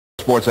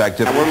sports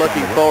activity. And we're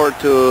looking forward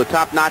to a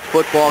top-notch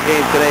football game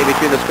today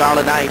between the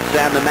Scarlet Knights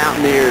and the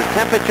Mountaineers.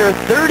 Temperature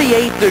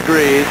 38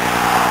 degrees.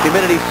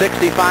 Humidity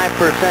 65%.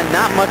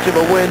 Not much of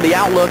a wind. The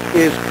outlook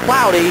is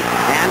cloudy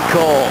and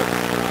cold.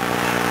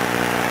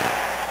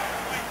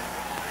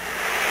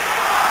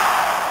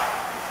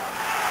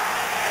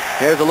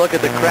 Here's a look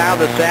at the crowd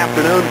this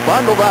afternoon,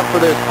 bundled up for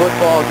this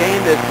football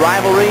game. This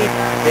rivalry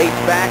dates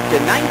back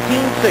to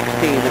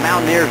 1916. The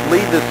Mountaineers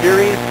lead the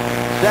series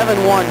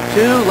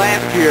 7-1-2.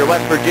 Last year,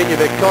 West Virginia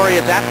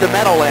victorious at the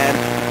Meadowlands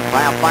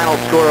by a final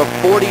score of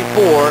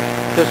 44-17.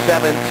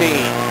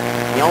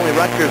 The only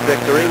Rutgers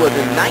victory was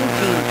in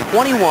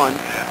 1921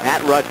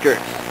 at Rutgers.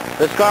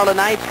 The Scarlet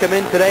Knights come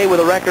in today with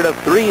a record of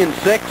 3-6.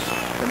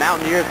 The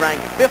Mountaineers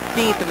ranked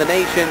 15th in the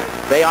nation.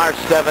 They are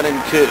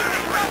 7-2.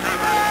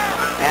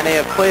 And they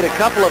have played a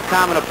couple of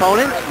common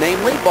opponents,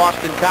 namely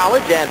Boston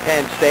College and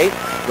Penn State.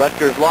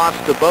 Rutgers lost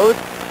to both.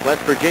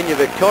 West Virginia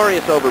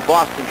victorious over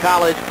Boston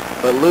College,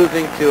 but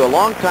losing to a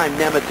longtime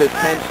nemesis,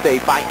 Penn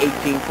State, by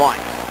 18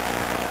 points.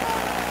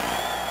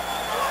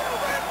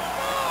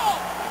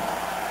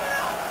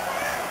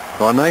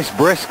 Well, a nice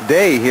brisk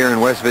day here in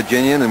West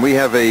Virginia, and we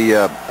have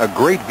a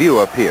great view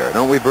up here,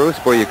 don't we, Bruce?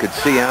 Where you could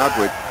see out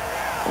with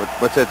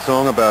what's that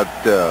song about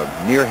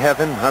near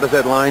heaven? How does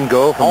that line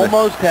go?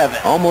 Almost heaven.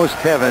 Almost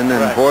heaven,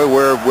 and right. Boy,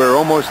 we're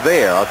almost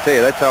there. I'll tell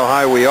you, that's how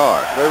high we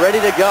are. They're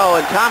ready to go,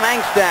 and Tom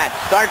Angstadt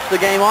starts the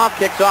game off,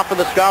 kicks off for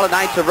the Scarlet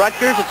Knights of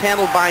Rutgers. It's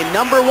handled by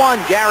number 1,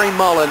 Gary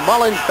Mullen.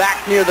 Mullen's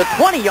back near the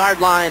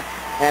 20-yard line,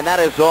 and that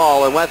is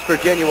all. And West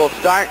Virginia will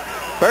start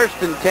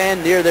 1st and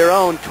 10 near their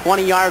own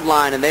 20-yard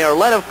line, and they are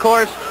led, of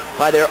course,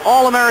 by their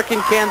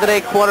All-American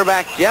candidate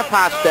quarterback, Jeff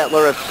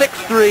Hostetler, a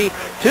 6'3",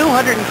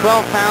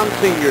 212-pound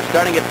senior.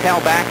 Starting at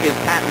tailback is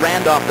Pat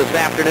Randolph this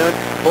afternoon.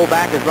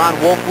 Fullback is Ron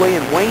Wolfley,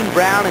 and Wayne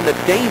Brown and the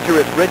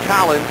dangerous Rich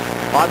Hollins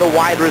are the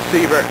wide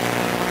receivers.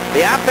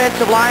 The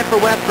offensive line for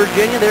West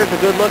Virginia, there's a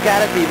good look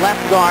at it. The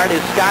left guard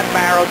is Scott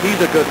Barrows.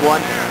 He's a good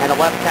one. And the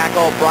left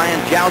tackle, Brian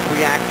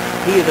Jałdrzejak.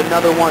 He is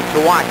another one to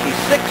watch. He's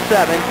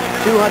 6'7",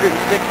 265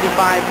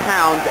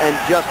 pounds, and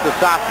just a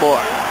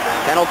sophomore.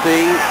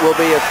 Penalty will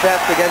be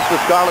assessed against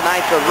the Scarlet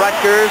Knights of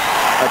Rutgers.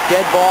 A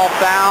dead ball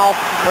foul,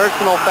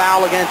 personal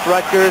foul against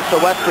Rutgers. So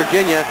West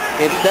Virginia,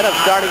 instead of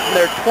starting from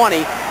their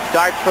 20,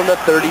 starts from the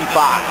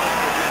 35.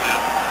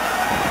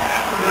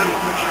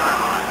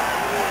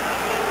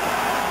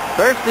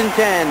 First and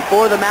 10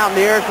 for the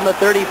Mountaineers from the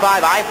 35.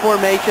 I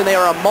formation. They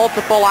are a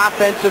multiple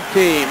offensive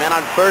team. And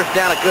on first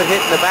down, a good hit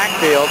in the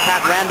backfield.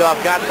 Pat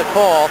Randolph got the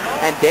call,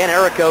 and Dan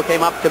Errico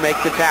came up to make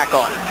the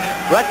tackle.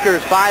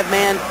 Rutgers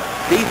 5-man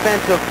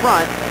defensive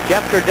front.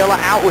 Jeff Cardilla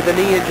out with a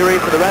knee injury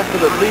for the rest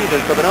of the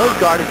season. So the nose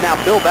guard is now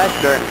Bill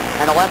Bessner,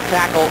 and the left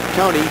tackle,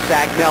 Tony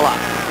Sagnilla.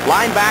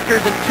 Linebackers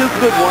and 2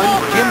 good ones,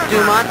 Jim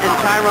Dumont and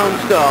Tyrone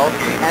Stowe.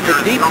 And the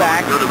deep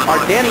backs are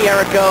Danny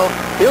Errico,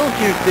 Bill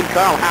Houston,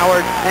 Carl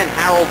Howard, and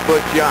Harold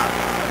Butch Young.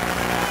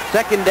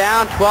 Second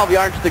down, 12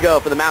 yards to go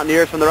for the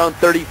Mountaineers from their own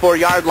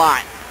 34-yard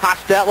line.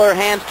 Hostetler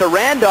hands to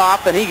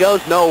Randolph, and he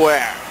goes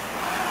nowhere.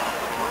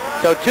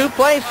 So 2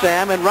 plays,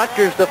 Sam, and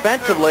Rutgers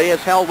defensively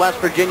has held West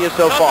Virginia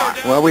so far.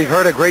 Well, we've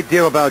heard a great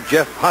deal about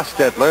Jeff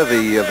Hostetler,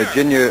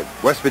 the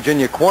West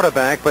Virginia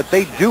quarterback, but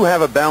they do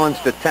have a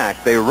balanced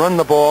attack. They run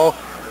the ball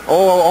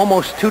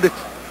almost 2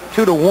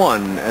 to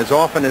 1 as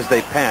often as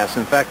they pass.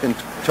 In fact, in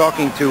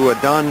talking to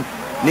Don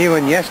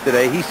Nealon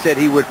yesterday, he said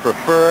he would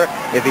prefer,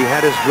 if he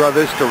had his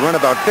druthers, to run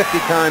about 50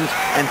 times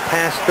and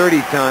pass 30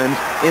 times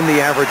in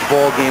the average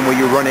ball game where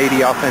you run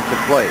 80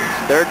 offensive plays.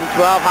 3rd and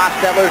 12,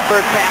 Hostetler's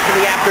first pass of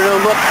the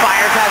afternoon. Look,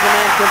 fires, has a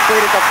man complete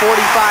at the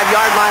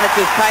 45-yard line. It's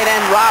his tight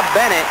end, Rob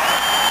Bennett.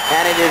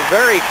 And it is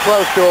very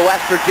close to a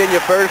West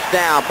Virginia first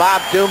down.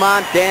 Bob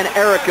Dumont, Dan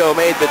Errico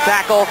made the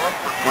tackle.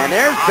 And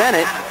there's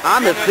Bennett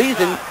on the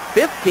season,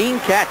 15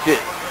 catches.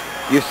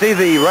 You see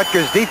the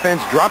Rutgers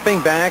defense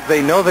dropping back.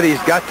 They know that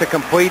he's got to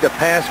complete a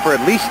pass for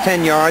at least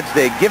 10 yards.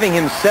 They're giving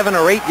him 7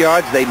 or 8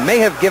 yards. They may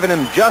have given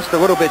him just a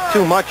little bit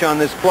too much on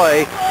this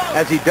play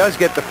as he does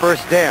get the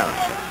first down.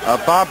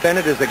 Bob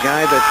Bennett is a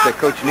guy that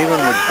Coach Nealon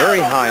was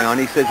very high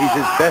on. He says he's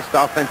his best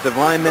offensive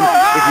lineman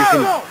if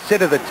you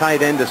consider the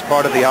tight end as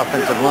part of the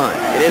offensive line.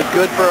 It is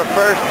good for a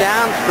first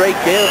down. Straight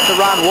gives to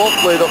Ron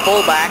Wolfley, the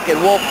fullback, and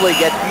Wolfley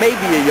gets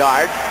maybe a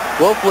yard.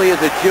 Wolfley is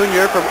a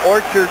junior from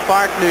Orchard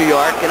Park, New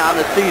York, and on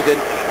the season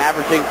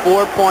averaging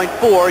 4.4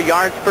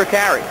 yards per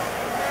carry.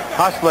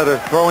 Hostetler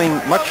throwing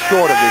much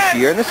shorter this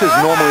year, and this is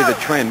normally the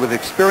trend with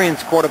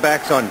experienced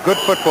quarterbacks on good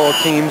football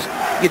teams.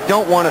 You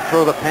don't want to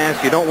throw the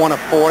pass, you don't want to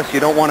force,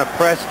 you don't want to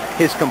press.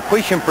 His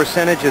completion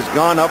percentage has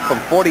gone up from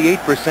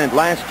 48%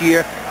 last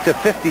year to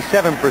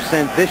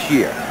 57% this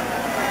year.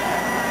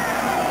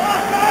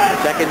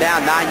 Second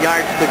down, 9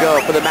 yards to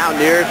go for the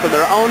Mountaineers from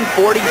their own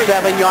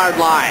 47-yard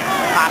line.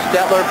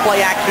 Hostetler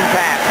play-action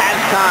pass, has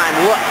time,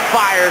 look,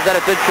 fires, and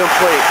it's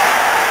incomplete.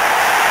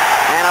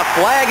 And a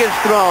flag is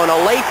thrown, a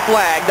late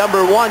flag.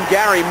 Number 1,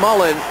 Gary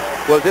Mullen,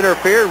 was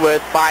interfered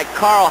with by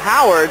Carl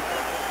Howard,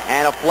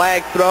 and a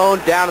flag thrown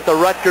down at the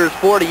Rutgers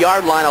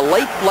 40-yard line, a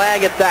late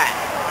flag at that.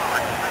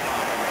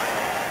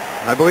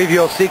 I believe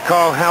you'll see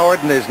Carl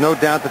Howard, and there's no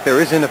doubt that there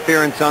is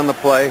interference on the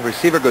play.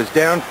 Receiver goes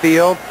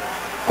downfield,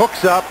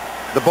 hooks up.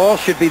 The ball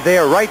should be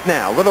there right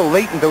now. A little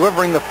late in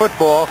delivering the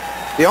football.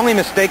 The only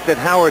mistake that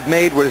Howard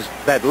made was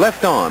that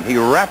left arm. He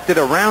wrapped it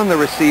around the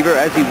receiver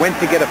as he went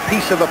to get a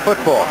piece of the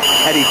football.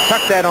 Had he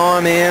tucked that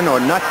arm in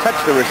or not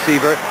touched the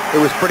receiver,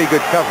 it was pretty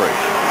good coverage.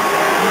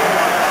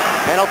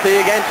 Penalty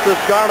against the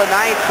Scarlet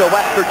Knights, so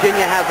West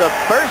Virginia has a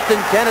 1st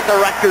and 10 at the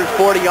Rutgers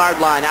 40-yard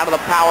line. Out of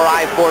the power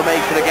I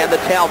formation again, the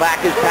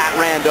tailback is Pat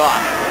Randolph.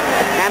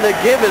 And the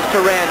give is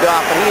to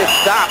Randolph, and he is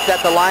stopped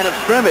at the line of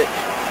scrimmage.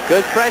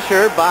 Good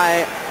pressure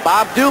by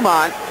Bob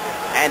Dumont.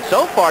 And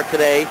so far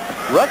today,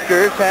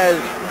 Rutgers has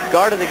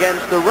guarded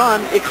against the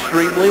run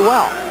extremely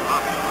well.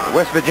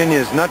 West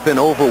Virginia has not been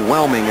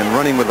overwhelming in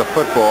running with the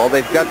football.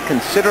 They've got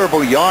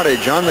considerable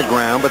yardage on the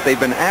ground, but they've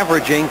been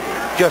averaging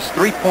just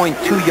 3.2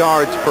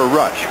 yards per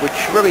rush, which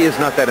really is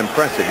not that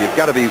impressive. You've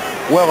got to be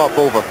well up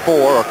over 4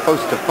 or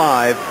close to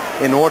 5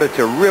 in order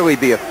to really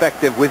be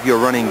effective with your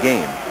running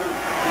game.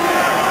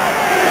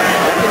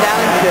 2nd down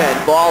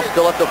and 10. Ball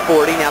still at the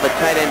 40. Now the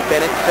tight end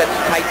Bennett sets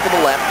tight to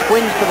the left,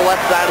 twins to the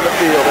left side of the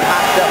field, and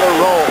Hostetler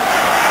rolls.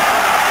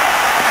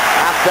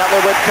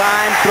 Hostetler with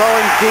time,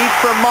 throwing deep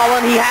for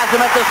Mullen. He has him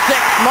at the 6.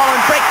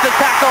 Mullen breaks the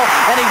tackle,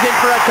 and he's in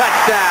for a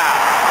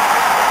touchdown.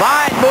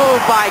 Fine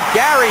move by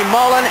Gary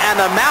Mullen, and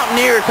the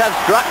Mountaineers have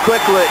struck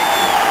quickly.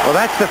 Well,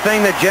 that's the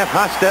thing that Jeff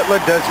Hostetler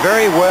does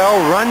very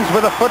well, runs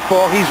with a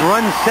football. He's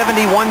run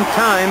 71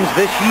 times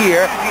this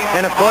year,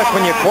 and of course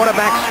when your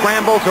quarterback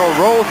scrambles or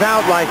rolls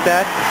out like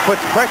that,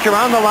 puts pressure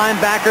on the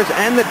linebackers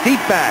and the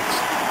deep backs.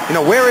 You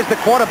know, where is the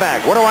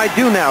quarterback? What do I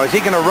do now? Is he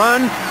going to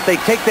run? They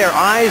take their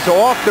eyes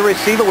off the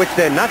receiver, which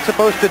they're not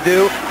supposed to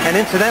do. And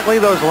incidentally,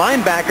 those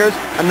linebackers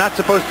are not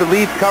supposed to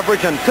leave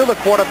coverage until the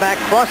quarterback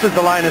crosses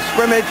the line of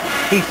scrimmage.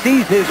 He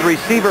sees his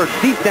receiver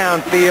deep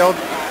downfield.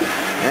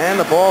 And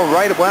the ball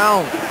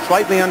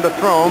slightly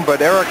underthrown, but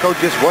Errico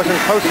just wasn't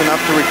close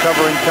enough to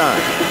recover in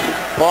time.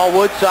 Paul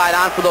Woodside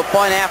on for the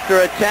point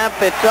after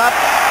attempt. It's up.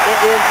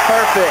 It is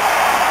perfect.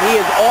 He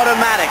is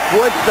automatic.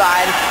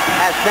 Woodside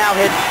has now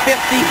hit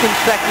 50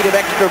 consecutive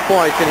extra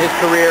points in his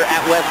career at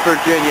West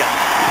Virginia.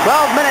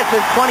 12 minutes and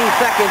 20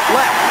 seconds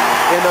left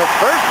in the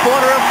first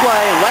quarter of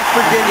play. West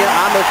Virginia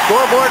on the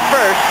scoreboard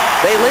first.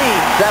 They lead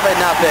 7-0.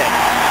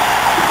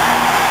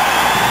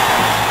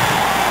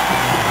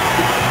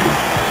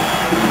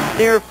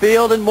 Near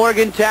field in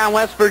Morgantown,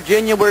 West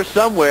Virginia. We're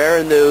somewhere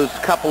in those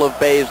couple of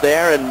bays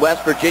there, and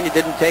West Virginia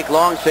didn't take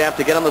long, Sam,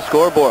 to get on the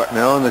scoreboard.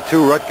 No, and the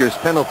 2 Rutgers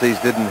penalties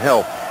didn't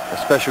help,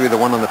 especially the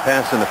one on the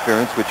pass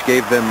interference, which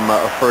gave them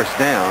a 1st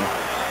down.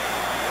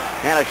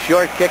 And a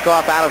short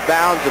kickoff out of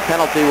bounds. The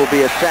penalty will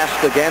be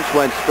assessed against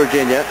West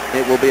Virginia.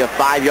 It will be a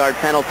 5-yard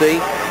penalty,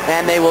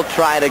 and they will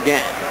try it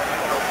again.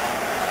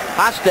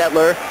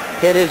 Hostetler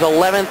hit his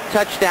 11th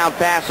touchdown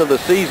pass of the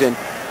season,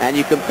 and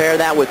you compare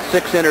that with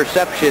 6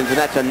 interceptions, and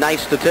that's a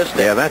nice statistic.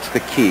 Yeah, that's the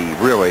key,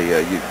 really.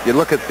 You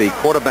look at the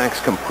quarterback's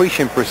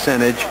completion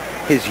percentage.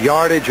 His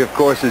yardage, of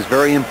course, is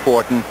very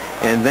important.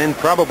 And then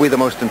probably the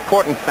most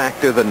important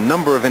factor, the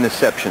number of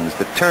interceptions,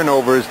 the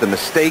turnovers, the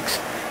mistakes.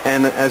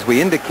 And as we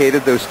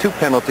indicated, those 2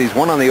 penalties,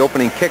 one on the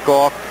opening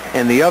kickoff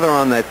and the other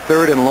on that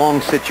 3rd and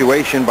long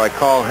situation by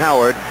Carl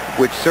Howard,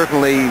 which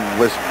certainly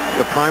was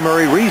the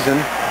primary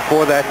reason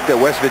for that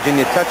West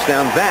Virginia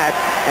touchdown. That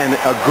and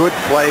a good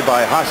play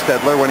by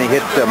Hostetler when he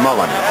hit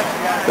Mullen.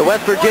 The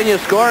West Virginia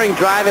scoring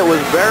drive, it was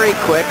very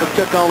quick. It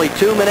took only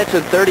 2 minutes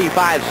and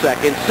 35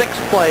 seconds, 6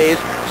 plays,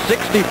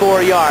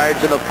 64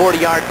 yards, and a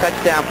 40-yard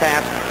touchdown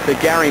pass to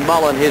Gary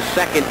Mullen, his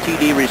 2nd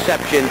TD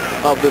reception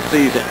of the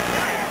season.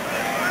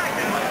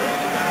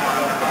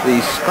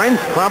 The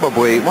strength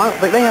probably, well,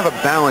 they have a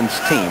balanced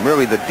team,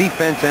 really, the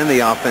defense and the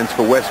offense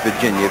for West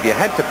Virginia. If you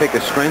had to pick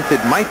a strength,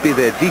 it might be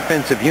their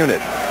defensive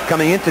unit.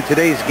 Coming into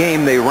today's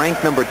game, they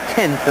ranked number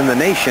 10th in the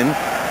nation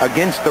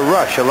against the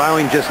rush,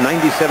 allowing just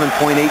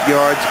 97.8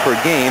 yards per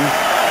game.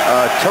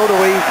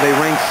 Totally, they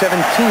ranked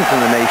 17th in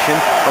the nation,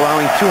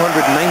 allowing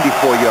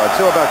 294 yards,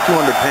 so about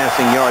 200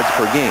 passing yards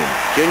per game.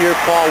 Junior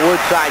Paul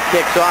Woodside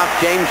kicks off.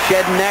 James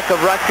Shedneck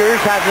of Rutgers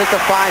has it at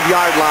the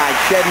 5-yard line.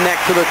 Shedneck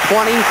to the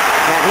 20,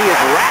 and he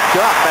is wrapped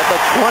up at the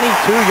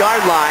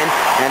 22-yard line,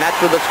 and that's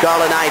where the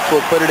Scarlet Knights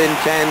will put it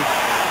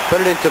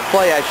into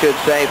play, I should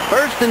say.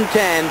 1st and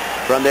 10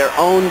 from their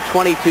own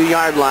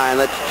 22-yard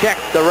line. Let's check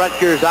the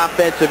Rutgers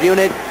offensive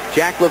unit.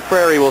 Jack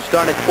LaFrary will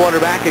start at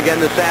quarterback again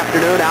this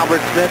afternoon.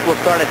 Albert Smith will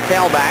start at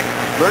tailback.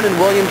 Vernon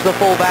Williams, the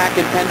fullback,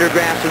 and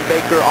Pendergrass and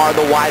Baker are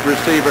the wide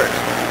receivers.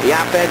 The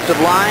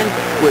offensive line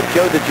with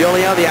Joe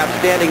DiGilio, the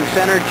outstanding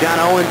center. John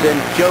Owens and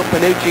Joe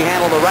Panucci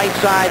handle the right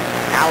side.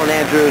 Alan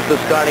Andrews, the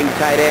starting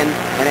tight end,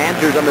 and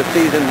Andrews on the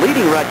season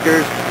leading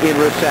Rutgers in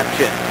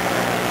reception.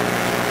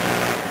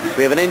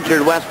 We have an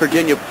injured West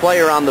Virginia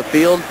player on the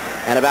field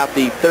at about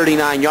the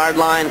 39-yard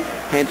line,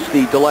 hence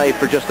the delay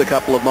for just a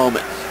couple of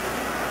moments.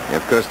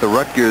 Of course, the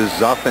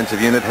Rutgers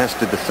offensive unit has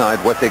to decide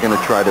what they're going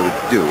to try to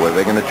do. Are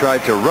they going to try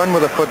to run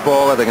with the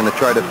football? Are they going to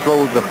try to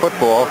throw the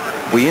football?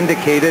 We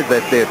indicated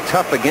that they're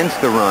tough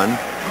against the run.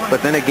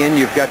 But then again,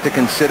 you've got to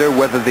consider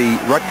whether the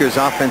Rutgers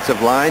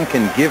offensive line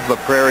can give the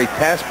Prairie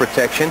pass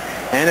protection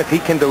and if he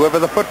can deliver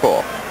the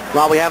football.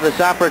 While we have this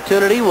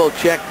opportunity, we'll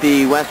check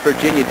the West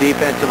Virginia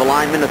defensive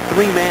alignment. A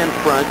three-man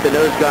front. The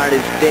nose guard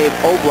is Dave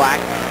Oblak,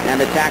 and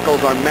the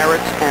tackles are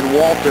Merritts and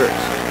Walters.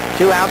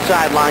 Two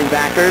outside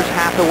linebackers,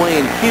 Hathaway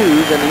and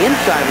Hughes, and the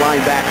inside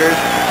linebackers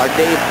are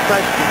Dave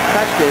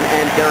Preston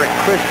and Derek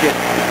Christian.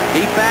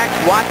 D-backs,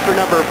 watch for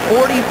number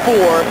 44,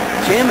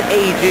 Tim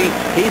Agee.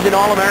 He's an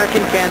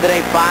All-American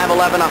candidate,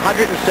 5'11",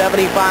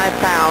 175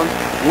 pounds,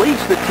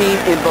 leads the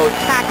team in both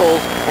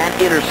tackles and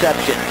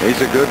interceptions. He's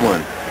a good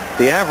one.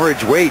 The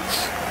average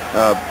weights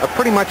are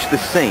pretty much the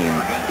same.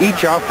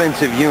 Each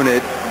offensive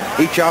unit,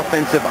 each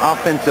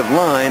offensive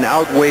line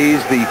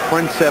outweighs the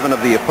front seven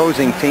of the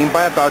opposing team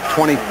by about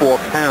 24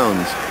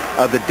 pounds.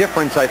 The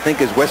difference, I think,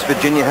 is West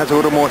Virginia has a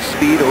little more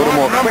speed, a little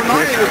more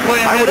quickness.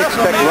 I would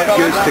expect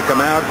Rutgers to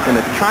come out and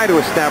to try to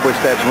establish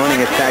that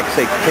running attack,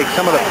 take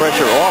some of the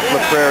pressure off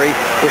the Prairie.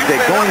 If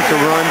they're going to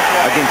run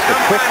against a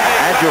quick,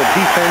 agile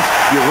defense,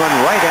 you run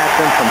right at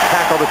them from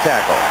tackle to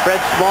tackle.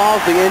 Fred Smalls,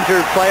 the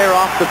injured player,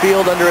 off the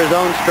field under his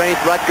own strength.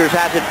 Rutgers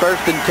has it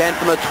 1st and 10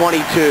 from the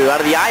 22.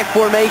 Out of the I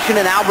formation,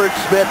 and Albert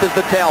Smith is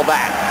the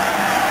tailback.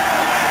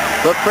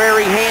 The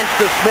Prairie hands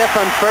to Smith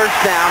on 1st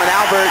down, and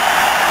Albert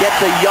gets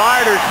a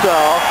yard or so.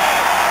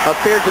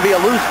 Appeared to be a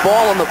loose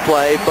ball on the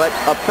play, but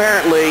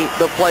apparently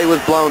the play was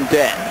blown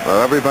dead.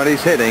 Well,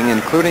 everybody's hitting,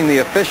 including the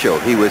official.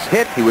 He was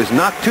hit, he was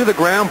knocked to the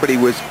ground, but he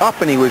was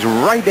up and he was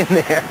right in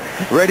there,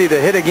 ready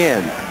to hit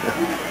again.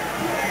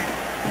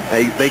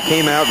 They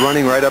came out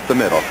running right up the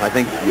middle. I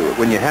think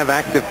when you have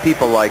active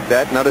people like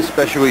that, not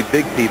especially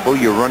big people,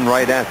 you run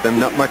right at them.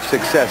 Not much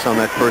success on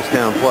that 1st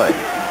down play.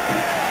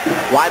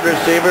 Wide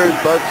receivers,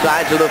 both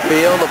sides of the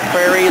field. The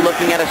Prairie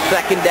looking at a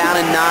 2nd down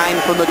and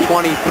 9 from the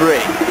 23.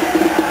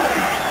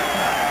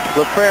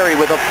 The Prairie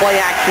with a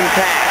play-action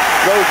pass.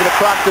 Throws it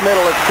across the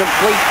middle. It's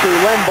complete to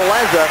Len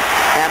Beleza.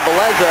 And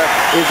Beleza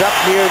is up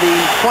near the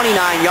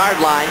 29-yard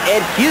line.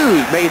 Ed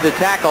Hughes made the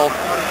tackle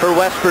for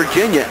West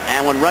Virginia.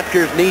 And when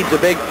Rutgers needs a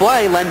big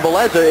play, Len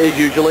Beleza is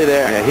usually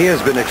there. Yeah, he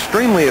has been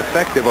extremely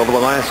effective over the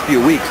last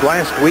few weeks.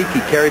 Last week, he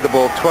carried the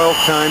ball 12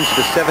 times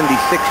for 76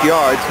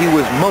 yards. He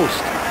was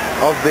most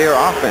of their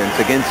offense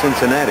against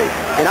Cincinnati.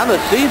 And on the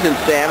season,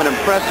 Sam, an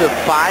impressive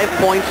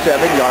 5.7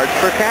 yards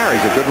per carry.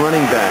 He's a good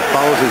running back.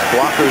 Follows his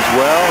blockers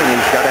well, and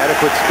he's got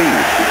adequate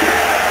speed.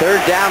 3rd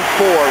down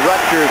 4.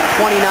 Rutgers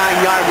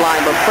 29-yard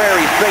line. The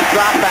Prairie straight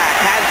drop back.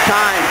 Has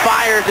time.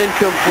 Fires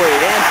incomplete.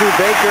 Andrew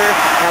Baker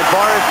and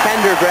Boris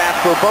Pendergrass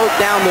were both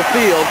down the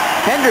field.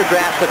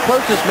 Pendergrass the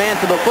closest man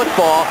to the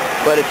football,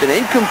 but it's an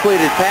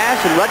incompleted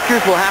pass, and Rutgers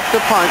will have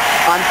to punt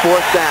on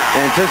 4th down.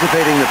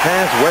 Anticipating the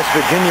pass, West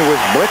Virginia was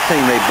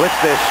blitzing. They blitzed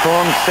their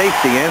strong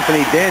safety,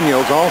 Anthony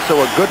Daniels,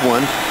 also a good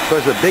one.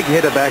 Because the big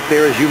hitter back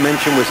there, as you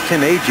mentioned, was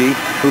Tim Agee,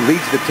 who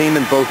leads the team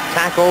in both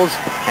tackles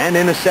and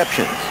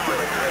interceptions.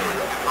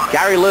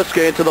 Gary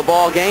Liska into the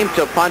ball game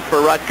to punt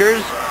for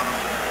Rutgers.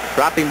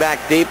 Dropping back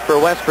deep for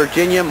West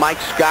Virginia, Mike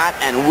Scott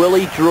and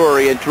Willie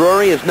Drury. And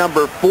Drury is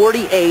number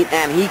 48,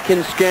 and he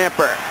can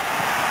scamper.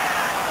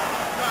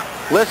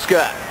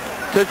 Liska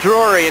to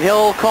Drury, and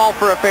he'll call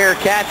for a fair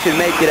catch and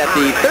make it at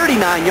the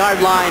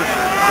 39-yard line.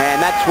 And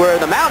that's where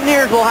the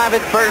Mountaineers will have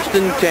it 1st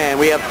and 10.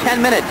 We have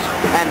 10 minutes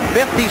and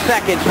 50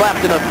 seconds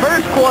left in the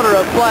 1st quarter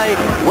of play.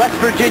 West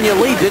Virginia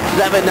leads it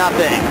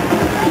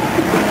 7-0.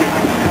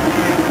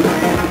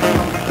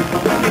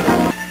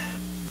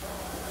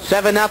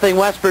 7-0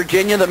 West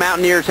Virginia. The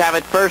Mountaineers have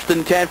it 1st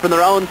and 10 from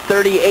their own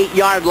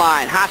 38-yard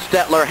line.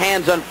 Hostetler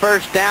hands on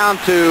 1st down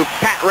to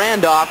Pat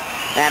Randolph,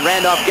 and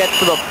Randolph gets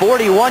to the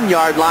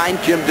 41-yard line.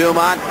 Jim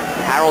Dumont,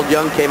 Harold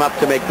Young came up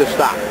to make the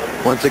stop.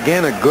 Once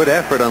again, a good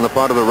effort on the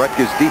part of the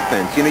Rutgers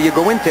defense. You know, you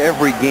go into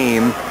every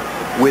game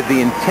with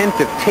the intent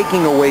of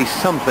taking away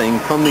something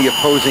from the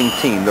opposing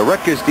team. The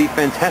Rutgers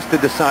defense has to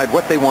decide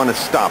what they want to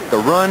stop, the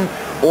run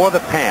or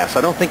the pass.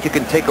 I don't think you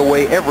can take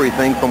away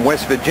everything from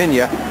West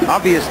Virginia.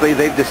 Obviously,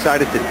 they've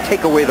decided to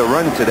take away the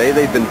run today.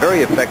 They've been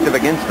very effective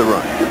against the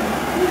run.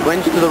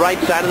 Twins to the right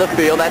side of the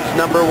field. That's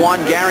number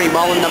 1, Gary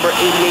Mullen, number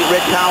 88,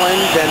 Rick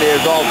Collins, and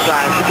there's all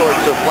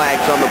sorts of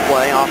flags on the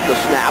play off the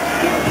snap.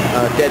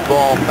 Dead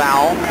ball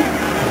foul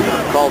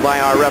called by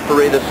our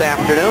referee this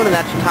afternoon, and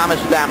that's Thomas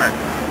Dammer.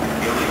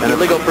 An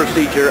illegal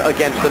procedure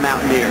against the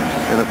Mountaineers.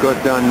 And of course,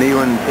 Don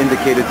Nealon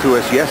indicated to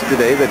us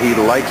yesterday that he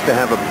likes to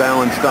have a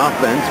balanced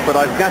offense, but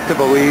I've got to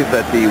believe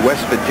that the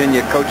West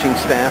Virginia coaching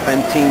staff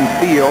and team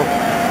feel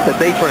that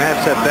they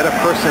perhaps have better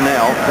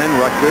personnel than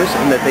Rutgers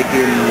and that they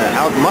can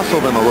outmuscle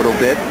them a little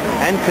bit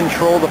and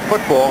control the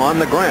football on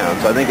the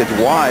ground. So I think it's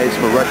wise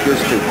for Rutgers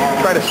to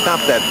try to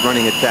stop that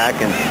running attack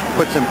and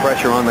put some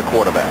pressure on the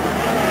quarterback.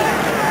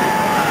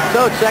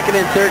 So it's 2nd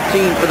and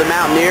 13 for the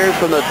Mountaineers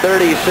from the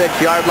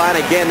 36-yard line.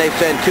 Again, they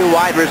send 2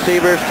 wide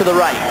receivers to the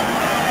right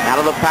out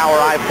of the power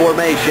I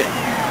formation.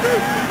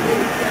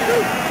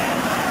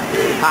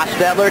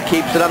 Hostetler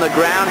keeps it on the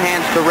ground,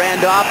 hands to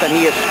Randolph, and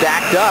he is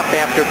stacked up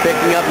after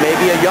picking up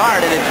maybe a yard.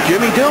 And it's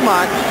Jimmy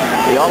Dumont,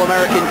 the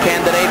All-American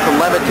candidate from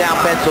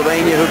Levittown,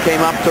 Pennsylvania, who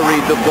came up to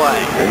read the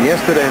play. And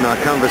yesterday in our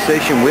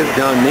conversation with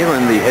Don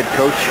Nealon, the head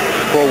coach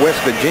for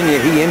West Virginia,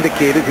 he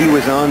indicated he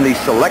was on the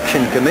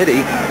selection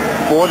committee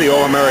for the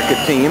All-America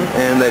team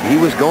and that he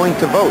was going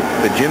to vote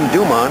for Jim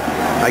Dumont.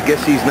 I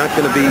guess he's not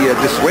going to be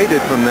dissuaded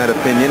from that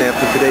opinion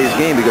after today's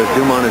game because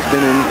Dumont has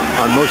been in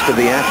on most of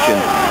the action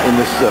in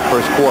this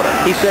first quarter.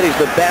 He said he's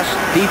the best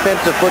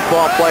defensive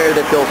football player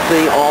that they'll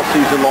see all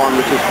season long,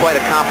 which is quite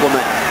a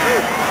compliment.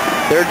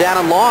 They're down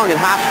and long, and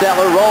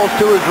Hostetler rolls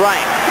to his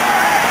right.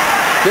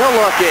 Still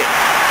looking.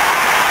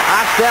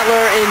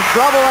 Hostetler in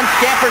trouble and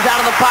scampers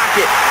out of the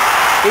pocket.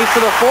 He's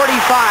to the 45.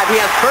 He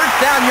has first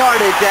down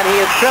yardage, and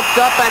he is tripped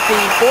up at the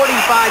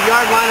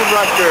 45-yard line of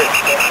Rutgers.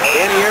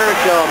 Danny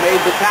Errico made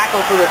the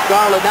tackle for the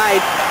Scarlet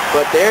Knights,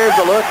 but there's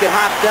a look at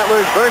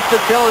Hostetler's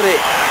versatility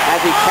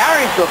as he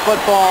carries the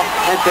football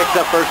and picks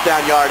up first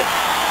down yardage.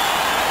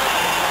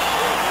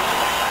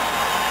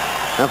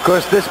 Of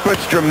course, this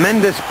puts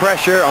tremendous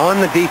pressure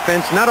on the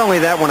defense. Not only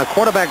that, when a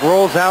quarterback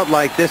rolls out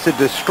like this, it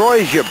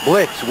destroys your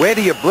blitz. Where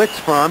do you blitz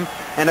from?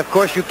 And, of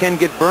course, you can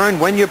get burned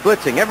when you're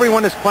blitzing.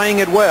 Everyone is playing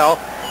it well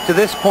to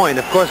this point.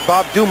 Of course,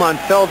 Bob Dumont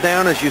fell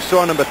down, as you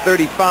saw, number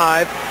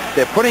 35.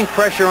 They're putting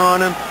pressure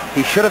on him.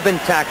 He should have been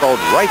tackled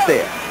right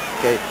there.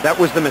 Okay, that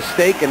was the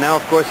mistake, and now,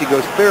 of course, he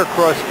goes clear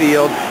across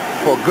field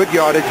for good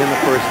yardage in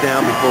the first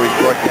down before he's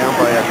brought down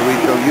by, I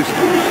believe, Bill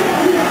Houston.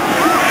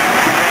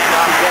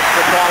 Gets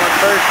the ball on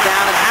first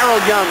down, and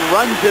Harold Young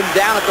runs him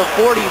down at the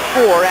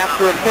 44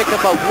 after a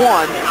pickup of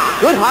 1.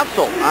 Good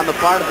hustle on the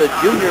part of the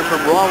junior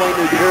from Rahway,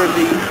 New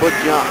Jersey, Butch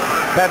Young.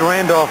 Pat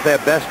Randolph,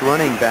 their best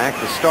running back,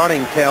 the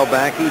starting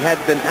tailback. He had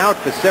been out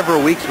for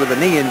several weeks with a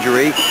knee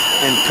injury,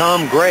 and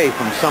Tom Gray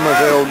from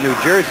Somerville, New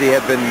Jersey,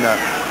 had been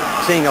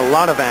seeing a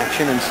lot of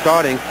action and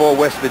starting for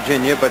West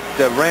Virginia, but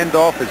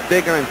Randolph is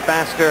bigger and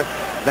faster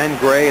than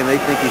Gray, and they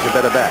think he's a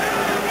better back.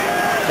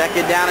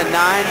 Second down and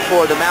 9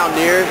 for the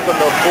Mountaineers from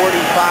the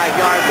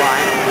 45-yard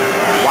line.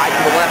 Wide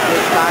to the left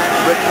this time,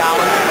 Rick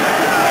Collins.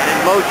 And in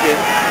motion,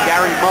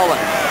 Gary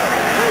Mullen.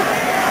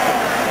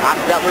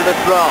 Hostetler to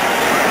throw.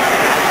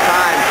 This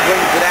time,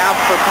 swings it out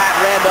for Pat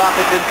Randolph.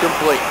 It's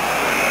incomplete.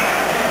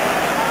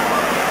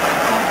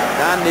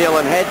 Don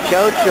Nealon, head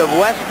coach of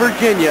West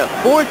Virginia.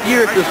 4th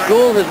year at the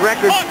school. His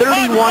record's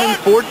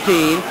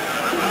 31-14.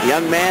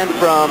 Young man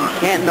from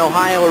Canton,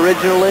 Ohio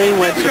originally,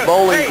 went to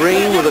Bowling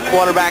Green, was a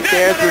quarterback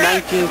there through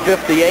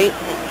 1958,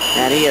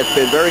 and he has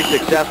been very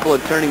successful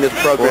in turning this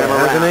program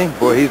around. Hasn't he?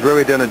 Boy, he's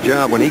really done a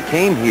job. When he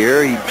came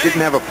here, he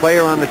didn't have a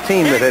player on the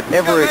team that had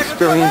ever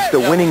experienced a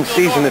winning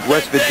season at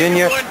West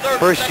Virginia.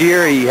 First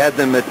year, he had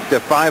them at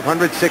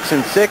 500,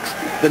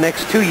 6-6. The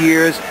next 2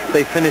 years,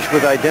 they finished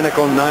with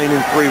identical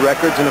 9-3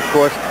 records, and of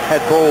course,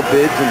 had bowl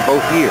bids in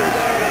both years.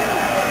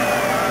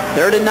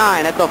 3rd and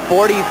 9 at the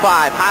 45.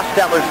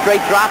 Hostetler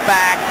straight drop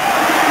back.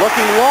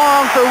 Looking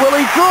long for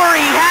Willie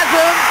Drury. He has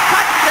him.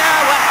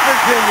 Touchdown, West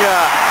Virginia.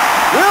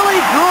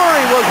 Willie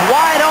Drury was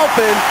wide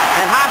open,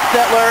 and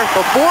Hostetler,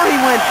 before he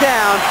went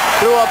down,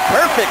 threw a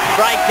perfect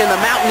strike, and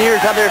the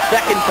Mountaineers have their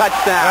second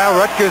touchdown. Well,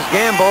 Rutgers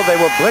gambled. They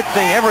were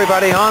blitzing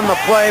everybody on the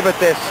play, but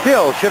there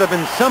still should have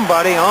been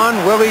somebody on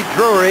Willie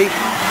Drury,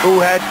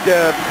 who had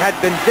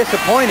been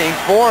disappointing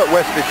for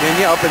West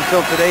Virginia up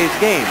until today's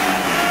game.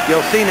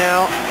 You'll see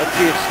now, let's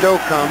see if Stowe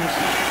comes.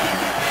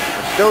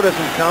 Stowe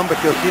doesn't come, but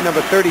you'll see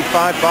number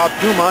 35, Bob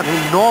Dumont, who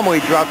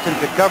normally drops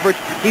into coverage.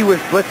 He was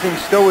blitzing.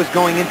 Stowe was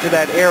going into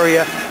that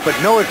area, but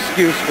no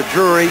excuse for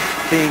Drury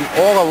being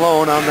all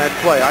alone on that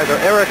play. Either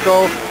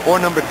Errico or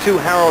number 2,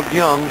 Harold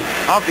Young,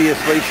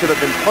 obviously should have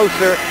been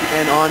closer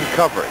and on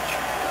coverage.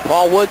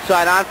 Paul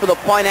Woodside on for the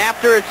point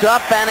after. It's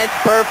up, and it's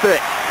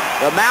perfect.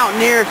 The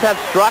Mountaineers have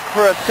struck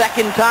for a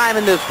second time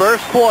in this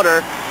first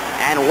quarter,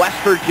 and West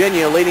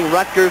Virginia leading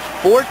Rutgers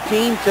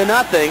 14-0.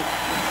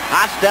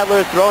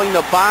 Hostetler throwing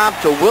the bomb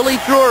to Willie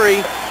Drury,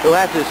 who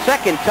has his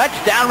second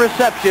touchdown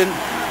reception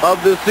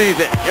of the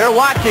season. You're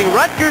watching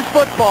Rutgers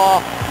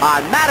football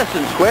on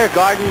Madison Square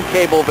Garden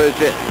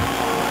Cablevision.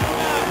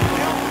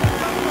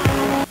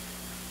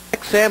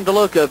 Sam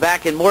DeLuca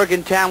back in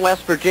Morgantown,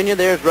 West Virginia.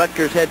 There's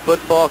Rutgers head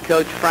football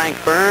coach Frank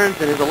Burns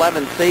in his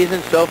 11th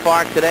season. So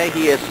far today,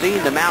 he has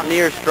seen the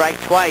Mountaineers strike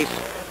twice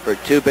for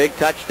 2 big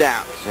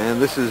touchdowns.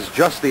 And this is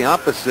just the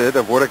opposite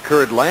of what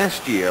occurred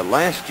last year.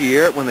 Last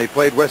year, when they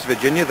played West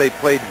Virginia, they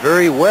played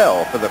very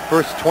well for the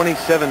first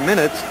 27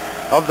 minutes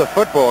of the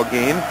football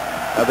game.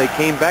 They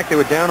came back. They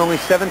were down only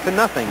 7-0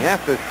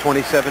 after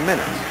 27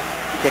 minutes.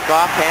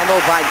 Kickoff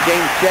handled by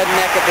James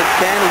Jednick at the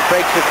 10. He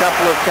breaks a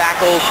couple of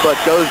tackles, but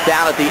goes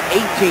down at the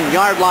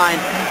 18-yard line.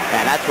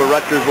 And that's where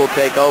Rutgers will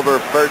take over,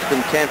 1st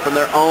and 10 from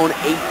their own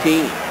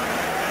 18.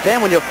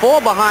 Sam, when you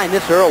fall behind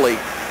this early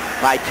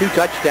by 2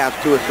 touchdowns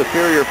to a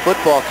superior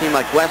football team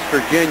like West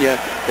Virginia,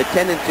 the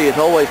tendency is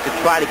always to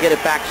try to get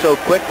it back so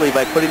quickly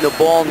by putting the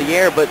ball in the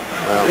air. But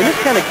in this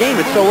kind of game,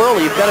 it's so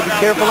early, you've got to be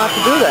careful not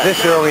to do that. This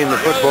early in the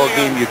football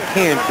game, you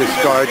can't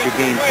discard your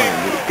game plan.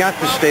 You've got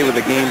to stay with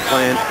the game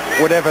plan,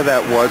 whatever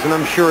that was. And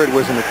I'm sure it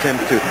was an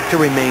attempt to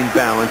remain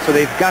balanced. So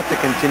they've got to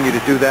continue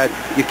to do that.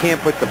 You can't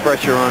put the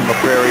pressure on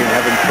LaPrairie and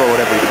have him throw it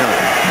every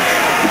time.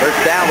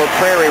 First down,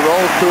 LaPrairie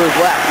rolls to his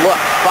left,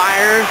 looks,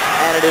 fires,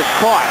 and it is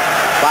caught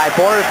by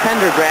Boris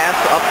Pendergrass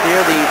up near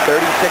the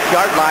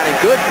 36-yard line, and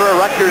good for a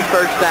Rutgers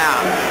first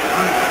down.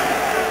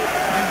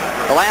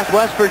 The last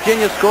West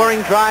Virginia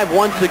scoring drive,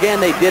 once again,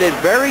 they did it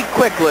very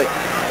quickly.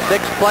 6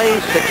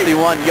 plays,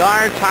 61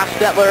 yards.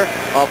 Hostetler,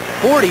 a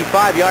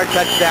 45-yard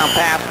touchdown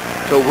pass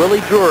to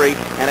Willie Drury,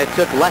 and it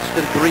took less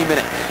than 3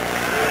 minutes.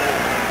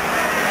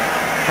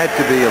 Had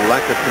to be a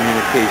lack of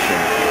communication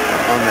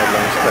on that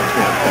last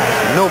touchdown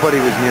pass. Nobody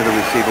was near the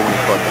receiver when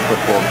he caught the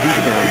football. Deep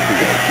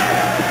downfield.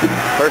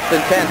 First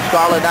and 10,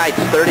 Scarlet Knights,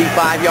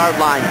 35-yard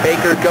line.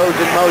 Baker goes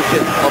in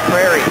motion.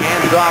 LaPrairie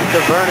hands off to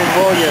Vernon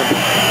Williams.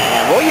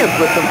 And Williams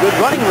with some good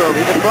running room.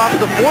 He's across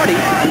the 40,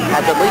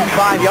 has at least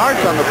 5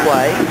 yards on the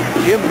play.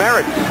 Jim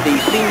Merritt,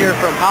 the senior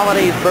from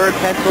Hollidaysburg,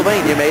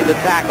 Pennsylvania, made the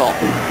tackle.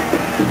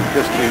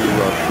 Just to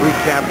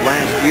recap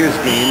last year's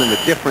game and the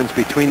difference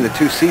between the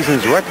two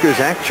seasons, Rutgers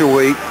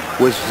actually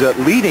was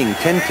leading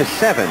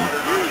 10-7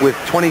 with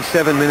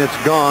 27 minutes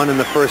gone in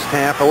the first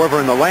half. However,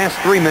 in the last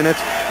 3 minutes,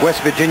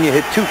 West Virginia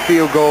hit 2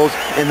 field goals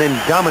and then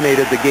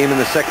dominated the game in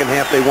the second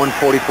half. They won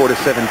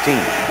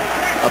 44-17.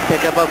 A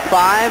pickup of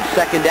 5,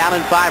 second down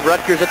and 5.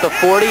 Rutgers at the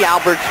 40.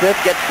 Albert Smith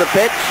gets the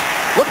pitch,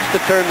 looks to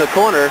turn the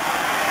corner,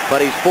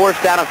 but he's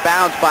forced out of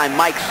bounds by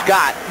Mike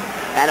Scott,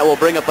 and it will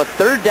bring up a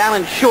third down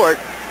and short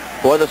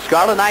for the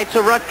Scarlet Knights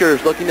of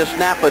Rutgers, looking to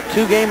snap a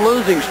 2-game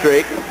losing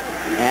streak,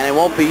 and it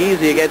won't be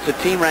easy against a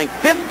team ranked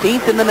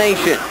 15th in the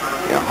nation.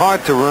 Yeah,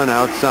 hard to run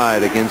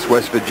outside against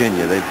West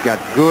Virginia. They've got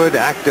good,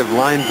 active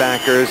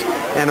linebackers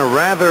and a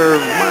rather,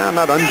 well,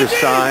 not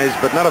undersized,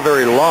 but not a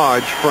very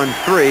large front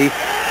 3,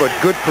 but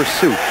good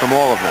pursuit from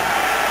all of them.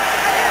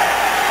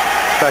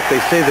 In fact,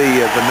 they say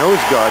the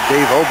nose guard,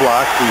 Dave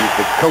Oblak,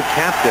 the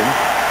co-captain,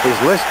 is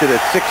listed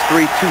at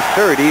 6'3",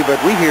 230, but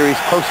we hear he's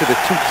closer to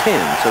 210,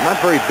 so not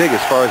very big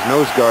as far as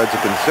nose guards are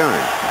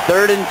concerned.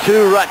 3rd and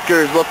 2,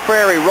 Rutgers.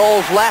 LaPrairie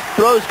rolls left,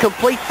 throws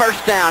complete,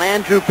 first down.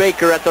 Andrew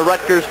Baker at the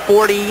Rutgers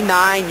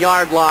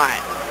 49-yard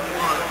line.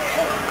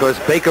 Because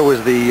Baker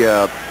was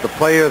the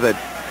player that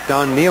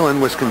Don Nealon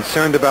was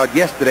concerned about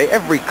yesterday.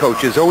 Every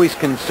coach is always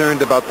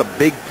concerned about the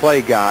big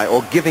play guy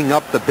or giving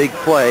up the big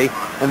play,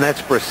 and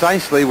that's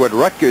precisely what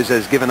Rutgers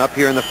has given up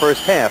here in the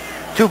first half.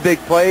 2 big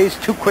plays,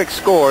 2 quick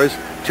scores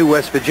to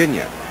West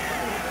Virginia.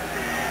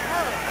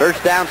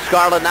 First down,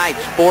 Scarlet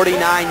Knights,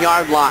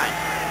 49-yard line.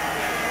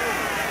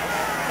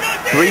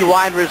 3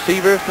 wide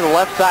receivers to the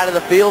left side of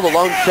the field. The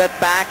lone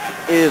setback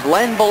is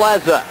Len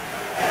Beleza.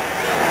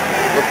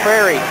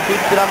 LaPrairie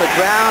keeps it on the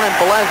ground, and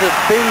Beleza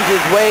spins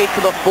his way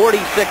to the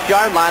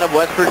 46-yard line of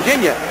West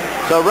Virginia.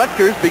 So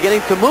Rutgers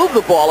beginning to move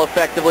the ball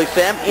effectively,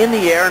 Sam, in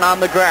the air and on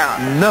the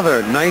ground.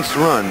 Another nice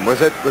run. Was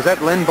that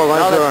Len Beleza?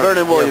 No, that's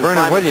Vernon Williams. Yeah,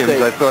 Vernon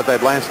Williams, I thought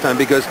that last time,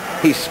 because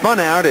he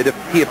spun out.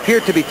 He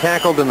appeared to be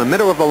tackled in the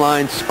middle of the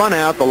line, spun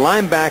out. The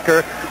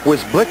linebacker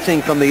was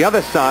blitzing from the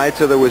other side,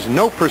 so there was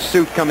no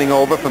pursuit coming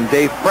over from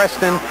Dave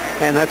Preston,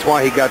 and that's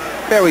why he got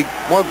very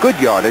good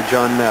yardage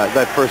on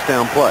that first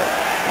down play.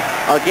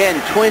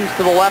 Again, twins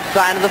to the left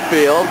side of the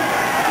field.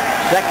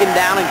 Second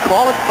down, and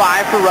call it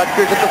 5 for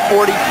Rutgers at the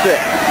 46.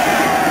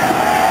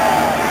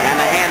 And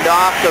the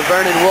handoff to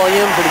Vernon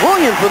Williams, and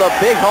Williams with a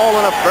big hole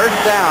and a first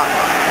down.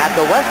 At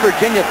the West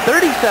Virginia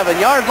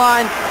 37-yard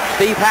line,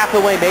 Steve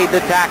Hathaway made the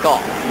tackle.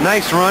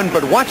 Nice run,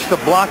 but watch the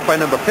block by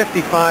number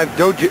 55,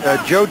 Joe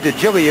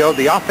DiGilio,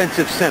 the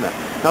offensive center.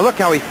 Now look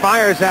how he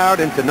fires out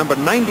into number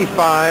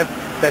 95.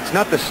 That's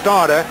not the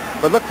starter,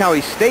 but look how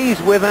he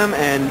stays with him,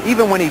 and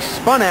even when he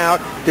spun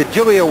out,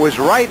 DiGilio was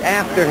right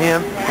after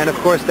him, and of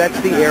course that's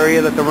the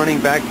area that the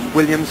running back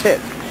Williams hit.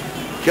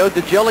 Joe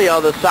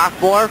DiGilio, the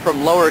sophomore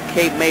from Lower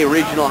Cape May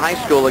Regional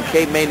High School in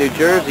Cape May, New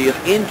Jersey, is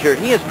injured.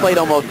 He has played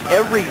almost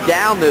every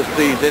down this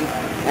season,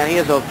 and he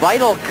is a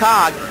vital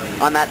cog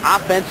on that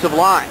offensive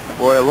line.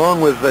 Boy,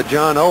 along with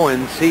John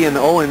Owens, he and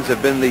Owens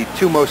have been the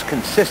 2 most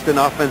consistent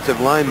offensive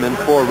linemen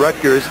for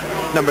Rutgers.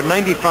 Number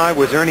 95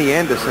 was Ernie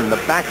Anderson,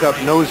 the backup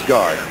nose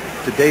guard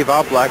to Dave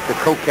Oblak, the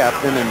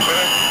co-captain and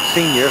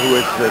senior,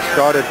 who has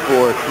started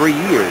for 3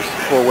 years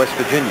for West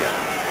Virginia.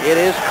 It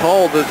is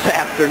cold this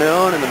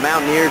afternoon, and the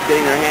Mountaineers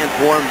getting their hands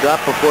warmed up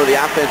before the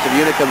offensive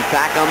unit comes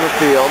back on the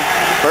field.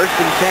 First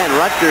and 10,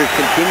 Rutgers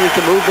continues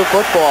to move the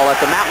football at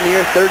the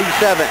Mountaineer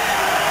 37.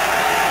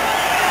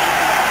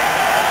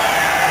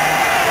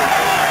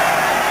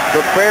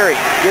 LaPrairie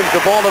gives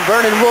the ball to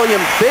Vernon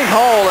Williams. Big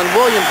hole, and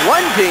Williams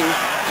lunging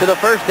to the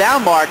first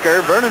down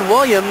marker. Vernon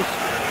Williams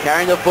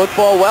carrying the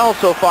football well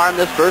so far in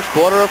this first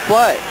quarter of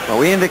play. Well,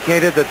 we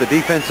indicated that the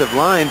defensive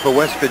line for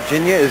West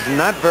Virginia is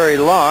not very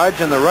large,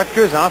 and the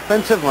Rutgers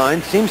offensive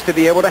line seems to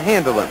be able to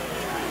handle them.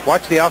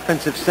 Watch the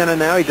offensive center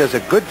now. He does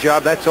a good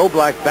job. That's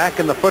Oblak back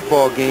in the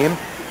football game.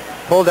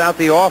 pulled out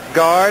the off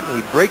guard.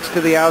 He breaks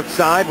to the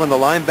outside when the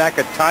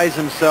linebacker ties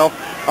himself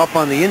up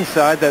on the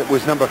inside. That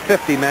was number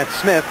 50, Matt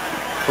Smith,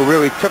 who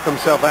really took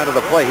himself out of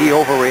the play. He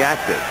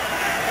overreacted.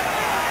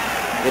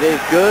 It is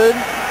good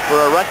for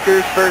a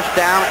Rutgers first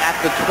down at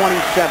the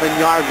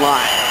 27-yard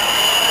line.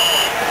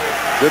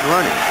 Good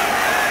running.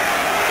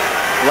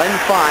 Glenn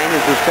Fine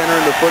is the center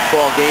in the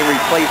football game,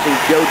 replacing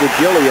Joe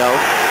DiGilio.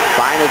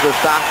 Fine is a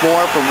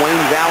sophomore from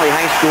Wayne Valley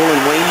High School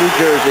in Wayne, New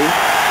Jersey.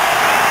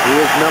 He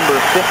is number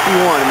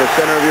 51 in the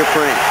center of your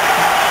frame.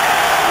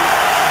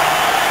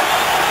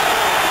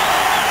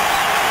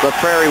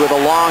 LaPrairie with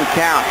a long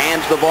count,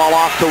 hands the ball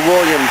off to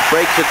Williams,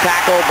 breaks a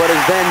tackle, but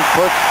is then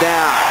put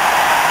down.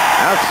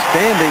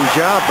 Outstanding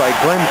job by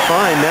Glenn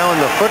Fine now in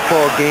the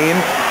football game.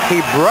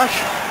 He brush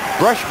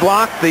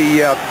blocked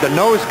the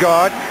nose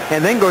guard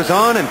and then goes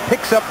on and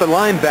picks up the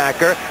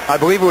linebacker. I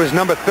believe it was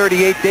number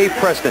 38, Dave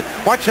Preston.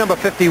 Watch number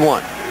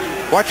 51.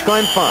 Watch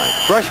Glenn Fine.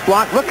 Brush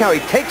block. Look how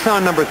he takes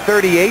on number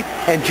 38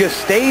 and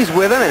just stays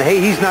with him. And hey,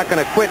 he's not going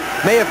to quit.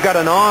 May have got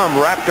an arm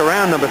wrapped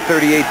around number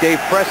 38,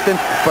 Dave Preston,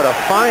 but a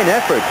fine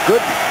effort.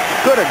 Good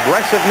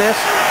aggressiveness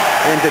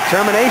and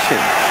determination.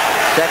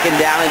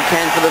 Second down and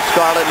 10 for the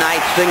Scarlet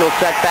Knights. Single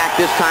setback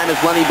this time as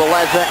Lenny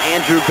Beleza.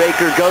 Andrew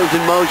Baker goes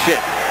in motion.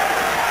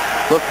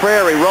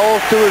 LaPrairie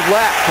rolls to his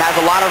left, has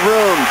a lot of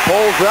room,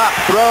 pulls up,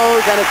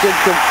 throws, and it's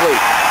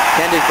incomplete.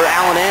 Intended for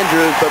Alan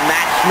Andrews, but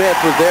Matt Smith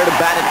was there to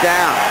bat it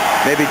down.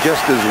 Maybe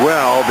just as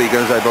well,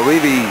 because I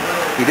believe he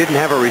didn't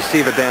have a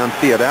receiver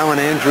downfield. Alan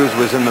Andrews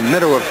was in the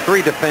middle of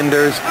 3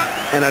 defenders,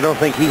 and I don't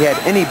think he had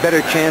any better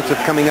chance of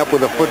coming up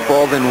with a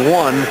football than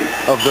one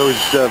of those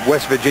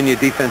West Virginia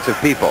defensive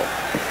people.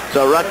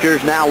 So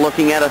Rutgers now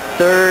looking at a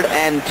 3rd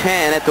and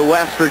 10 at the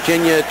West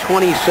Virginia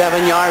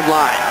 27-yard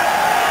line.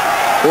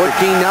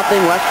 14-0,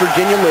 West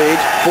Virginia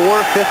leads.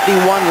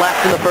 4:51 left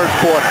in the first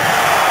quarter.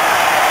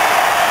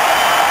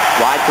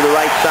 Wide to the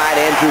right side,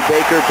 Andrew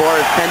Baker,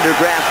 Boris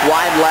Pendergrass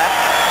wide left.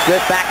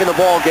 Smith back in the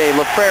ball game.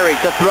 LaPrairie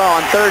to throw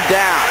on 3rd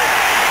down.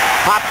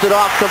 Pops it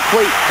off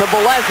complete to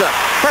Beleza.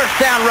 First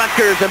down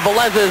Rutgers, and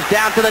Beleza is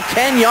down to the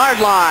 10-yard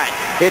line.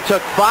 It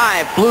took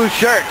 5 blue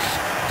shirts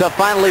to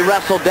finally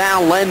wrestle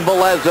down Len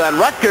Beleza, and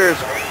Rutgers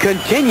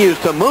continues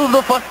to move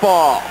the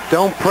football.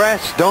 Don't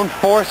press, don't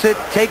force it.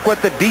 Take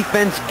what the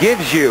defense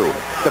gives you.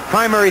 The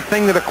primary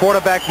thing that a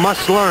quarterback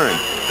must learn.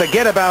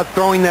 Forget about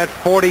throwing that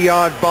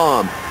 40-yard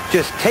bomb.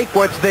 Just take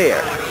what's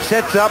there.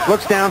 Sets up,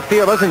 looks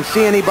downfield, doesn't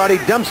see anybody,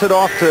 dumps it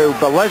off to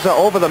Beleza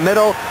over the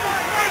middle.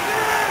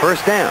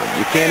 First down.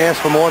 You can't ask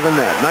for more than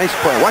that. Nice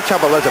play. Watch how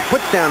Beleza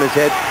puts down his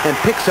head and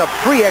picks up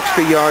 3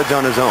 extra yards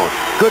on his own.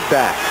 Good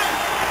back.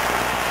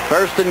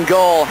 First and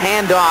goal,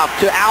 handoff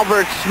to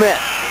Albert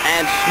Smith.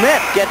 And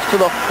Smith gets to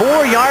the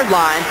 4-yard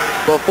line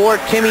before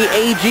Timmy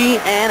Agee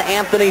and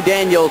Anthony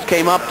Daniels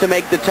came up to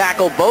make the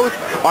tackle. Both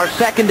are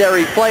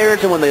secondary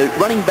players, and when the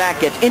running back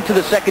gets into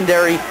the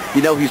secondary,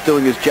 you know he's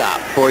doing his job.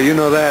 Boy, you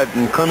know that.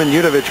 And Clement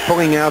Udovich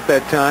pulling out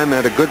that time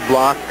had a good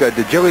block.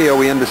 DiGilio,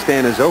 we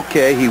understand, is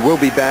okay. He will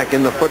be back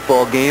in the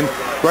football game.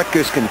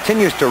 Rutgers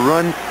continues to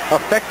run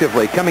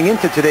effectively. Coming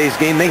into today's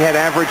game, they had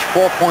averaged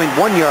 4.1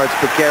 yards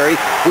per carry.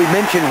 We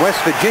mentioned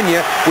West Virginia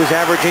was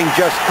averaging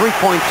just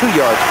 3.2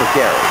 yards per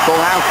carry. Full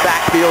house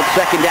backfield,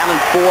 second down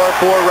and 4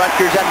 for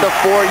Rutgers at the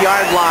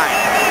 4-yard line.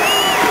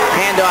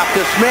 Handoff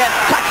to Smith,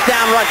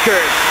 touchdown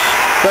Rutgers.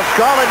 The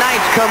Scarlet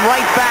Knights come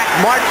right back,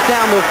 march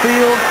down the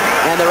field,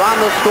 and they're on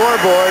the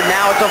scoreboard.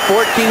 Now it's a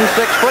 14-6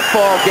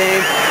 football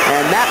game,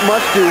 and that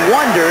must do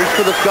wonders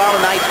for the Scarlet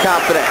Knights'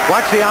 confidence.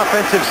 Watch the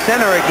offensive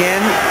center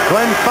again,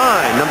 Glenn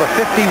Fine, number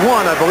 51.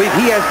 I believe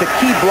he has the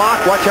key block.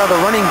 Watch how the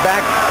running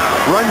back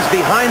runs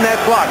behind that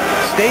block,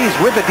 stays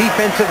with the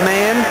defensive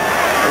man,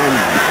 and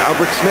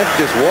Albert Smith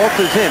just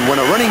waltzes in.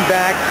 When a running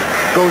back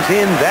goes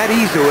in that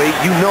easily,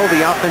 you know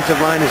the offensive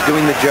line is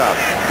doing the job.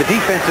 The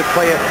defensive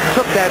player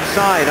took that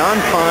side on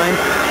Fine.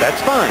 That's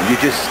fine. You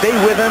just stay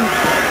with him,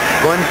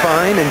 Glenn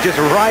Fine, and just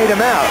ride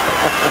him out.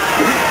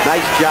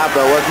 Nice job,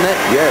 though, wasn't it?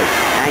 Yes.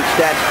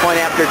 Angstad's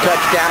point after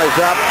touchdown is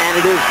up,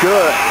 and it is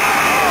good.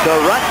 So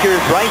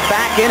Rutgers right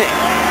back in it.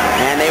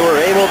 And they were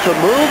able to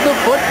move the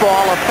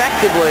football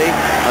effectively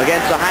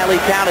against a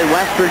highly touted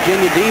West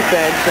Virginia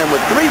defense. And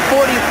with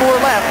 3:44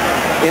 left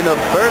in the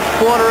first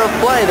quarter of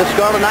play, the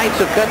Scarlet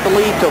Knights have cut the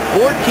lead to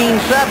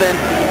 14-7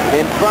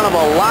 in front of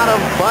a lot of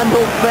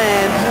bundled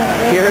fans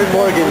here in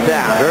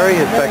Morgantown. Very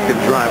effective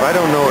drive. I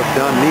don't know if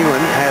Don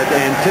Nealon had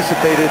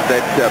anticipated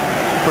that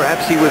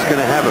perhaps he was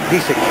going to have a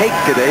piece of cake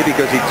today,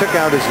 because he took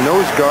out his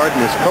nose guard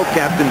and his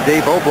co-captain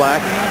Dave Oblak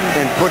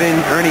and put in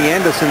Ernie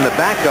Anderson, the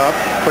backup.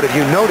 But if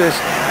you notice,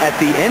 at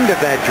the end of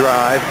that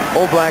drive,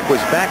 Oblak was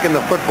back in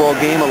the football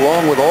game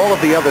along with all of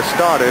the other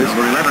starters.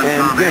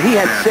 And he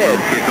had said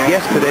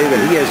yesterday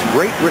that he has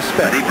great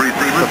respect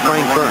for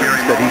Frank Burns,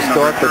 that he's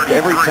thought that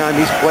every time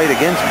he's played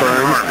against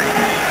Burns,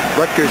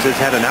 Rutgers has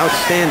had an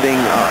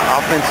outstanding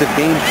offensive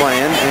game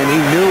plan, and he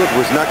knew it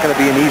was not going to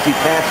be an easy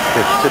task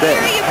today.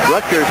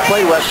 Rutgers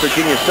played West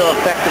Virginia so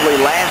effectively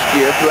last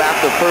year throughout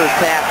the first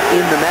half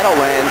in the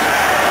Meadowlands,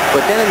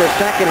 but then in the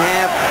second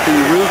half, the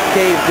roof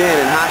caved in,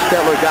 and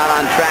Hostetler got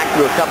on track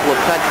through a couple of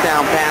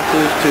touchdown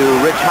passes to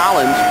Rich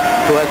Hollins,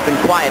 who has been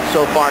quiet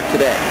so far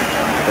today.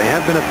 They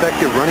have been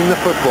effective running the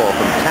football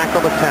from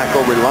tackle to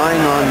tackle, relying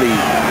on the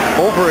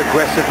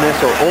over-aggressiveness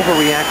or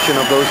overreaction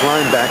of those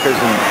linebackers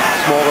and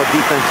smaller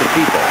defensive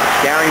people.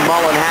 Gary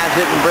Mullen has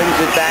it and brings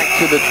it back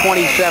to the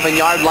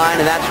 27-yard line,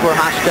 and that's where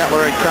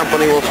Hostetler and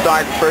company will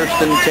start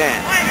 1st and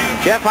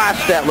 10. Jeff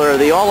Hostetler,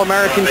 the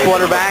All-American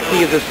quarterback.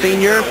 He is a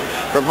senior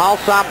from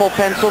Halsapple,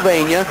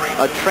 Pennsylvania,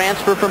 a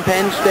transfer from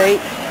Penn State,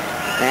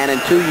 and in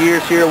 2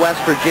 years here, West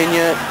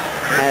Virginia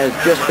has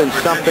just been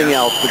something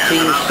else. The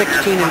team's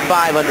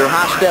 16-5 under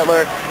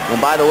Hostetler,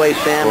 and by the way,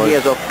 Sam, he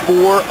has a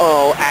 4.0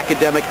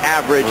 academic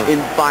average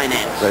in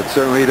finance. That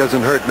certainly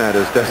doesn't hurt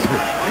matters, doesn't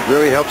it?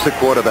 Really helps the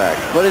quarterback.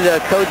 What did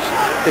the coach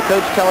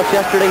tell us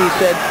yesterday? He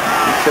said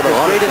his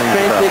greatest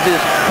strength is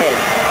his head.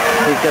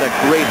 He's got a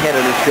great head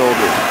on his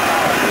shoulders.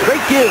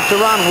 Great give to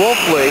Ron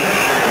Wolfley,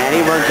 and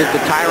he runs it to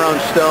Tyrone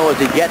Stowe as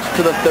he gets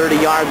to the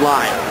 30-yard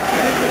line.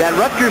 That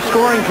Rutgers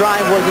scoring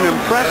drive was an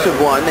impressive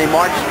one. They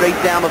marched straight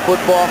down the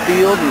football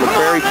field, and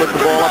LeFerry put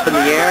the ball up in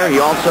the air. He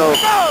also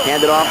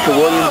handed off to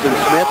Williams and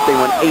Smith. They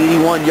went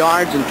 81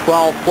 yards in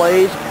 12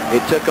 plays.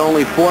 It took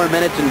only 4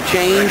 minutes and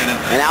change,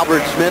 and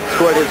Albert Smith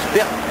scored his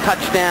 5th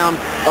touchdown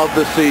of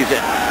the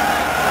season.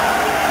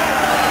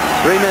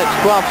 3 minutes,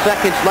 12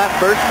 seconds left,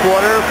 first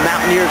quarter.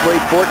 Mountaineers lead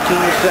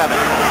 14-7.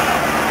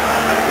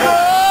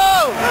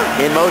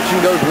 In motion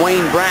goes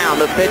Wayne Brown,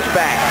 the pitch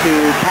back to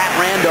Pat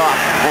Randolph,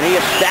 and he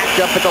is stacked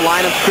up at the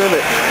line of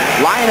scrimmage.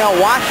 Lionel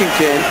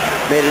Washington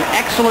made an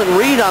excellent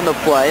read on the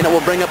play, and it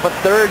will bring up a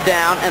 3rd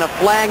down, and a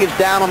flag is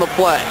down on the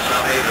play.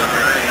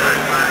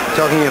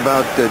 Talking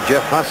about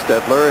Jeff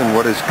Hostetler and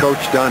what his coach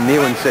Don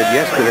Nealon said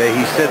yesterday,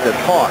 he said that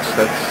Hoss,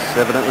 that's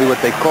evidently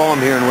what they call him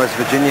here in West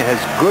Virginia,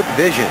 has good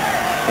vision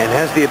and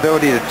has the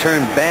ability to turn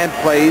bad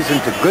plays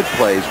into good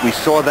plays. We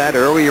saw that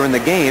earlier in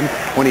the game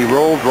when he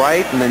rolled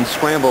right and then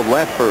scrambled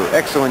left for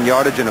excellent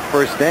yardage and a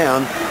 1st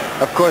down.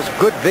 Of course,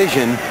 good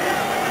vision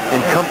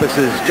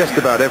encompasses just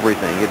about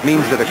everything. It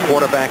means that a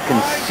quarterback can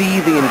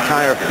see the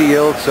entire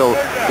field, so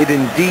it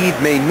indeed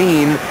may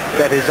mean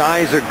that his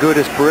eyes are good,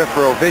 his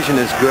peripheral vision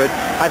is good.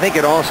 I think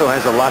it also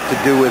has a lot to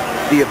do with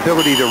the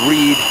ability to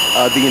read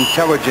the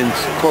intelligence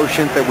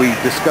quotient that we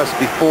discussed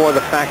before,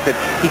 the fact that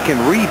he can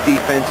read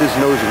defenses,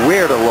 knows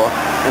where to look,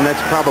 and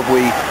that's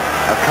probably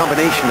a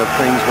combination of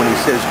things when he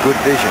says good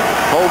vision.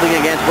 Holding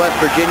against West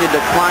Virginia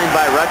declined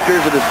by Rutgers.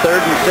 It is 3rd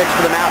and 6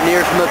 for the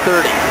Mountaineers from the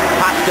 30.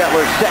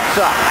 Hostetler sets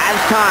up, has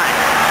time.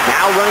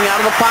 Now running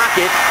out of the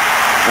pocket,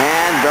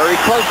 and very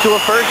close to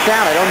a 1st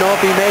down. I don't know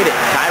if he made it.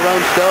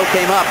 Tyrone Stowe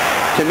came up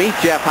to meet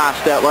Jeff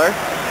Hostetler.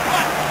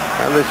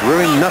 Well, there's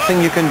really nothing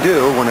you can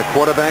do when a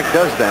quarterback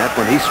does that.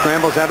 When he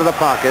scrambles out of the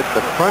pocket,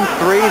 the front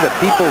 3, the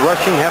people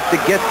rushing have to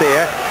get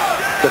there.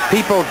 The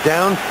people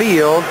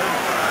downfield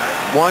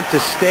want to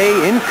stay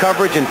in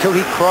coverage until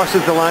he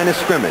crosses the line of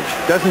scrimmage.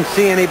 Doesn't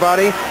see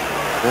anybody.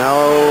 Now,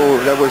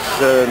 that was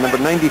number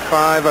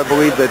 95, I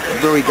believe, that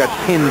really got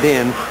pinned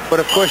in.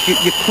 But, of course,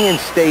 you can't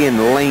stay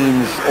in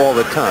lanes all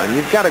the time.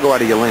 You've got to go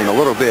out of your lane a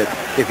little bit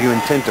if you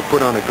intend to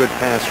put on a good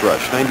pass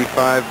rush.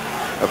 95,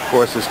 of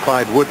course, is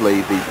Clyde Woodley,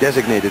 the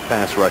designated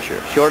pass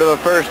rusher. Short of a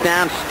 1st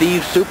down,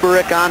 Steve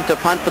Superick on to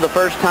punt for the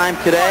first time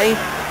today.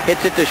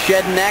 Hits it to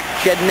Shedneck.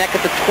 Shedneck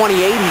at the 28.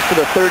 He's to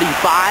the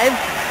 35.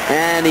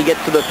 And he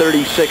gets to the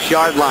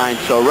 36-yard line.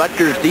 So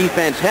Rutgers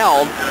defense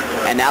held,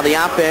 and now the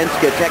offense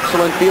gets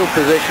excellent field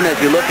position. As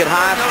you look at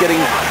Haas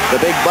getting the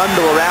big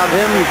bundle around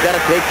him, you've got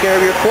to take care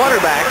of your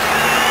quarterbacks,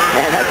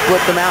 and that's what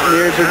the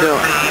Mountaineers are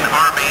doing.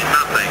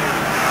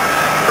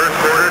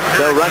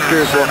 So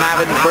Rutgers will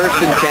have it in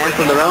 1st and 10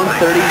 from their own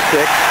 36,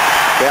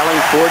 trailing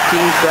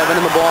 14-7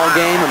 in the ball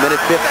game.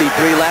 1:53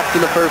 left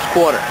in the first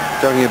quarter.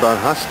 Talking about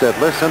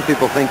Hostetler, some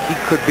people think he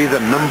could be the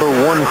number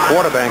 1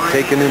 quarterback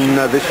taken in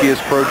this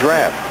year's pro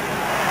draft.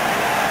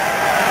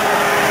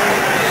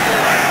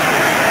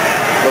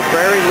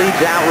 LeFerry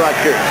leads out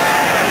Rutgers.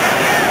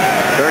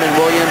 Vernon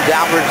Williams,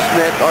 Albert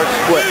Smith are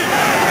split.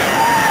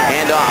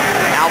 Hand off.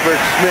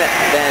 Albert Smith.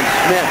 Then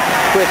Smith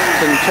twists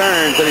and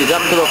turns, and he's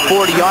up to the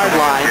 40-yard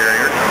line.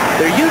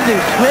 They're using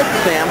Smith,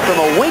 Sam, from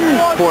a wing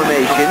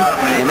formation,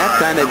 and that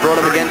time they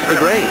brought him against the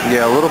grain.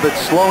 Yeah, a little bit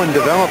slow in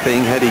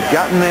developing. Had he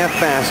gotten there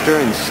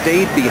faster and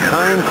stayed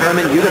behind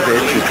Clement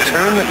Udovich and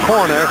turned the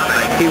corner,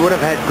 he would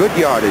have had good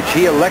yardage.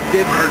 He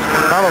elected,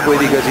 probably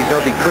because he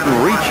felt he couldn't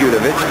reach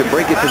Udovich, to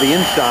break it to the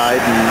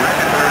inside. And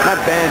not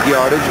bad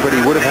yardage, but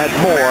he would have had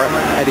more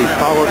had he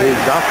followed his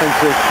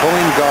offensive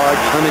pulling guard,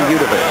 Clement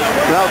Udovich.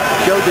 Well,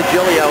 Joe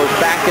DiGilio is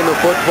back in the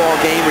football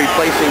game,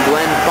 replacing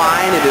Glenn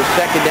Fine. It is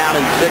 2nd down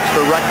and 6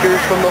 for Rutgers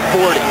from the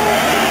 40.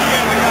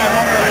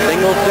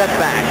 Single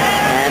setback,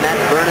 and that's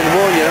Vernon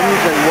Williams,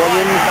 and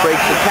Williams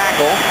breaks the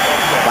tackle.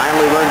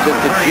 Finally runs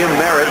into Jim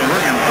Merritt,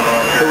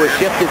 who was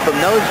shifted from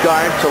nose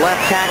guard to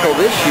left tackle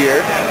this year.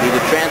 He's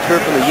a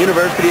transfer from the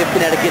University of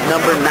Connecticut,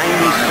 number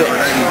 96.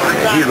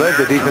 He led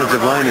the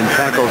defensive line in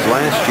tackles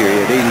last year. He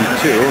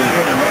had 82 and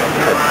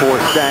had 4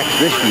 sacks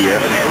this year.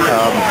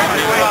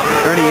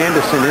 Ernie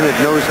Anderson in at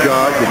nose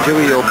guard,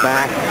 DeGilio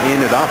back in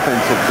at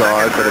offensive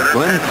guard, but if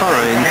Glenn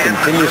Pine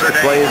continues to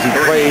play as he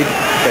played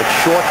that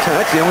short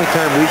time, that's the only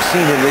time we've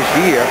seen him this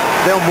year,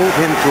 they'll move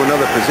him to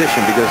another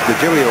position because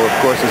DeGilio, of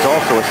course, is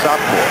also a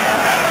sophomore.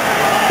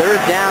 Third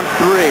down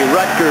 3.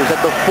 Rutgers at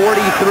the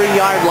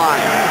 43-yard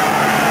line.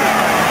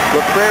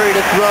 LaPrairie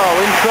to throw,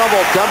 in trouble,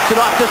 dumps it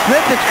off to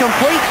Smith. It's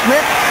complete.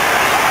 Smith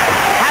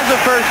has a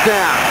first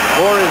down,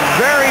 or is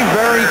very,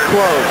 very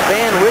close.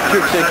 Van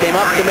Richardson came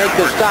up to make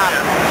the stop.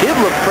 Give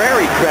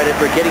LaPrairie credit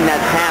for getting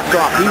that pass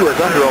off. He was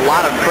under a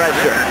lot of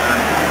pressure.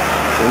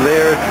 And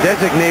their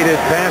designated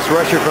pass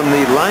rusher from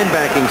the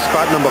linebacking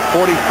spot, number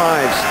 45,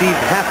 Steve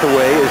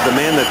Hathaway, is the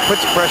man that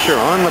puts pressure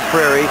on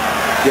LaPrairie.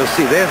 You'll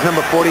see there's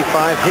number 45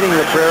 hitting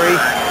LaPrairie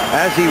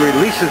as he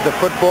releases the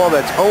football.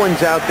 That's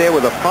Owens out there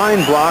with a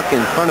fine block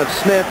in front of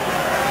Smith.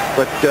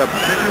 But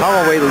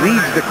Holloway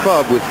leads the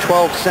club with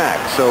 12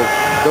 sacks. So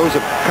those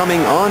are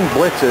coming on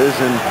blitzes,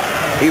 and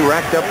he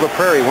racked up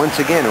LaPrairie once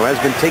again, who has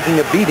been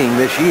taking a beating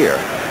this year.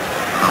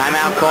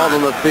 Timeout called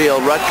on the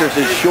field. Rutgers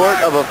is short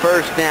of a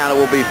first down. It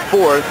will be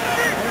 4th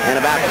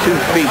and about 2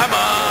 feet.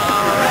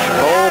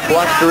 Cold,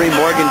 blustery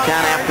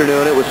Morgantown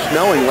afternoon. It was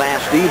snowing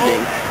last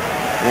evening,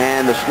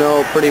 and the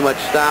snow pretty much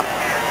stopped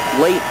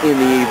late in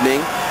the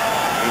evening,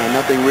 and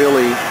nothing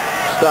really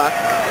stuck.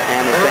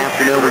 And this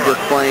afternoon we're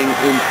just playing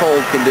in cold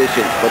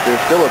conditions, but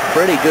there's still a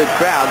pretty good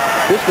crowd.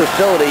 This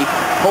facility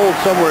holds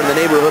somewhere in the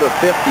neighborhood of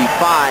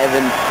 55,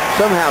 and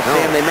somehow,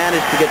 Sam, they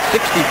managed to get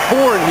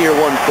 64 in here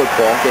one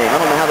football game. I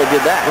don't know how they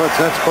did that. Well,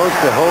 it's not supposed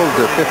to hold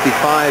to 55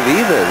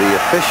 either. The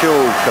official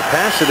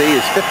capacity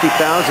is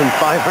 50,512,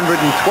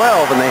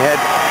 and they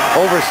had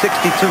over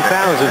 62,000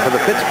 for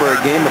the Pittsburgh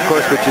game, of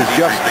course, which is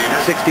just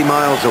 60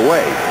 miles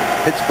away.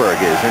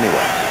 Pittsburgh is, anyway.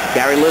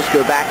 Gary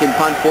Liska back in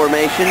punt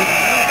formation.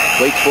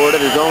 Waits for it at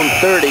his own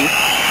 30.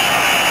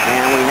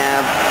 And we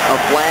have a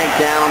flag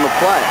down on the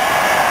play.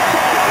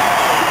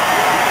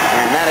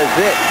 And that is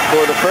it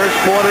for the first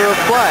quarter of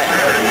play.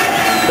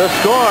 The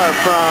score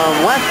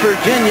from West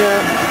Virginia,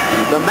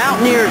 the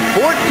Mountaineers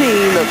 14,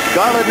 the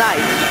Scarlet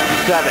Knights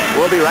 7.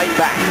 We'll be right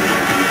back.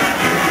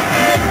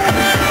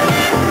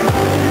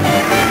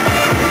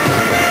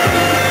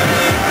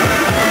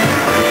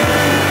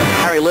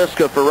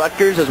 Liska for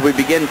Rutgers as we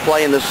begin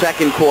play in the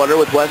second quarter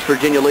with West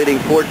Virginia leading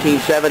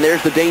 14-7.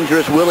 There's the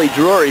dangerous Willie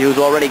Drury, who's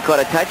already caught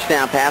a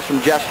touchdown pass from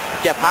Jeff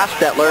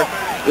Hostetler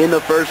in the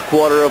first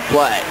quarter of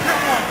play.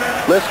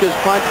 Liska's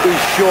punt is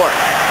short,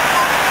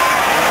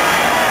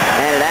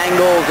 and it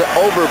angles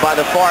over by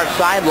the far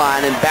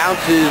sideline and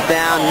bounces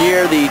down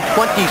near the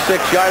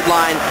 26-yard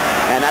line,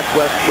 and that's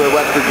where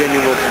West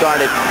Virginia will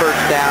start at first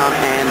down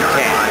and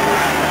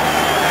 10.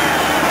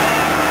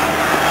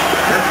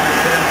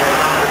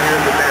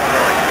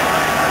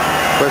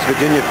 West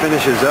Virginia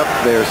finishes up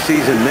their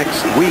season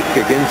next week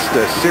against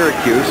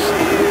Syracuse.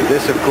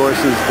 This, of course,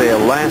 is their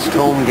last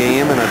home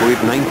game, and I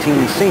believe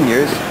 19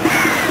 seniors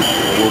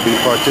will be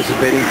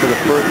participating for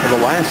the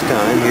last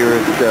time here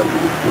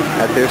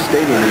at their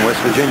stadium in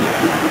West Virginia.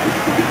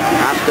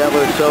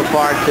 Hostetler so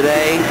far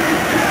today,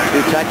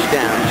 2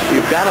 touchdowns.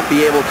 You've got to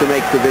be able to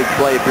make the big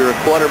play if you're a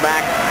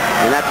quarterback,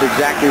 and that's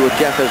exactly what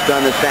Jeff has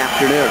done this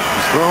afternoon.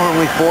 He's thrown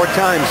only 4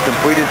 times,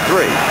 completed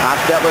 3.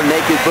 Hostetler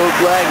naked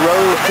bootleg,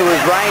 rose to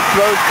his right,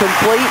 throws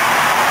complete,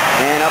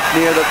 and up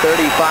near the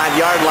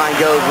 35-yard line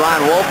goes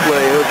Ron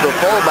Wolfley, who's the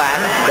fullback.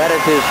 That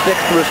is his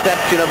 6th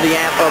reception of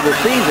the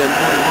season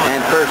and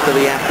first of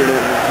the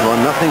afternoon.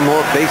 Well, nothing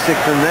more basic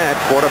than that.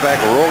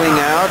 Quarterback rolling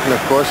out, and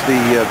of course the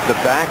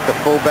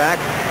fullback,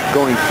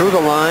 going through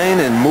the line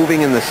and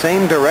moving in the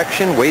same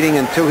direction, waiting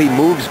until he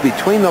moves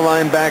between the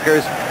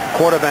linebackers.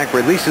 Quarterback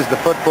releases the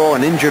football.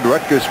 An injured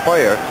Rutgers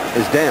player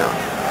is down.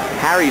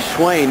 Harry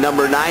Swain,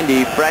 number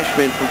 90,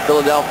 freshman from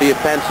Philadelphia,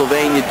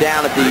 Pennsylvania,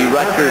 down at the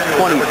Rutgers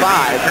 25.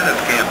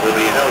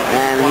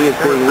 And he is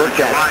being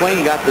looked at.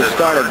 Swain got the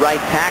start at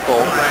right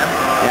tackle.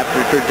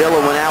 After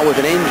Cardillo went out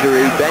with an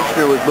injury,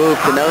 Benchner was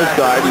moved to nose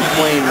guard and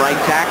Swain right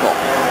tackle.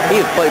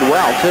 He has played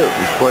well, too.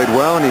 He's played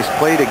well, and he's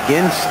played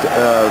against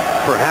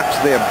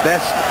perhaps their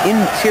best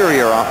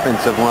interior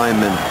offensive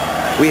lineman.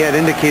 We had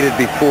indicated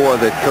before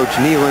that Coach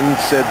Nealon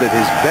said that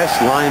his best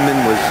lineman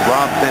was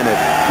Rob Bennett.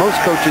 Most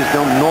coaches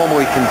don't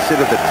normally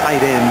consider the tight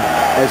end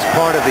as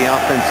part of the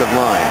offensive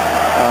line.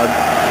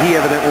 He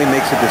evidently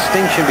makes a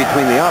distinction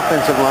between the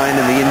offensive line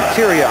and the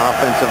interior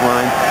offensive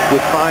line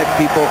with 5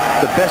 people.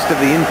 The best of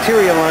the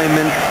interior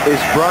linemen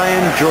is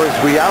Brian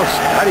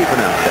Georgiowski. How do you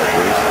pronounce that,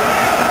 Bruce?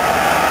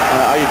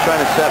 Are you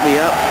trying to set me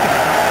up?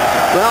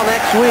 Well,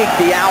 next week,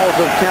 the Owls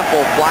of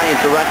Temple fly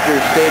into Rutgers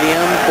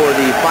Stadium for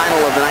the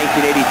final of the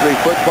 1983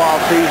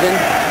 football season.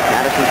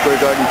 Madison Square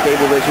Garden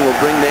Cablevision will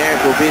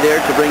be there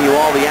to bring you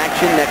all the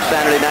action next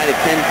Saturday night at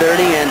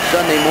 10:30 and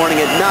Sunday morning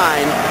at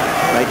 9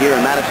 right here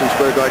in Madison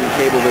Square Garden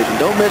Cablevision.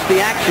 Don't miss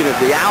the action as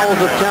the Owls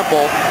of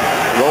Temple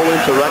roll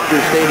into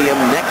Rutgers Stadium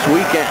next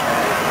weekend.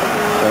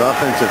 That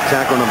offensive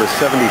tackle number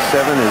 77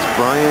 is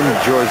Brian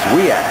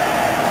Jorzwiak.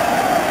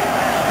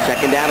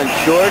 Second down and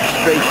short,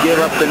 straight give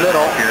up the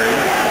middle.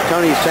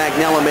 Tony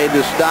Sagnella made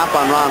the stop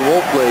on Ron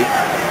Wolfley.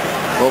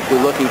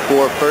 Wolfley looking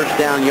for first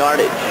down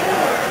yardage.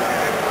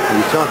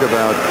 You talk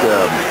about a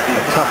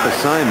tough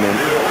assignment.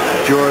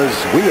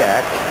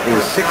 Jorzwiak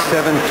is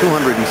 6'7",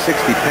 260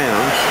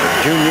 pounds.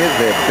 Junior,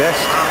 their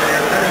best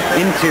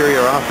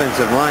interior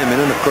offensive lineman.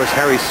 And, of course,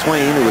 Harry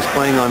Swain, who was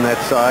playing on that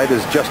side,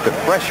 is just a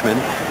freshman.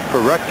 For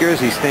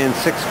Rutgers, he stands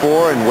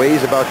 6'4" and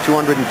weighs about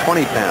 220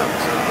 pounds.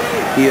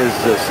 He has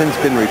since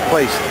been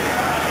replaced.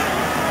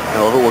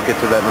 However, we'll get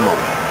to that in a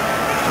moment.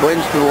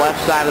 Twins to the left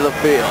side of the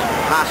field.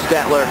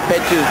 Hostetler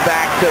pitches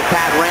back to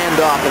Pat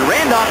Randolph, and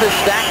Randolph is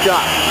stacked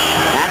up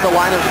at the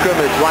line of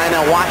scrimmage.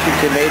 Lionel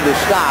Washington made the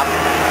stop.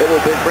 It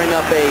will bring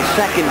up a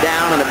second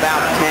down and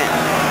about 10.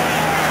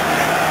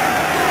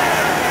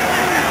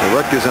 The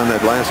Rutgers on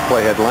that last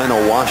play had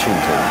Lionel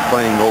Washington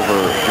playing over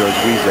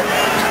Jorzwiak.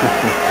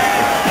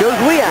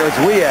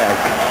 Jorzwiak.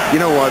 You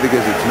know why?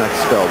 Because it's not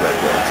spelled that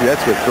way. See,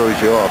 that's what throws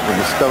you off when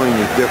the spelling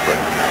is different.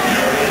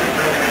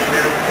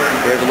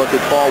 Here's a look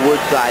at Paul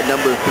Woodside,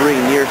 number 3,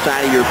 near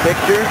side of your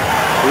picture.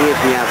 He is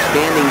the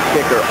outstanding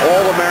kicker,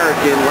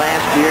 All-American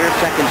last year,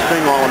 second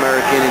string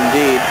All-American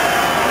indeed.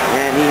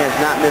 And he has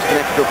not missed an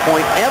extra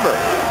point ever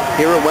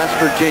here at West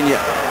Virginia.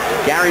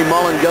 Gary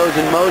Mullen goes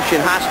in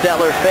motion.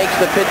 Hostetler fakes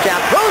the pitch out,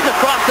 throws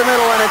across the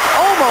middle, and it's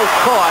almost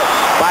caught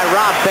by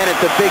Rob Bennett,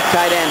 the big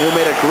tight end, who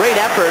made a great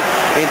effort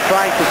in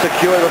trying to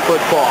secure the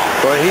football.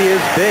 Well, he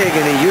is big,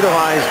 and he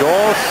utilized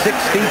all 6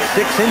 feet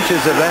 6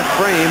 inches of that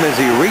frame as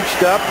he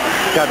reached up,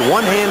 got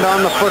one hand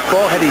on the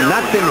football. Had he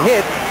not been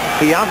hit,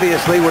 he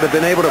obviously would have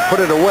been able to put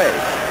it away.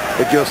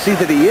 But you'll see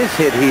that he is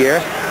hit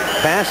here.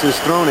 Pass is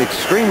thrown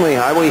extremely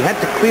high. Well, he had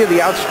to clear the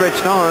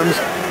outstretched arms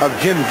of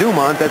Jim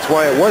Dumont. That's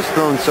why it was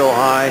thrown so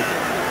high.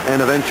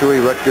 And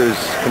eventually Rutgers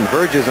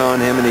converges on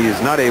him, and he is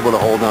not able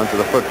to hold on to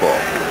the football.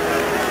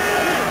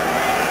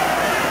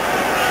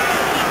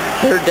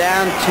 Third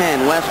down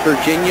 10, West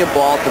Virginia,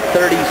 ball at the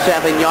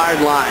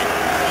 37-yard line.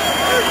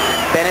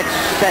 Bennett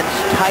sets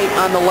tight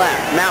on the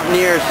left.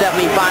 Mountaineers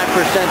 75%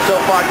 so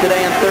far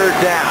today in third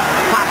down.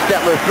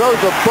 Hostetler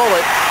throws a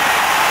bullet,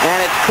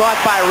 and it's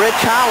caught by Rich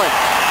Hollins.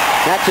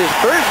 That's his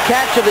first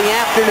catch of the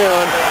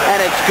afternoon, and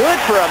it's good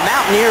for a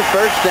Mountaineer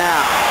first down.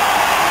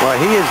 Well,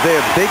 he is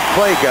their big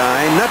play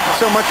guy, not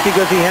so much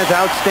because he has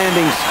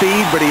outstanding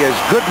speed, but he has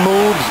good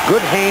moves,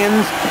 good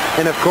hands,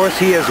 and of course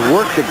he has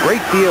worked a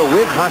great deal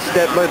with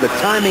Hostetler. The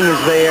timing is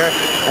there,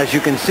 as you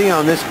can see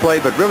on this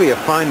play, but really a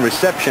fine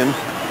reception.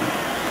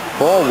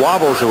 Ball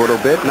wobbles a little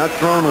bit, not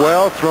thrown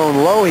well, thrown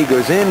low. He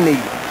goes in,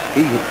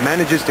 he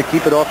manages to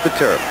keep it off the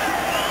turf.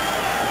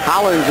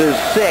 Hollins is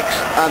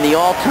 6th on the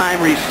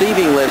all-time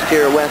receiving list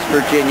here at West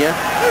Virginia.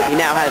 He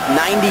now has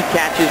 90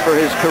 catches for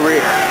his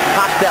career.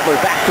 Hostetler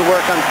back to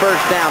work on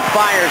first down.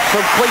 Fires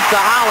complete to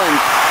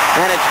Hollins,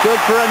 and it's good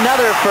for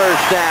another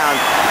first down.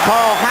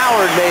 Carl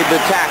Howard made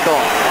the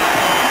tackle.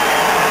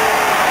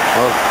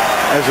 Well,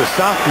 as a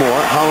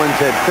sophomore,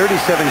 Hollins had 37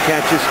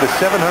 catches for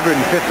 754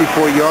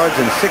 yards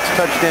and 6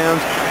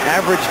 touchdowns,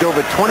 averaged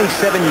over 27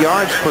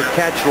 yards per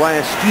catch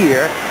last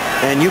year.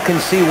 And you can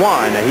see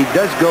why. Now, he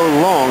does go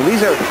long.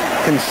 These are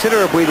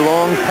considerably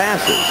long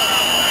passes.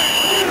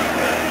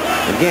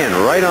 Again,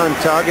 right on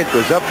target,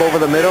 goes up over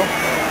the middle.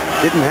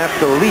 Didn't have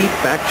to leap.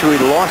 Actually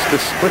lost a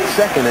split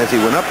second as he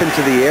went up into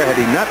the air. Had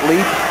he not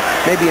leaped,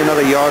 maybe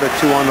another yard or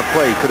 2 on the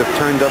play. Could have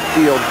turned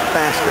upfield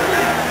faster.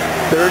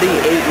 38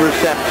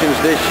 receptions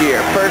this year.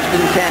 First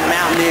and 10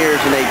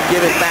 Mountaineers, and they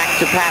give it back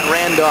to Pat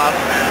Randolph.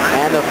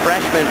 And the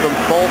freshman from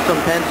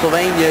Folsom,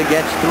 Pennsylvania,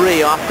 gets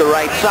 3 off the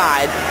right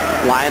side.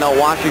 Lionel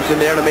Washington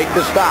there to make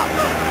the stop.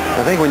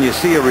 I think when you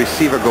see a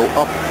receiver go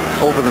up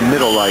over the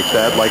middle like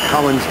that, like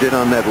Hollins did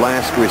on that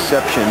last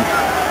reception,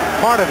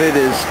 part of it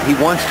is he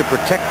wants to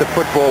protect the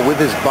football with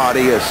his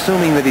body,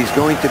 assuming that he's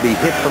going to be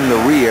hit from the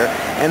rear.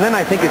 And then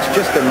I think it's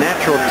just a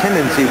natural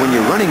tendency when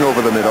you're running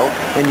over the middle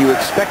and you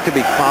expect to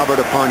be clobbered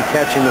upon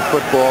catching the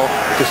football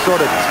to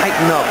sort of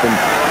tighten up and,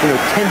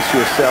 tense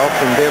yourself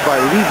and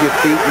thereby leave your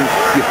feet, and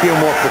you feel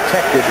more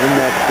protected in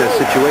that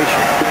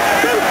situation.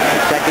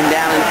 Second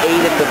down and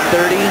 8 at the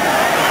 30.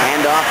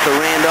 Hand off to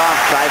Randolph.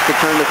 Tries to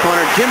turn the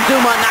corner. Jim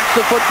Dumont knocks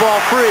the football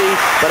free,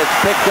 but it's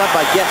picked up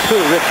by guess who?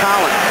 Rich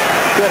Hollins.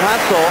 Good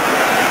hustle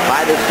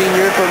by the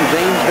senior from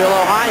Zanesville,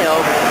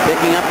 Ohio,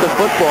 picking up the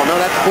football. No,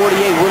 that's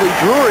 48, Willie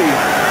Drury,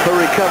 who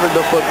recovered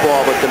the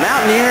football, but the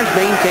Mountaineers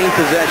maintain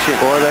possession.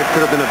 Boy, that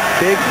could have been a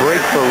big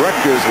break for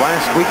Rutgers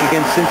last week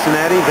against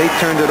Cincinnati. They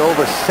turned it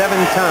over 7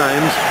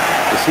 times.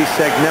 You see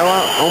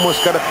Sagnella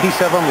almost got a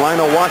piece of him.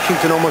 Lionel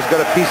Washington almost got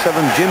a piece of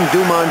him. Jim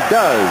Dumont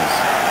does.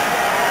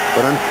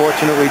 But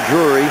unfortunately,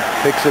 Drury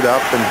picks it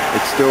up, and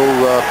it's still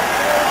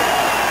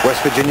West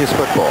Virginia's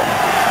football.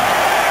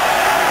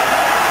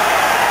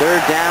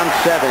 Third down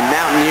 7.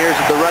 Mountaineers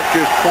at the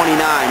Rutgers 29.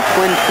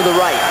 Twins to the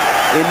right.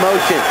 In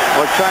motion.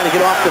 Or trying to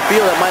get off the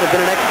field. That might have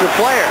been an extra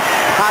player.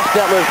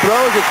 Hostetler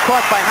throws. It's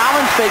caught by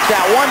Hollins. Fakes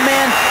out one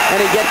man, and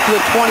he gets to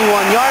the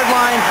 21-yard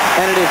line,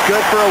 and it is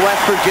good for a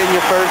West Virginia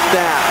first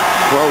down.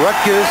 Well,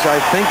 Rutgers, I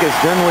think, has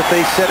done what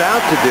they set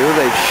out to do.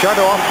 They've shut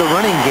off the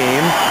running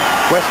game.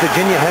 West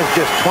Virginia has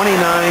just 29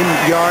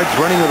 yards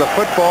running with a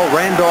football.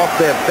 Randolph,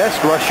 their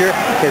best rusher,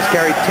 has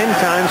carried 10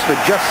 times for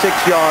just 6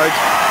 yards,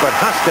 but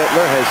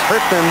Hostetler has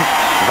hurt them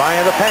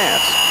via the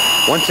pass.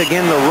 Once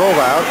again, the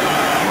rollout.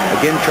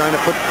 Again, trying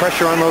to put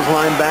pressure on those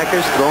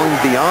linebackers, throwing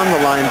beyond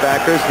the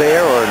linebackers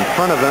there or in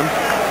front of them.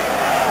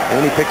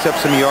 And he picks up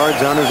some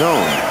yards on his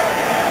own.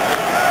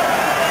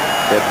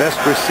 Their best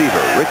receiver,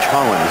 Rich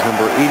Hollins,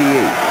 number 88.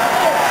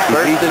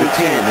 He leads the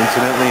team,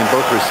 incidentally, in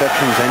both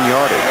receptions and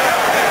yardage.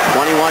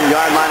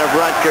 21-yard line of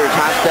Rutgers.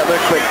 Hostetler,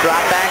 quick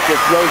drop back,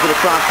 just throws it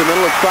across the middle.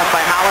 It's caught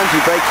by Hollins.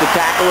 He breaks the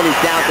tackle, and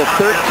he's down at the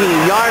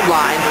 13-yard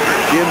line.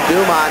 Jim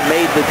Dumont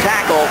made the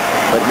tackle,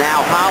 but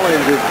now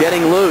Hollins is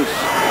getting loose.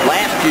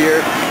 Last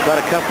year,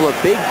 got a couple of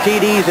big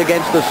TDs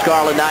against the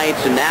Scarlet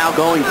Knights, and now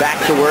going back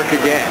to work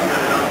again.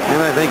 And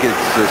I think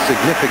it's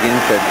significant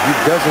that he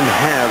doesn't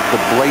have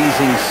the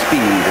blazing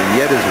speed and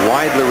yet is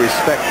widely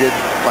respected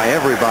by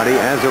everybody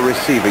as a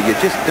receiver. You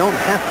just don't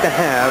have to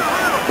have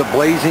the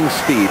blazing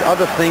speed.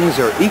 Other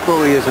things are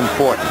equally as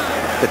important.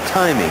 The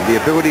timing, the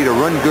ability to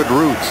run good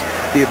routes,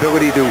 the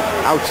ability to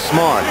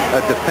outsmart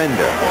a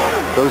defender.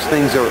 Those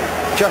things are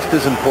just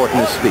as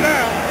important as speed.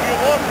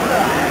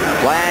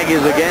 Flag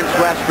is against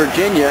West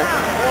Virginia.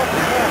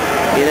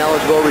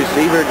 Ineligible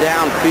receiver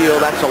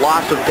downfield. That's a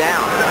loss of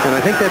down. And I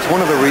think that's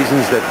one of the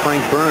reasons that Frank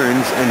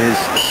Burns and his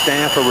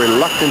staff are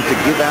reluctant to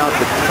give out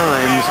the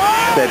times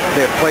that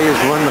their players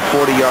run the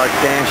 40-yard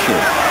dash in.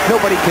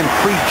 Nobody can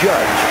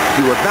prejudge.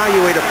 You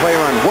evaluate a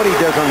player on what he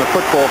does on the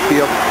football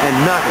field and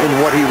not in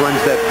what he runs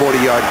that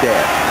 40-yard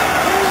dash.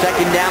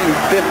 Second down and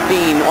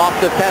 15 off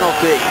the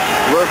penalty.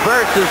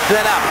 Reverse is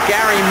set up.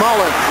 Gary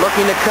Mullen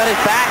looking to cut it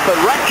back, but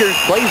Rutgers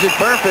plays it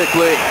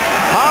perfectly.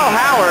 Carl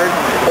Howard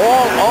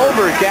all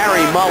over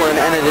Gary Mullen,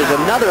 and it is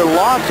another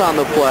loss on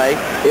the play.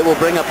 It will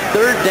bring up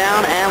third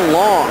down and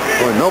long.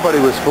 Well, nobody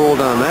was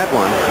fooled on that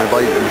one.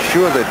 I'm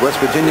sure that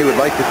West Virginia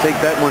would like to take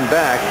that one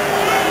back.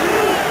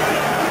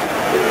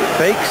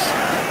 Fakes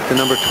to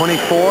number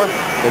 24.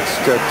 It's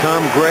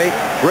Tom Gray.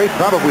 Gray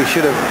probably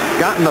should have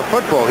gotten the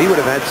football. He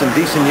would have had some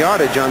decent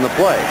yardage on the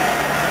play.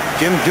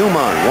 Jim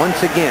Dumont,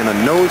 once again, a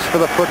nose for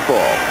the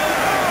football.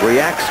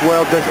 Reacts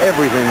well, does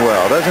everything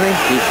well, doesn't he?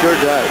 He sure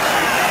does.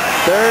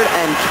 Third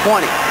and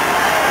 20.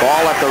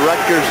 Ball at the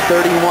Rutgers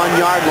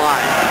 31-yard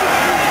line.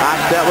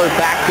 Hostetler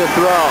back to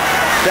throw.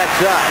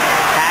 Sets up.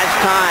 Has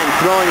time.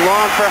 Throwing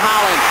long for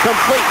Hollins.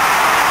 Complete.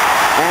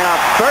 And a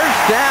first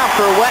down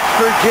for West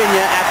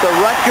Virginia at the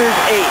Rutgers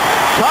 8.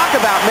 Talk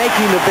about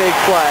making the big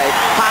play.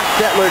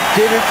 Hostetler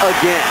did it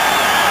again.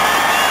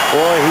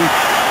 Boy,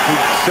 he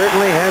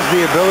certainly has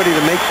the ability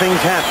to make things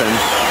happen.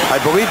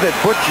 I believe that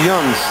Butch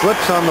Young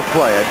slips on the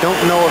play. I don't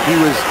know if he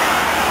was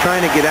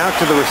trying to get out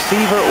to the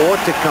receiver or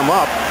to come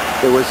up.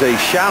 There was a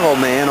shallow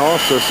man,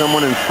 also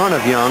someone in front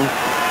of Young.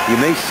 You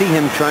may see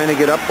him trying to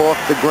get up off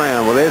the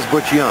ground. Well, there's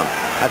Butch Young.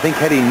 I think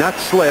had he not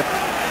slipped,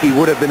 he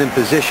would have been in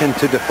position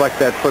to deflect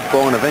that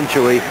football, and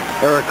eventually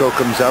Errico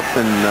comes up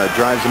and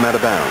drives him out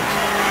of bounds.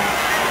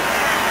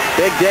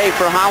 Big day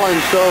for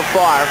Hollins so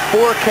far.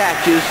 4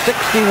 catches,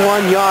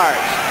 61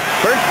 yards.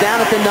 First down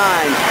at the 9.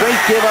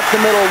 Straight give up the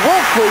middle.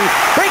 Wolfley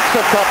breaks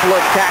a couple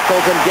of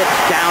tackles and gets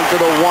down to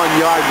the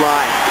 1-yard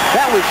line.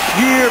 That was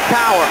sheer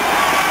power.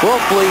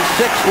 Wolfley,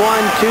 6'1",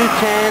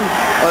 210,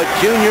 a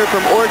junior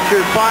from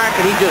Orchard Park,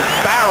 and he just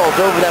barrels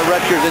over that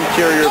Rutgers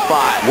interior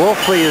 5.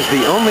 Wolfley is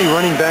the only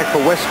running back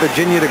for West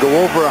Virginia to go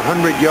over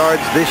 100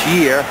 yards this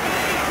year.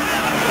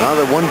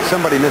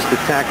 Somebody missed a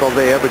tackle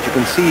there, but you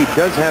can see he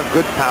does have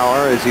good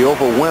power as he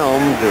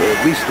overwhelmed at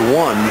least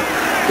one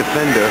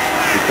defender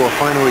before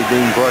finally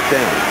being brought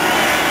down.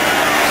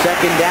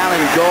 Second down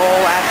and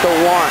goal at the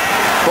 1.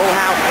 Full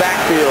house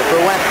backfield for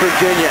West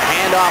Virginia.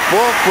 Handoff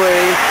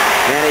Wolfley,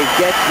 and he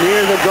gets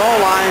near the goal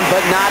line,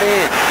 but not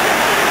in.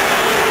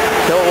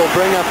 So it will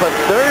bring up a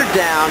third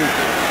down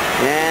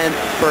and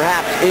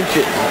perhaps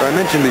inches. I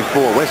mentioned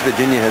before, West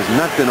Virginia has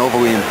not been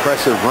overly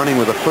impressive running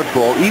with a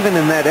football, even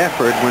in that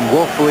effort when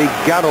Wolfley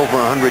got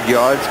over 100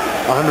 yards,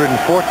 114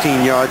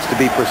 yards to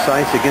be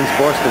precise against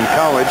Boston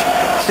College.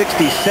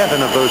 67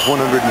 of those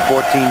 114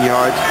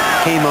 yards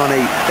came on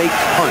a fake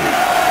punt.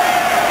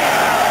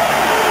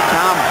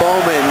 Tom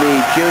Bowman,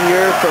 the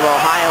junior from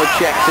Ohio,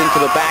 checks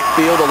into the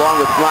backfield along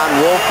with Ron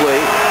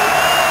Wolfley.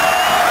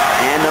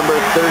 And number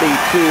 32,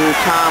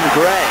 Tom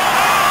Gray.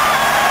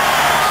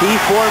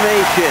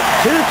 T-formation,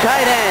 2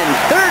 tight ends,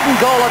 third and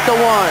goal at the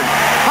 1.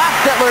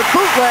 Hostetler,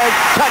 bootleg,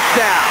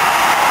 touchdown.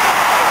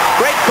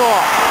 Great call.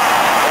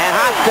 And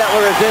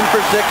Hostetler is in for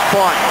 6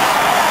 points.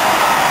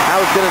 I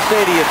was going to say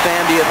to you,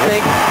 Sam, do you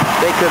think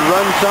they could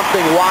run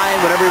something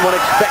wide when everyone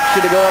expects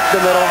you to go up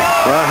the middle?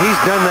 Well, he's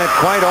done that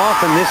quite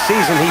often this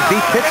season. He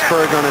beat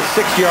Pittsburgh on a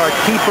 6-yard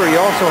keeper. He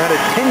also had a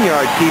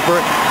 10-yard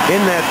keeper in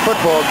that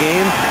football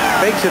game.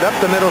 Fakes it up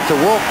the middle to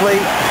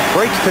Wolfley,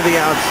 breaks to the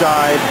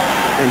outside,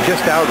 and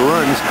just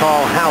outruns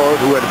Carl Howard,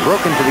 who had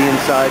broken to the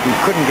inside and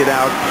couldn't get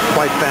out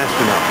quite fast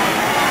enough.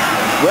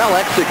 Well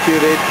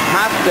executed.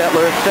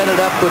 Hostetler set it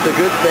up with a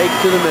good fake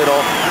to the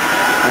middle,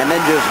 and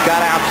then just got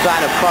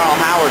outside of Carl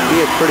Howard.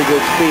 He had pretty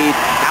good speed.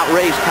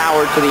 Outraced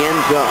Howard to the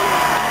end zone.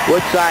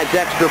 Woodside's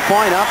extra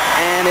point up,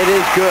 and it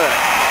is good.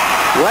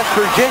 West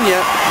Virginia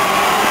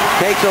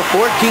takes a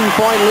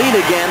 14-point lead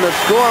again. The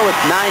score with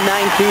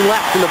 9:19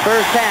 left in the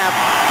first half.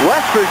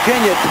 West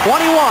Virginia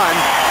 21,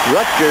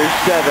 Rutgers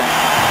 7.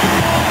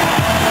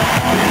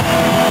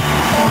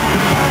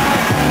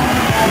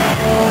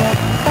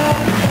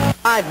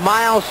 5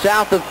 miles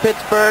south of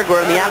Pittsburgh,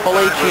 we're in the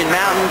Appalachian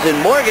Mountains in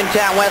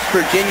Morgantown, West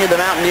Virginia. The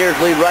Mountaineers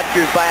lead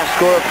Rutgers by a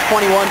score of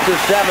 21-7,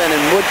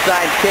 and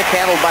Woodside's kick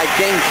handled by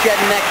James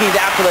Shedneck. He's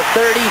out to the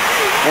 30,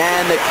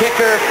 and the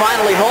kicker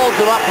finally holds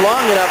him up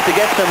long enough to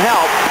get some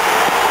help.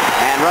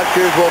 And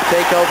Rutgers will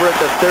take over at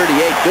the 38.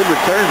 Good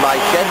return by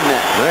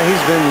Shedneck. Well,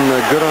 he's been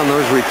good on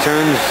those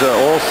returns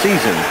all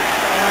season.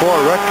 For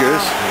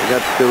Rutgers,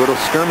 got the little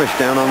skirmish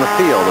down on the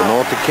field. An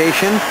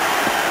altercation.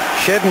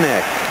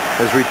 Shedneck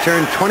has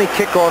returned 20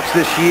 kickoffs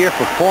this year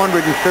for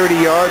 430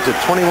 yards, a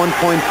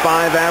 21.5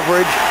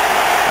 average.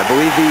 I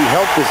believe he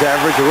helped his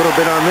average a little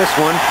bit on this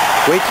one.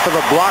 Waits for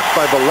the block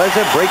by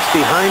Beleza, breaks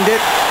behind it,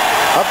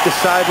 up the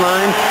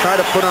sideline, try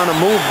to put on a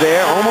move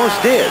there, almost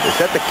did. Is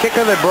that the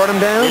kicker that brought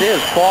him down? It is.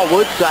 Paul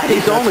Woodside.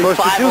 He's only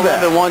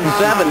 5'11",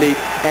 170,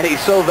 and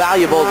he's so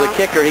valuable as a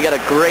kicker. He got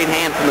a great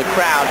hand from the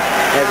crowd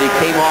as he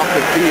came off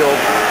the field,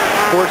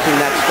 forcing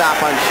that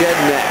stop on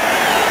Shedneck.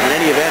 In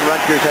any event,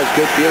 Rutgers has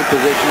good field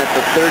position at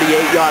the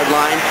 38-yard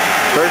line.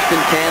 1st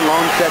and 10,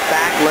 long set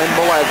back, Len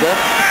Beleza.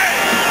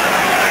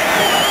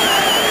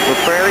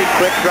 LaPrairie,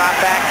 quick drop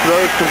back,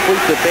 throws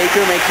complete to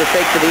Baker, makes a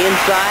fake to the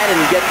inside, and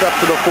gets up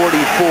to the 44.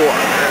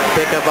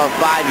 Pick up of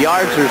 5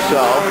 yards or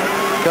so.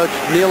 Coach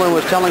Nealon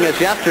was telling us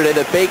yesterday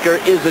that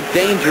Baker is a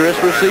dangerous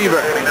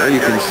receiver. Well,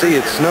 you can see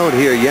it snowed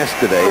here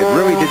yesterday. It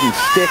really didn't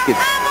stick.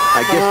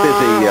 I guess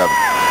there's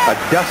a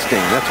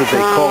dusting. That's what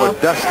they call a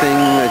dusting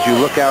as you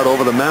look out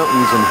over the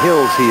mountains and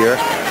hills here.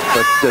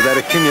 But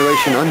that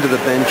accumulation under the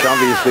bench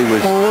obviously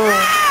was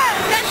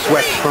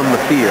swept from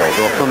the field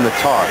or from the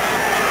tarp.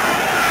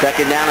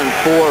 2nd down and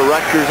 4.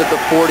 Rutgers at the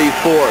 44.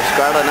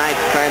 Scarlet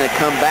Knights trying to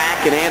come back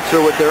and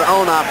answer with their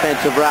own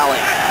offensive rally.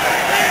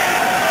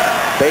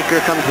 Baker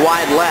comes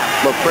wide left.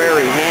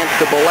 LaPrairie hands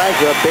to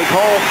Beleza. Big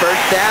hole.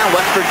 1st down.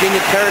 West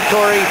Virginia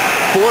territory.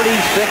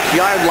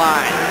 46-yard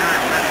line.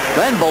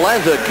 Then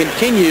Beleza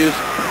continues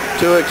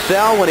to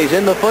excel when he's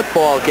in the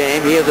football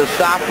game. He is a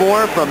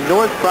sophomore from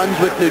North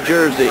Brunswick, New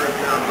Jersey.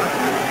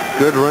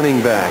 Good running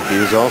back.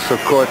 He's also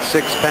caught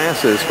 6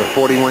 passes for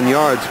 41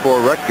 yards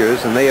for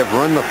Rutgers, and they have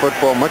run the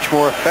football much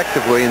more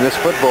effectively in this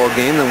football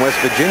game than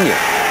West Virginia.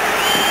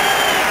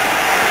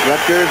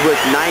 Rutgers with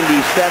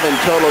 97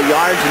 total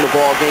yards in the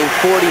ball game,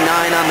 49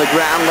 on the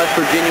ground. West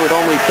Virginia with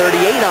only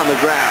 38 on the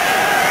ground.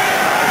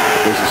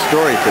 There's a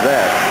story to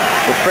that.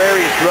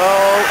 LaPrairie's throw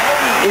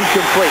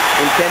incomplete,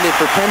 intended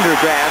for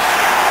Pendergrass,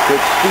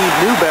 with Steve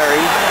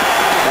Newberry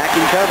back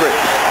in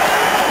coverage.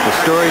 The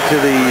story to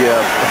the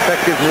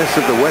effectiveness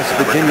of the West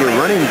Virginia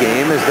running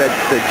game is that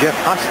Jeff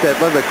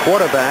Hostetler, the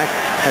quarterback,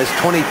 has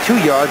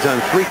 22 yards on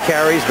 3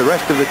 carries. The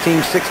rest of the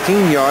team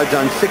 16 yards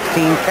on 16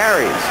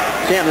 carries.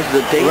 Sam, this is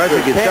a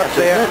dangerous pass,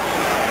 isn't it?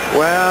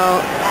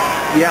 Well,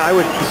 yeah, I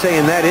would say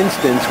in that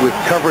instance, with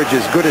coverage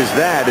as good as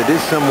that, it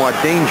is somewhat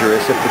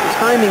dangerous. If the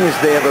timing is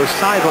there, those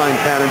sideline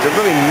patterns are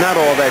really not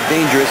all that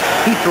dangerous.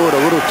 He threw it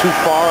a little too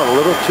far, a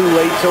little too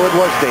late, so it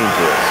was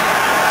dangerous.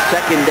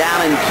 2nd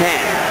down and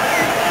 10.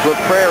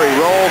 LaPrairie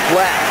rolls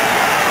left.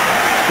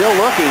 Still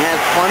looking,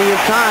 has plenty of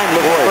time.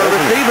 Looking for a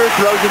receiver,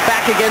 throws it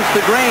back against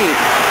the grain.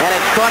 And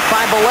it's caught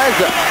by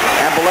Beleza.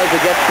 And Beleza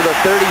gets to the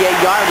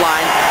 38-yard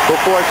line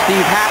before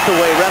Steve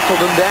Hathaway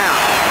wrestled him down.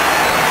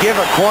 Give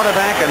a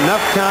quarterback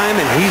enough time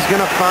and he's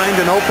going to find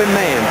an open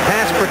man.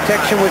 Pass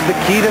protection was the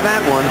key to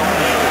that one.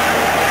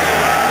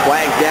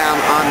 Flag down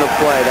on the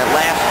play. That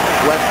last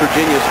West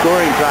Virginia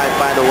scoring drive,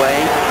 by the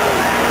way,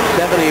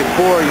 74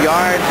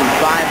 yards in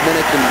 5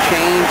 minutes and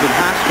change. And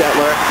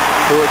Hostetler,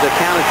 who has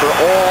accounted for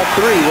all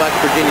 3 West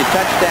Virginia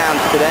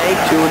touchdowns today,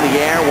 2 in the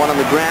air, 1 on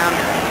the ground.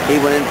 He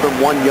went in from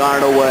 1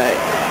 yard away.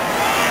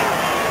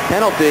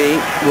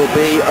 Penalty will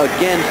be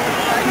against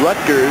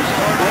Rutgers,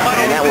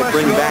 and that will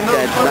bring back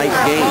that nice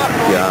game.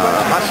 Yeah,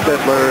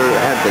 Hostetler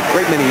had a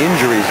great many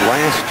injuries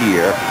last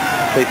year.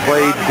 They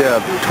played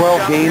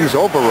 12 games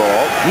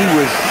overall. He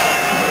was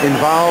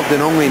involved in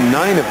only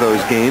 9 of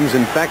those games.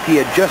 In fact, he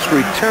had just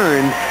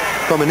returned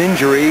from an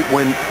injury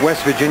when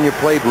West Virginia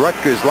played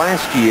Rutgers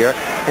last year,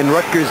 and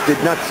Rutgers did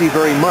not see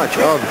very much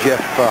of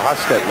Jeff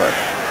Hostetler.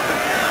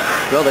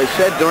 Well, they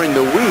said during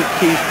the week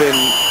he's been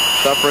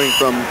suffering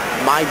from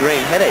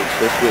migraine headaches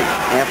this week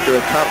after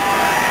a tough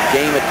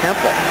game at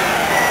Temple.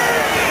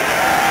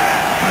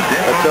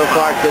 But so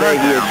far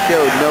today he has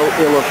showed no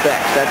ill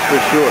effects, that's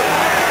for sure.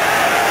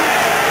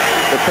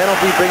 The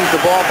penalty brings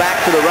the ball back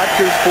to the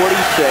Rutgers 46.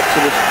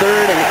 It is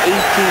 3rd and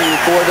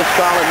 18 for the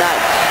Scarlet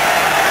Knights.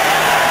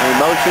 In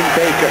motion,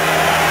 Baker.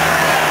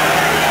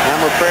 Now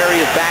LaPrairie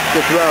is back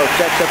to throw.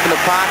 Sets up in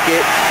the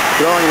pocket.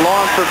 Throwing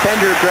long for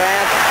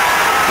Pendergrass.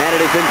 And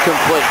it is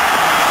incomplete.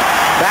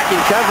 Back in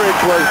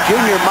coverage was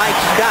junior Mike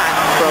Scott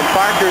from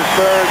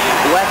Parkersburg,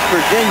 West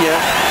Virginia.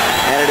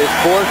 And it is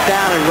fourth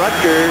down in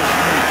Rutgers,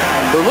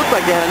 who looked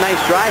like they had a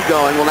nice drive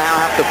going, will now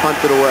have to punt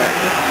it away.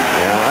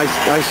 Yeah,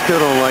 I still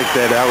don't like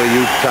that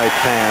alley-oop type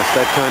pass.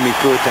 That time he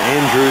threw it to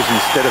Andrews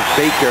instead of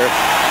Baker.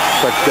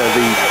 But the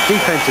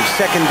defensive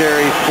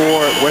secondary for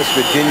West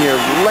Virginia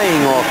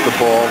laying off the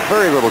ball.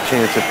 Very little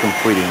chance of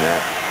completing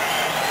that.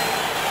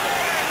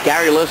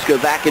 Gary Liska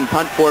back in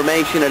punt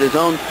formation at his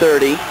own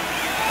 30.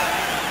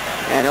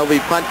 And he'll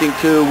be punting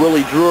to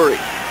Willie Drury.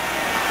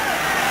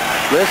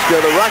 Liska,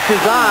 the rush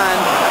is on,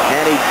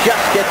 and he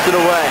just gets it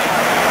away.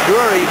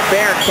 Drury,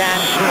 fair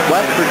catch,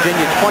 West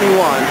Virginia 21.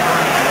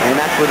 And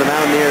that's where the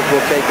Mountaineers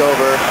will take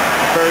over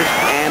first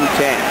and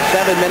 10.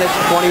 7 minutes,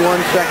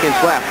 21 seconds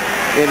left.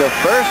 In the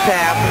first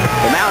half,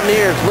 the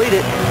Mountaineers lead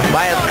it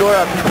by a score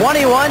of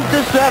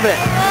 21-7.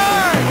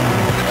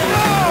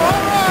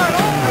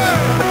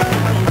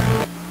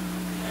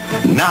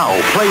 Now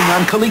playing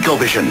on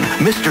ColecoVision,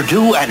 Mr.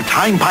 Do and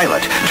Time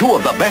Pilot, two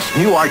of the best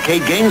new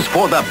arcade games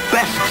for the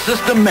best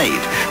system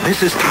made.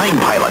 This is Time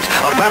Pilot,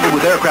 a battle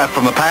with aircraft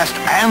from the past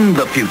and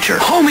the future.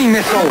 Homing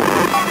missile!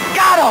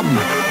 Got him!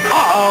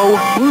 Uh-oh,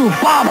 blue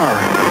bomber.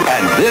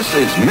 And this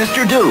is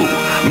Mr. Do.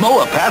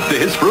 Mow a path to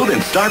his fruit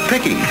and start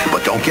picking,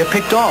 but don't get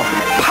picked off.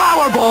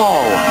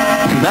 Powerball!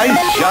 Nice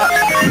shot.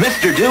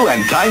 Mr. Do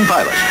and Time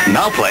Pilot,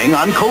 now playing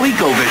on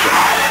ColecoVision.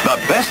 The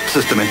best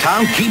system in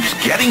town keeps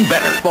getting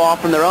better. Ball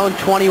from their own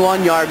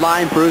 21-yard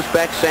line. Bruce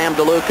Beck, Sam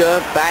DeLuca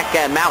back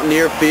at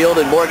Mountaineer Field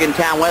in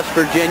Morgantown, West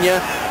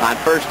Virginia. On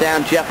first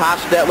down, Jeff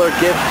Hostetler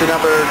gives to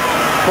number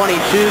 22,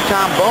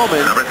 Tom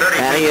Bowman,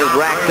 and he is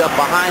racked up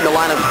behind the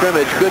line of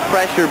scrimmage. Good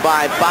pressure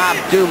by Bob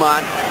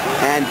Dumont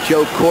and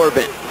Joe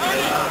Corbin.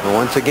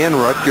 Once again,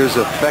 Rutgers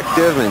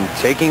effective in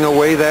taking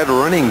away that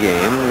running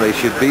game. They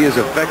should be as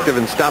effective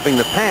in stopping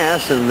the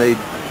pass, and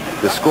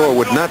the score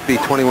would not be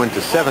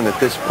 21-7 at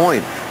this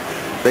point.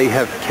 They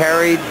have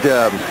carried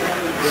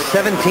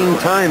 17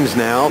 times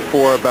now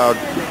for about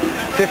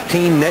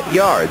 15 net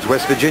yards.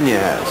 West Virginia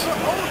has.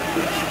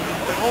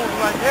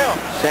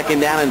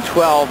 Second down and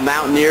 12.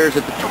 Mountaineers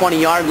at the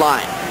 20-yard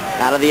line.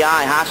 Out of the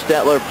eye,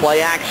 Hostetler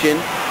play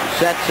action.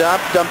 Sets up,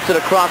 dumps it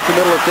across the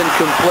middle. It's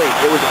incomplete.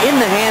 It was in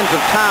the hands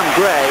of Tom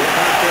Gray,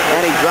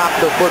 and he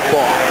dropped the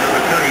football.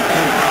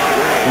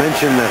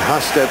 Mentioned that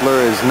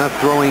Hostetler is not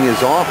throwing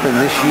as often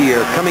this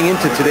year. Coming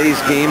into today's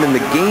game, in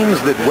the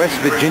games that West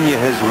Virginia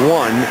has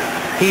won,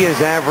 he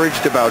has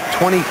averaged about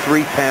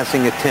 23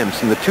 passing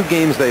attempts. In the two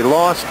games they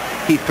lost,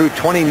 he threw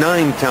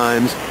 29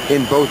 times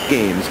in both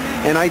games.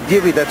 And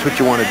ideally, that's what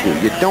you want to do.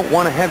 You don't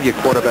want to have your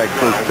quarterback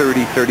throw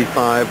 30,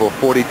 35, or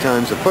 40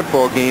 times a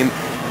football game.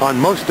 On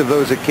most of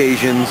those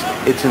occasions,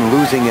 it's in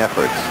losing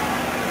efforts.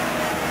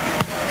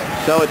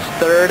 So it's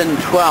 3rd and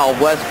 12.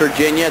 West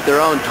Virginia at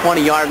their own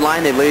 20-yard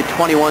line. They lead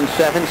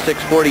 21-7,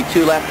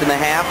 6:42 left in the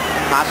half.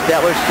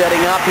 Hostetler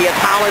setting up. He has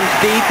Hollins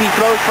deep. He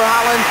throws for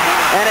Hollins,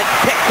 and it's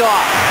picked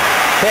off.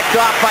 Picked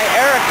off by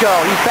Errico.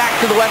 He's back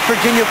to the West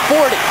Virginia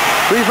 40.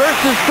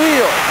 Reverses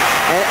field.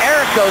 And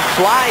Errico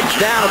slides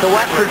down at the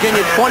West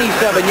Virginia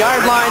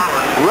 27-yard line.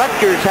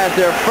 Rutgers has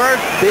their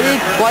first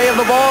big play of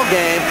the ball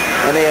game,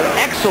 and they have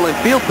excellent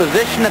field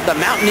position at the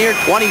Mountaineer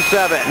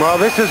 27. Well,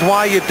 this is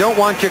why you don't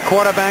want your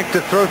quarterback to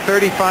throw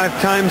 35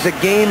 times a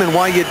game, and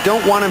why you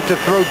don't want him to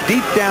throw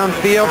deep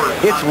downfield.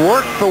 It's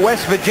worked for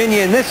West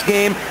Virginia in this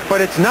game,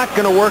 but it's not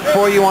going to work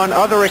for you on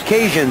other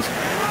occasions.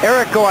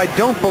 Errico, I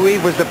don't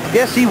believe,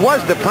 yes, he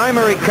was the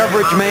primary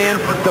coverage man.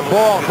 The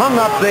ball hung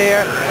up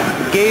there,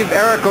 gave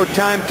Errico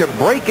time to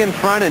break in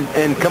front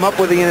and come up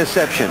with the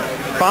interception.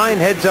 Fine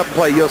heads-up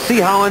play. You'll see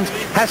Hollins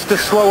has to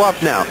slow up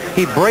now.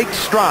 He breaks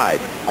stride.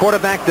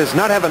 Quarterback does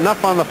not have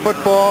enough on the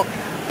football,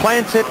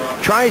 plants it,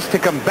 tries to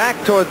come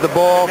back toward the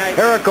ball.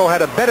 Errico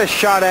had a better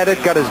shot at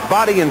it, got his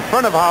body in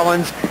front of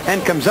Hollins,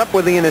 and comes up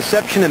with the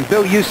interception, and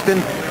Bill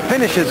Houston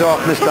finishes off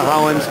Mr.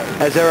 Hollins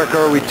as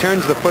Errico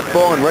returns the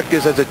football, and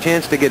Rutgers has a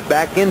chance to get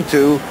back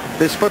into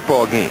this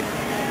football game.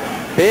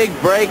 Big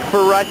break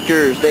for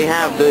Rutgers. They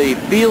have the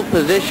field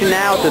position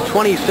now at the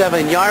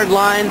 27-yard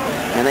line,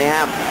 and they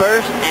have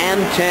 1st and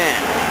 10.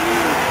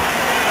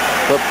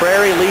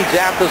 LaPrairie leads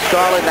out the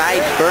Scarlet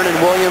Knights. Vernon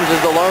Williams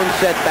is the lone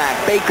setback.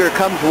 Baker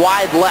comes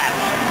wide left.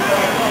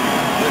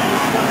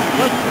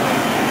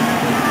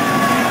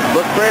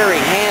 LaPrairie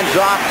hands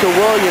off to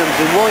Williams,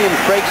 and Williams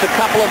breaks a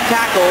couple of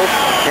tackles,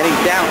 and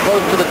he's down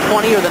close to the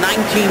 20 or the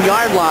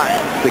 19-yard line.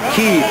 The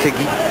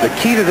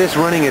key to this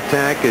running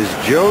attack is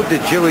Joe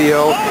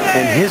DiGilio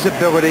and his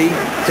ability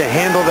to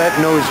handle that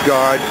nose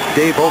guard,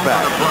 Dave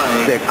Oback,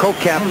 their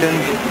co-captain,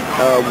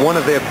 one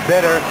of their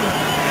better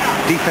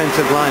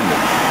defensive linemen.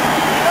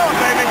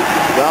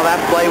 Well, that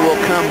play will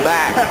come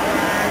back.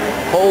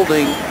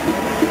 Holding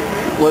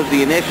was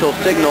the initial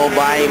signal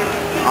by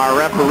our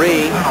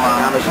referee,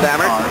 Thomas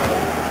Stammert,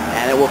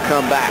 and it will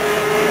come back.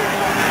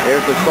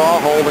 There's the call,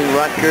 holding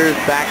Rutgers.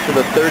 Back to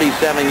the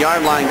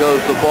 37-yard line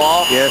goes the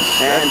ball. Yes,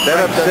 and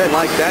that Fred doesn't upsets.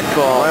 like that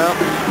call. Well,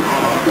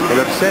 It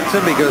upsets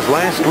him because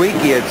last week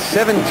he had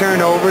 7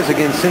 turnovers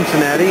against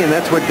Cincinnati, and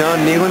that's what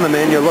Don Nealon, the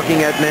man you're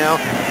looking at now,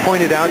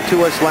 pointed out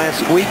to us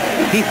last week.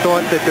 He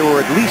thought that there were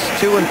at least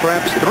 2 and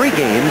perhaps 3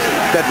 games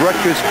that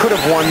Rutgers could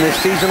have won this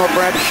season or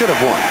perhaps should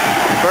have won.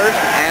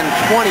 1st and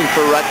 20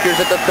 for Rutgers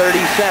at the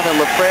 37.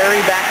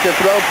 LaFrari back to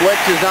throw,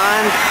 blitzes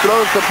on,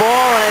 throws the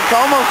ball, and it's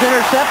almost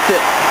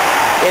intercepted.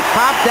 It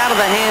popped out of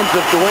the hands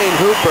of Dwayne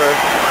Hooper,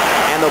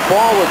 and the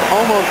ball was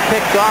almost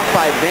picked off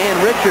by Van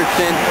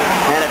Richardson.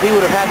 And if he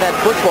would have had that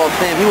football,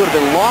 Sam, he would have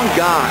been long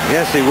gone.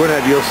 Yes, he would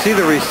have. You'll see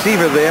the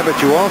receiver there, but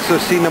you also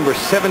see number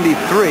 73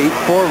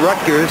 for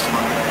Rutgers.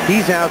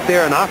 He's out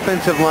there, an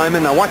offensive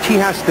lineman. Now watch,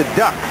 he has to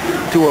duck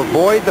to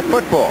avoid the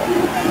football.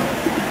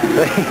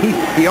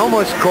 He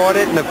almost caught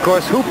it, and of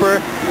course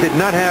Hooper did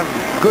not have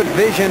good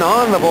vision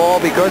on the ball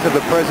because of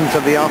the presence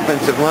of the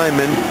offensive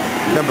lineman.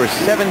 Number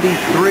 73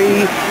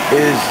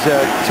 is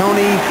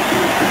Tony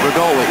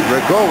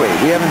Regoli.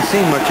 We haven't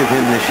seen much of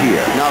him this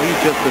year. No, he's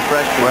just a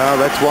freshman. Well,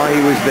 that's why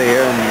he was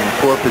there in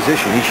poor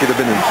position. He should have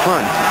been in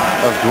front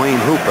of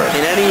Dwayne Hooper.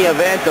 In any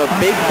event, a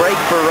big break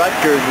for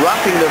Rutgers.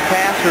 Roughing the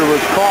passer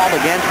was called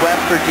against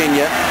West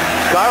Virginia.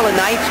 Scarlet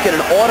Knights get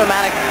an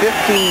automatic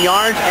 15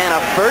 yards and a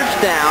first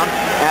down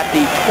at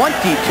the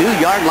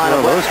 22-yard line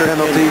of West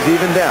Virginia. Those penalties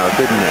evened out,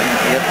 didn't they?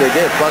 Yes, they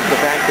did, plus the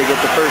fact they get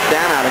the first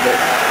down out of it.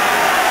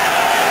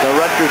 So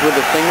Rutgers with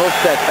a single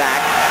setback.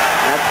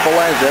 That's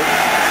Paleza.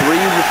 3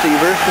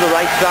 receivers to the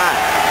right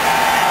side.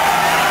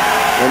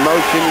 In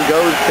motion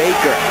goes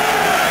Baker.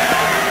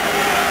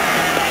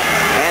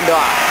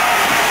 Handoff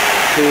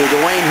to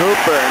Dwayne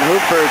Hooper, and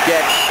Hooper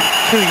gets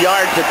 2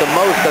 yards at the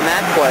most on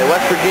that play.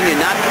 West Virginia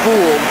not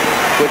fooled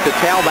with the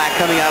tailback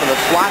coming out of the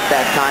slot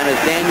that time as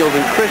Daniels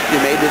and Christian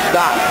made the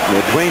stop.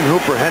 Yeah, Dwayne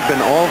Hooper had been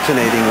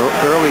alternating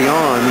early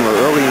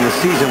in the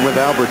season with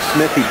Albert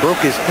Smith. He broke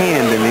his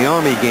hand in the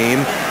Army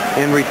game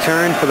and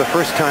returned for the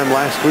first time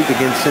last week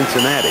against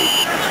Cincinnati.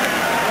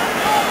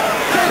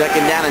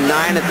 2nd down and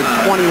 9 at the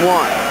 21.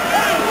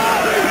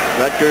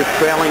 Rutgers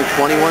trailing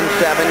 21-7,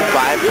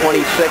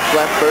 5:26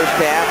 left first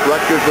half.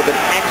 Rutgers with an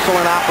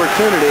excellent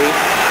opportunity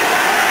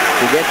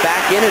to get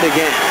back in it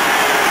again.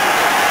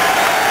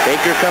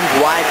 Baker comes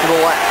wide to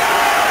the left.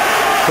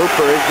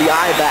 Hooper is the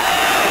eye back.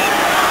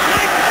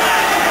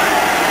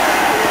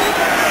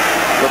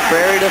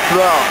 LaFrari to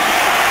throw.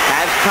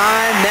 Has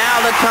time. Now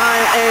the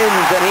time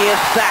ends, and he is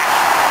sacked.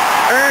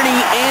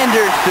 Ernie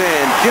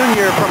Anderson,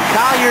 Jr. from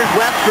Collier's,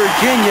 West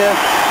Virginia,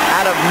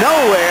 out of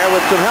nowhere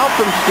with some help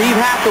from Steve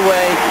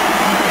Hathaway,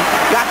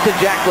 got to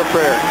Jack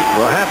LaFrari.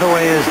 Well,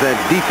 Hathaway is that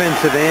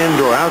defensive end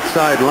or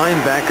outside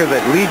linebacker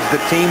that leads the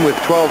team with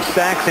 12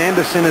 sacks.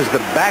 Anderson is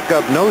the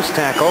backup nose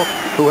tackle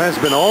who has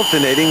been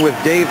alternating with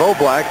Dave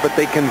Oblak, but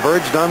they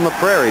converged on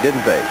LaFrari,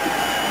 didn't they?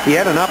 He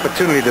had an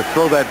opportunity to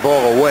throw that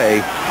ball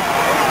away,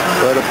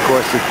 but of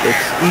course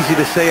it's easy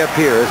to say up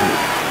here, isn't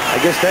it? I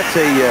guess that's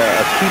a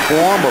keep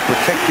warm or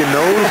protect your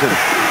nose and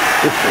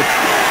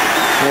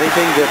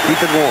anything to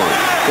keep it warm.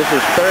 This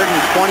is 3rd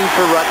and 20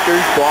 for Rutgers.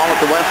 Ball at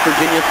the West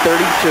Virginia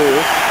 32.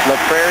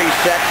 LaFrari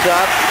sets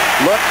up,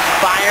 looks,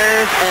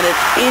 fires, and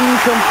it's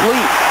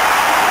incomplete.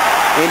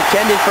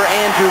 Intended for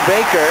Andrew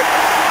Baker.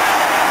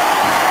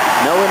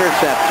 No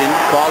interception.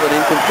 Called an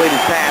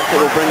incompleted pass. It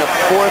will bring up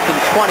 4th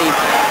and 20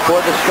 for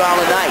the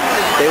Scarlet Knights.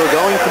 They were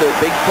going for their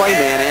big play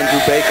man,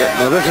 Andrew Baker.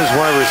 Well, this is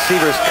why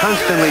receivers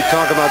constantly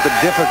talk about the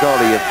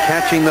difficulty of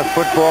catching the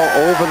football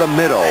over the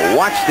middle.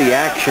 Watch the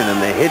action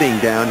and the hitting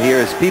down here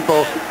as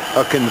people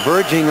are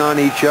converging on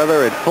each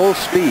other at full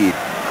speed.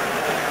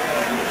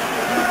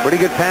 Pretty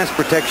good pass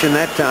protection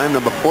that time.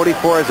 Number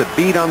 44 has a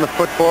beat on the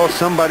football.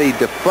 Somebody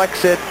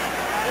deflects it.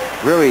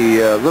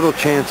 Really little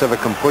chance of a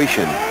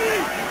completion.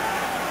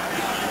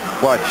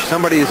 Watch,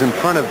 somebody is in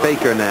front of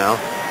Baker now.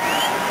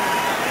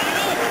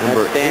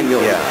 That's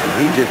Daniels.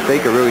 Yeah,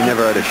 Baker really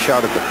never had a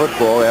shot at the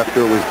football.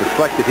 After it was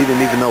deflected, he didn't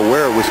even know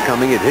where it was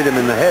coming. It hit him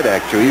in the head,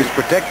 actually. He was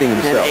protecting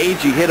himself. And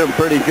Agee hit him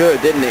pretty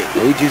good, didn't he?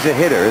 Agee's a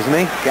hitter, isn't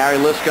he? Gary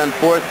Lisk on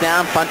 4th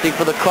down, punting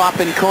for the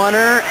Coffin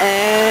corner,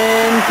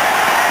 and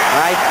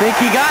I think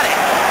he got it.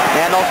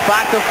 And they'll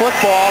spot the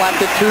football at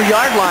the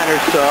 2-yard line or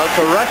so.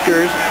 So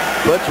Rutgers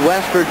puts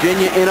West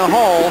Virginia in a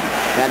hole,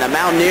 and the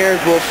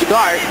Mountaineers will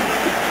start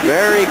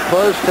very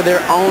close to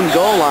their own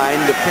goal line,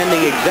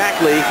 depending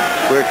exactly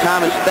where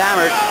Thomas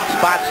Thammert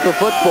spots the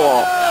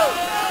football.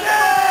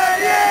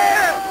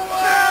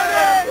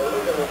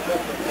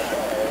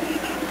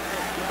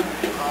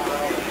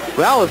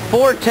 Well, with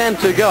 4:10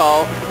 to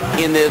go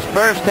in this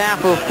first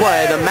half of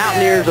play, the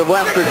Mountaineers of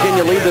West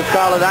Virginia lead the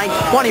Scarlet Knights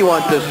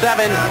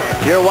 21-7.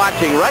 You're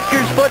watching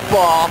Rutgers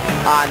football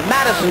on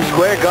Madison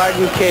Square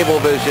Garden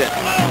Cablevision.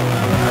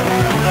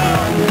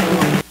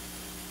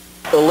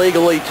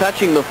 Illegally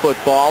touching the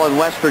football, and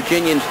West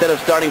Virginia, instead of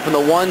starting from the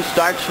 1,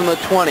 starts from the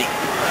 20.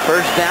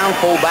 First down,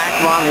 fullback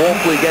Ron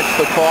Wolfley gets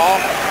the call,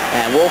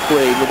 and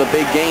Wolfley with a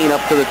big gain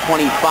up to the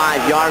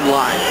 25-yard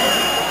line.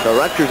 So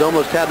Rutgers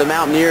almost had the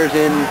Mountaineers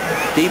in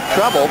deep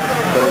trouble,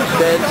 but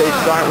instead they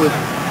start with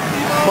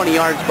 20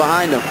 yards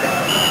behind them.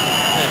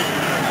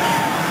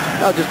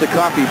 Oh, just a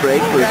coffee break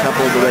for a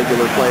couple of the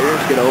regular players.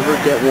 Get over,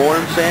 get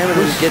warm, Sam,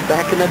 and then get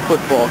back in that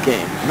football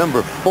game.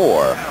 Number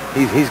 4,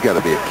 he's got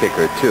to be a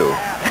kicker, too.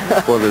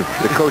 Well,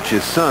 the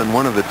coach's son,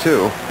 one of the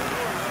two.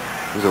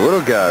 He was a little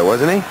guy,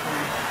 wasn't he?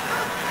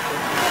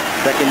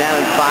 Second down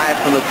and 5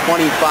 from the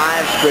 25,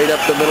 straight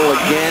up the middle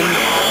again.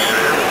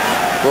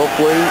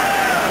 Wolfley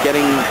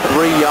getting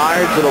 3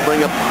 yards. It'll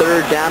bring up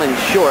third down and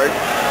short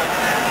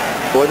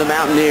for the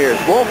Mountaineers.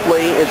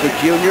 Wolfley is a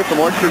junior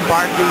from Orchard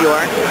Park, New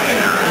York.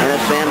 And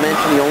as Sam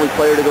mentioned, the only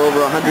player to go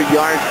over 100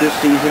 yards this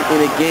season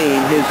in a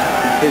game.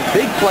 His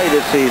big play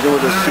this season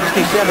was a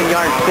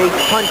 67-yard fake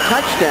punt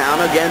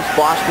touchdown against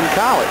Boston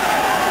College.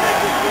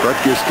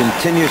 Rutgers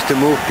continues to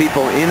move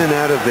people in and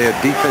out of their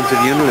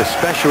defensive unit,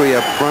 especially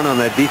up front on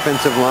that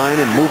defensive line,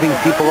 and moving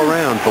people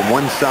around from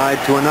one side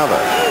to another.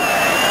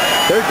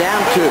 Third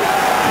down 2,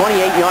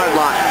 28-yard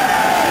line.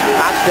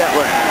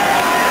 Hostetler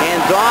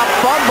hands off,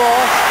 fumble,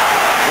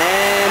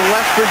 and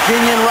West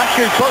Virginia and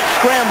Rutgers both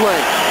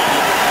scrambling.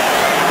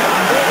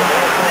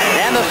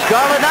 And the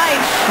Scarlet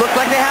Knights look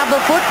like they have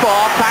the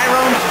football.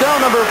 Tyrone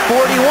Stone, number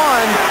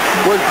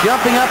 41, was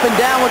jumping up and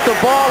down with the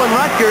ball, and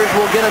Rutgers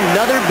will get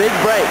another big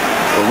break.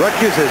 Well,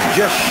 Rutgers has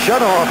just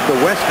shut off the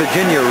West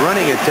Virginia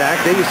running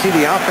attack. There you see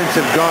the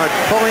offensive guard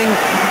pulling.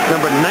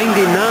 Number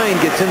 99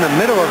 gets in the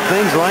middle of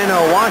things,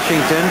 Lionel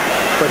Washington,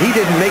 but he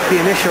didn't make the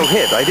initial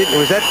hit.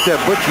 Was that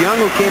Butch Young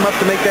who came up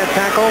to make that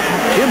tackle?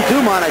 Jim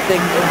Dumont, I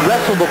think,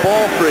 wrestled the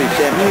ball free,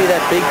 Sam. He made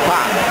that big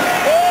pop.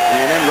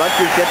 And then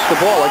Rutgers gets the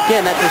ball.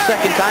 Again, that's the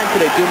second time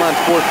today Dumont's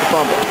forced to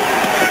fumble.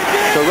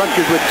 So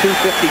Rutgers with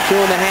 2:52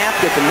 and a half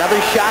gets another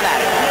shot at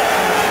it.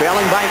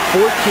 Trailing by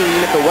 14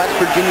 at the West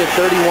Virginia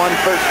 31,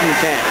 first and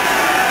 10.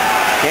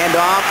 Hand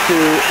off to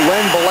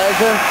Len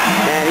Beleza,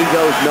 and he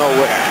goes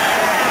nowhere.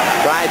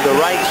 Tried the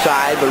right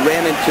side, but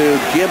ran into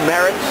Jim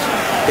Merritt's,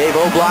 Dave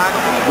O'Block,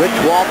 Rich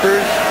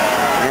Walters,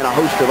 and a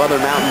host of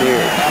other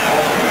Mountaineers.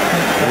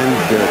 And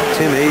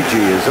Tim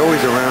Agee is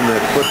always around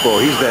that football.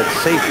 He's that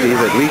safety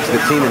that leads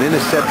the team in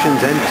interceptions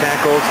and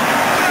tackles.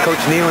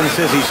 Coach Nealon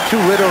says he's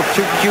too little,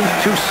 too cute,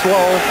 too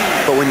slow,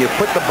 but when you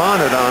put the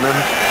bonnet on him,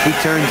 he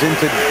turns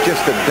into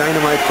just a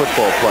dynamite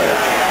football player.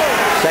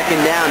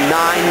 Second down,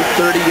 9,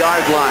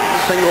 30-yard line.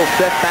 Single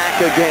setback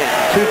again.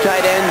 2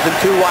 tight ends and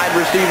 2 wide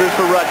receivers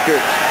for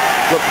Rutgers.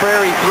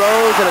 LaPrairie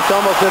throws, and it's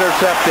almost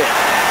intercepted.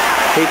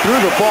 He threw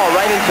the ball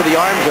right into the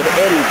arms of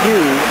Eddie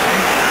Hughes.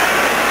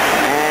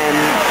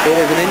 It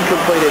is an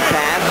incompleted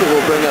pass. It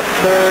will bring up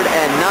third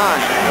and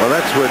 9. Well,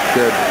 that's what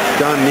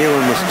Don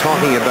Nealon was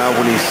talking about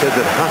when he said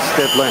that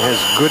Hostetler has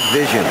good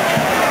vision.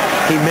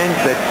 He meant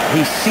that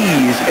he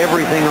sees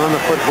everything on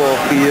the football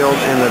field,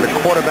 and that a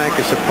quarterback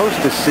is supposed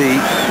to see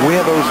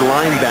where those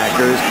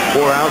linebackers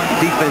or out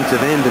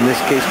defensive end, in this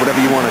case, whatever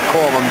you want to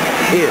call them,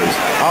 is.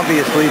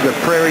 Obviously,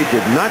 LaPrairie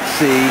did not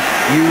see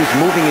Hughes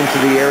moving into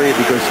the area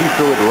because he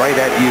threw it right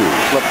at Hughes.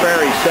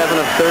 LaPrairie 7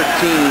 of 13,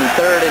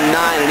 third and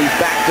 9, and he's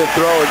back to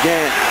throw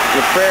again.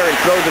 LaPrairie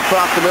throws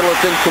across the middle.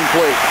 It's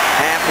incomplete.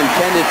 Pass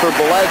intended for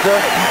Beleza.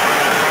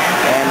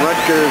 And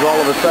Rutgers all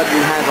of a sudden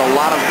has a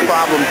lot of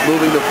problems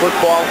moving the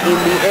football in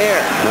the air.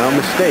 No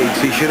mistakes.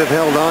 He should have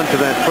held on to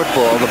that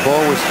football. The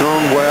ball was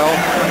thrown well.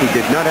 He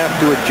did not have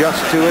to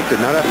adjust to it, did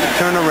not have to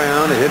turn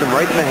around. It hit him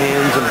right in the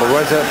hands, and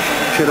Beleza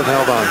should have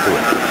held on to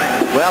it.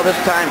 Well, this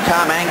time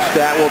Tom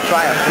Angstadt will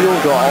try a field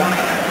goal,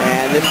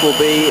 and this will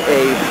be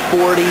a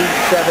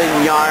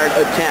 47-yard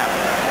attempt.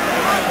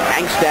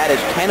 Angstadt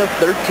is 10 of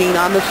 13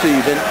 on the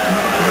season.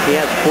 He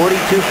has 42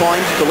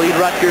 points to lead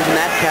Rutgers in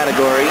that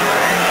category.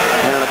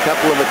 And on a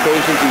couple of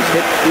occasions, he's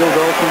hit field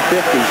goals from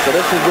 50. So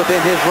this is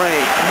within his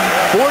range.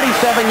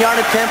 47-yard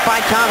attempt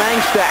by Tom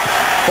Angstadt.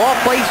 Ball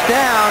placed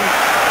down,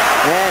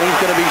 and he's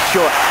going to be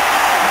short.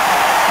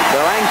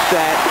 So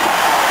Angstadt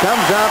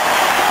comes up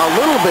a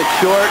little bit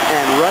short,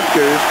 and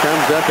Rutgers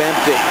comes up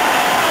empty.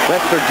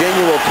 West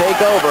Virginia will take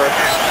over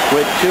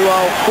with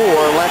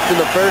 2:04 left in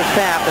the first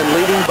half and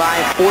leading by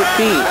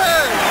 14.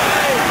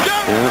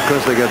 And of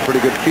course, they got pretty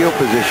good field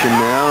position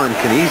now and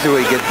can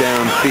easily get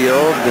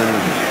downfield and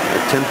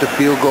attempt a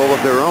field goal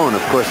of their own.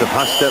 Of course, if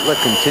Hostetler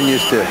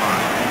continues to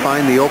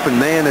find the open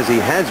man as he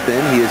has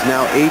been, he is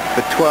now 8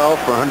 for 12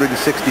 for 167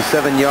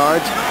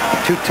 yards,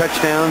 2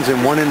 touchdowns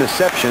and 1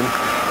 interception.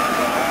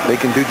 They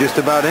can do just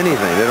about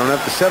anything. They don't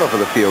have to settle for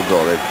the field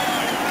goal.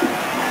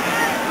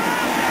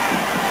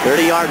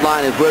 30-yard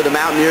line is where the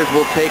Mountaineers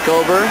will take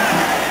over.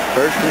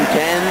 First and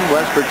 10,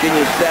 West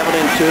Virginia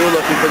 7-2,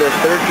 looking for their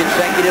third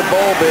consecutive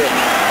bowl bid.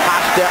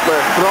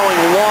 Hostetler throwing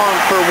long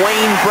for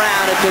Wayne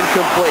Brown. It's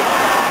incomplete.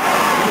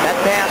 That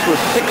pass was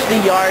 60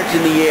 yards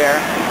in the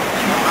air,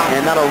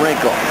 and not a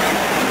wrinkle.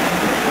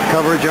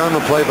 Coverage on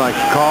the play by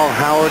Carl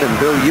Howard and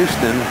Bill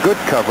Houston.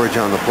 Good coverage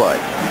on the play.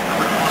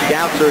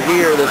 Scouts are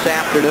here this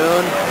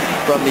afternoon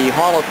from the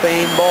Hall of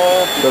Fame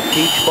Bowl, the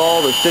Peach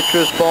Bowl, the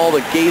Citrus Bowl,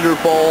 the Gator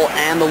Bowl,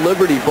 and the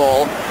Liberty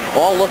Bowl,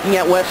 all looking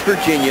at West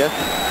Virginia.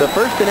 The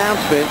first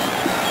announcement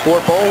for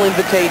bowl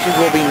invitations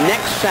will be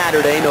next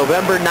Saturday,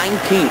 November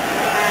 19th.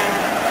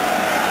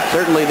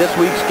 Certainly this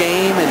week's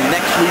game and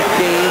next week's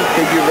game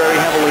figure very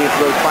heavily into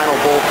those final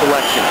bowl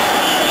selections.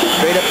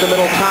 Straight up the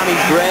middle, Tommy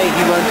Gray.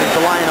 He runs it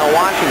to Lionel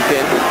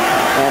Washington.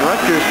 And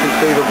Rutgers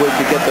conceivably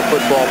could get the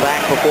football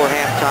back before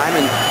halftime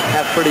and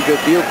have pretty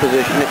good field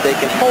position if they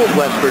can hold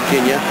West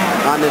Virginia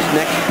on this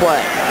next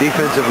play.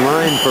 Defensive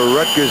line for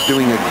Rutgers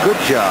doing a good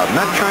job,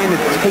 not trying to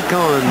take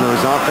on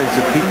those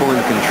offensive people and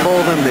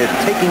control them. They're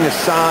taking a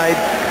side,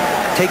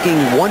 taking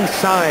one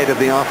side of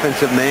the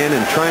offensive man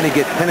and trying to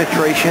get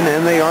penetration,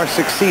 and they are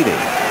succeeding.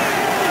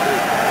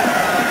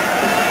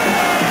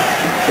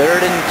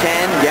 3rd and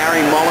 10.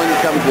 Gary Mullen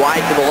comes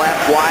wide to the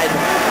left, wide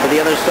to the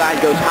other side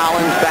goes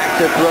Hollins, back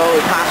to throw.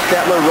 Is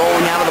Hostetler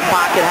rolling out of the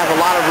pocket, has a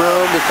lot of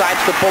room,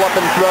 decides to pull up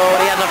and throw, and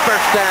he has a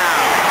first down.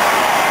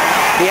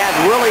 He has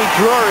Willie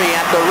Drury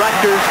at the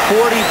Rutgers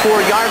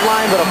 44-yard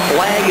line, but a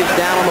flag is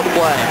down on the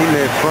play. He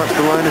may have crossed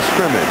the line of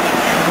scrimmage.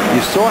 You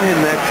saw him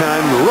that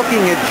time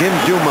looking at Jim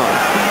Dumont.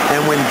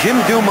 And when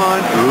Jim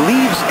Dumont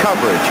leaves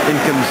coverage and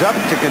comes up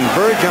to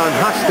converge on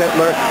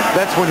Hostetler,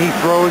 that's when he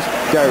throws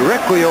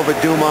directly over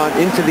Dumont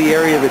into the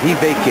area that he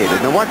vacated.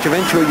 Now watch,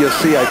 eventually you'll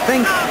see, I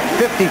think,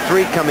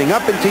 53 coming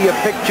up into your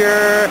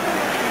picture.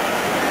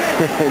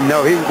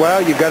 No, well,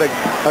 you got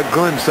a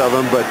glimpse of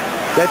him, but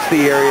that's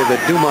the area that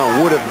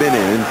Dumont would have been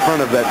in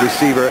front of that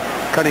receiver,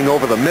 cutting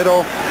over the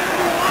middle.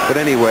 But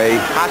anyway,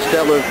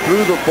 Hostetler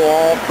threw the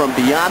ball from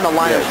beyond the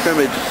line of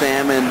scrimmage,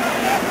 Sam, and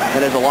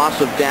there's a loss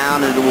of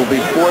down, and it will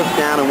be 4th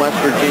down, and West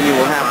Virginia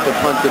will have to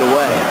punt it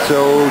away.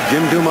 So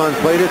Jim Dumont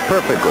played it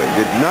perfectly.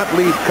 Did not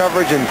leave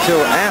coverage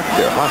until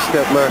after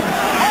Hostetler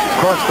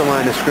crossed the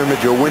line of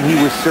scrimmage, or when he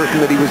was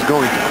certain that he was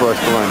going to cross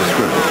the line of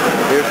scrimmage.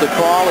 Here's the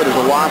call. It is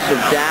a loss of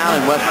down,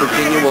 and West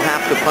Virginia will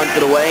have to punt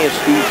it away as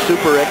Steve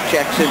Superick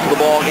checks into the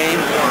ball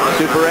game.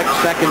 Superick,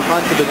 second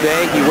punt of the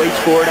day. He waits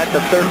for it at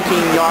the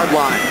 13-yard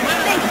line.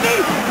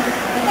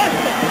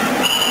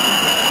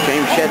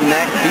 James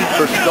Shedneck deep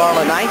for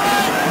Scarlet Knights.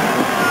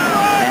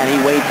 And he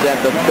waits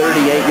at the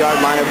 38-yard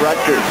line of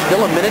Rutgers.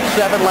 Still 1:07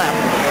 left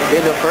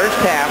in the first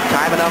half.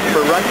 Time enough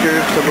for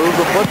Rutgers to move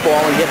the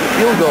football and get in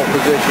field goal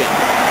position.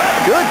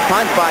 Good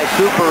punt by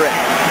Superick.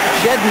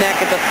 Shedneck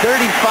at the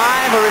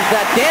 35, or is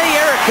that Danny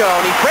Errico?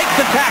 And he breaks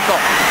the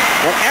tackle.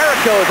 And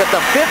Errico is at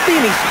the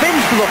 50, and he spins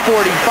to the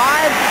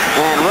 45.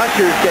 And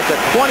Rutgers gets a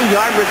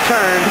 20-yard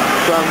return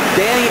from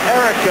Danny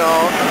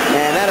Errico.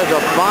 And that is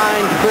a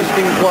fine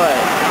twisting play.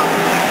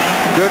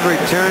 Good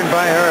return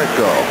by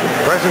Errico.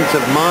 Presence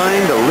of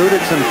mind,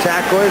 eluded some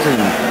tacklers,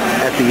 and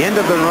at the end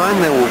of the run,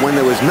 when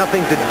there was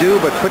nothing to do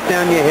but put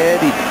down your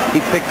head, he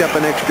picked up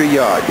an extra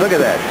yard. Look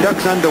at that.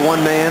 Ducks under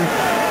one man.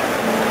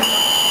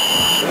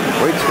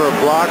 Waits for a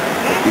block.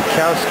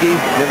 Bukowski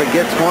never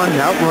gets one.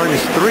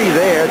 Outruns 3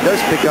 there. Does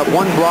pick up 1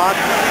 block.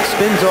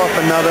 Spins off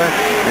another.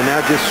 And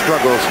now just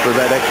struggles for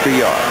that extra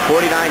yard.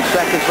 49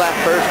 seconds left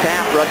first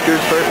half.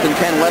 Rutgers 1st and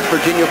 10. West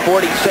Virginia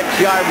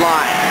 46-yard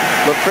line.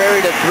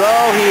 LaFrary to throw.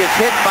 He is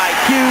hit by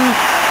Hughes.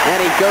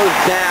 And he goes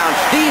down.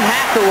 Steve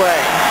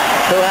Hathaway,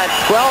 who had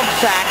 12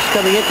 sacks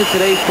coming into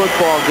today's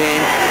football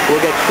game,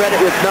 will get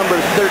credit with number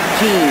 13.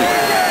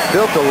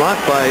 Built a lot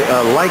by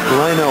like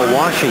Lionel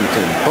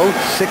Washington, both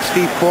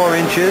 6'4"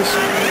 inches.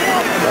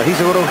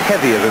 He's a little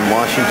heavier than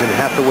Washington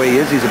Hathaway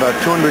is. He's about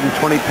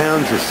 220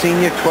 pounds, a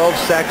senior, 12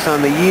 sacks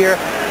on the year.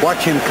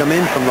 Watch him come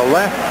in from the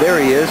left.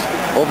 There he is,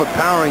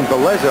 overpowering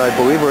Beleza, I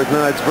believe, or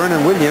no, it's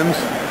Vernon Williams.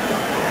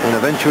 And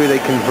eventually they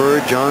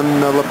converge on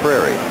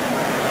LaPrairie.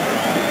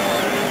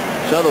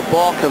 So the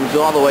ball comes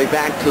all the way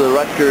back to the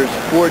Rutgers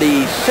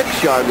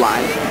 46-yard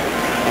line,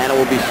 and it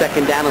will be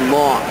 2nd down and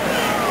long.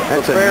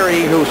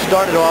 LaPrairie, who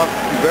started off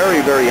very,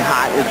 very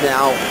hot, is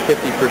now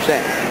 50%.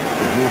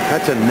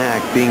 That's a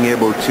knack, being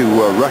able to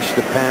rush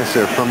the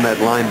passer from that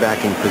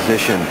linebacking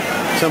position.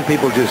 Some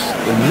people just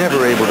are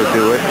never able to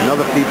do it, and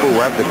other people who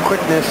have the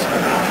quickness,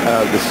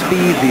 the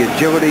speed, the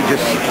agility,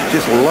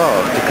 just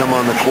love to come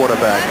on the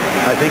quarterback.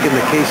 I think in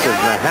the case of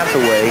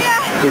Hathaway,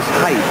 his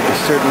height is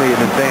certainly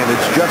an advantage,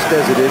 just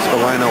as it is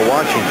for Lionel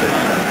Washington.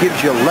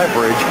 Gives you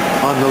leverage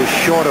on those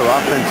shorter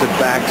offensive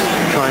backs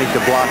trying to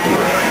block you.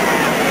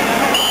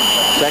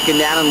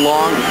 2nd down and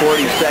long,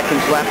 40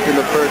 seconds left in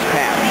the first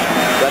half.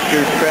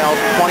 Rutgers trails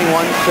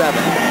 21-7.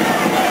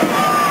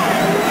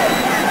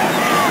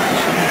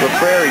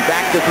 LaPrairie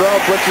back to throw,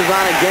 blitzes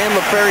on again.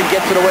 LaPrairie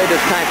gets it away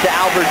this time to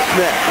Albert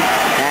Smith.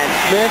 And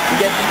Smith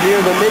gets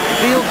near the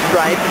midfield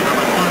stripe.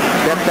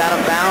 Steps out of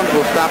bounds.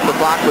 Will stop the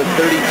clock with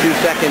 32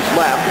 seconds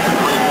left.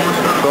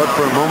 Thought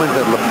for a moment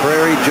that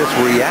LaPrairie just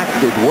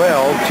reacted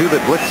well to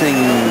the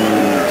blitzing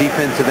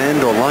defensive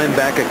end or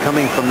linebacker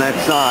coming from that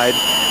side.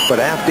 But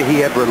after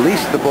he had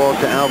released the ball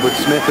to Albert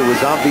Smith, it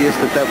was obvious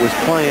that that was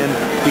planned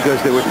because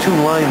there were 2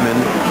 linemen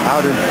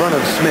out in front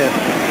of Smith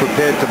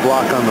prepared to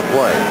block on the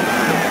play.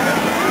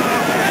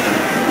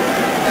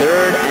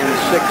 3rd and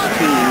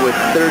 16 with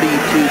 32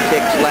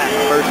 ticks left,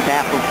 first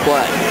half of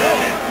play.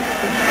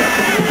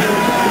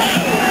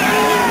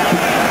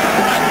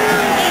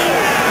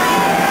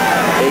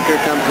 Baker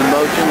comes in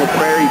motion.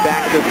 LaPrairie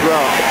back to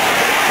throw.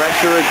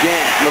 Pressure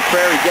again.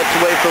 LaPrairie gets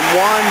away from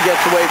 1,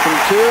 gets away from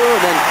 2,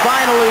 and then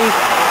finally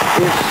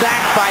is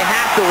sacked by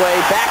Hathaway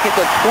back at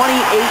the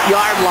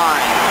 28-yard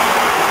line.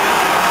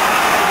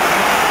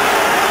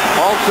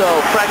 Also,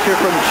 pressure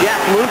from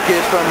Jeff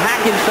Lucas from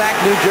Hackensack,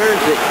 New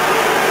Jersey.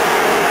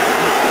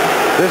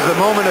 This is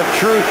the moment of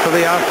truth for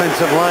the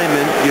offensive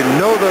linemen. You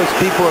know those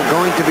people are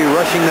going to be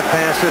rushing the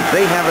passer.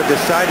 They have a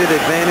decided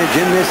advantage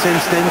in this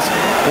instance,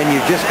 and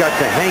you've just got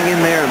to hang in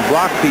there and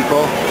block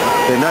people.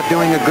 They're not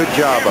doing a good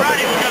job of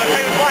it.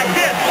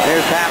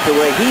 There's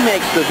Hathaway. He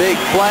makes the big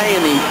play,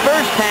 and the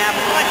first half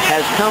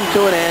has come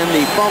to an end.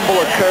 The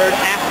fumble occurred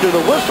after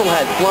the whistle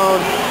had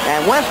blown,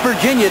 and West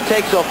Virginia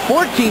takes a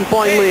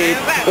 14-point lead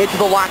into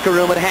the locker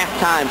room at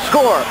halftime.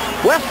 Score,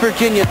 West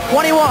Virginia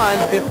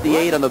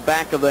 21-58. On the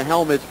back of the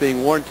helmets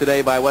being worn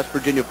today by West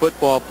Virginia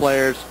football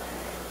players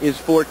is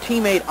for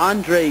teammate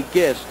Andre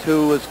Gist,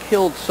 who was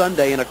killed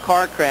Sunday in a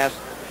car crash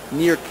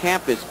near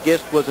campus.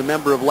 Gist was a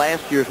member of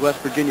last year's West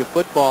Virginia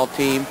football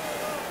team,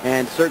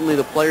 and certainly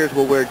the players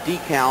will wear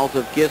decals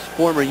of Gist's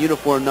former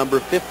uniform number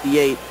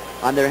 58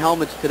 on their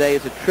helmets today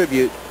as a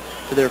tribute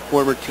to their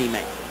former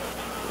teammate.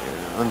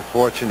 Yeah,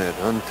 unfortunate,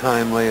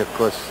 untimely, of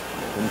course,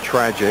 and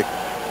tragic.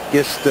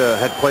 Gist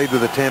had played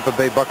with the Tampa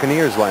Bay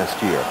Buccaneers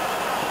last year.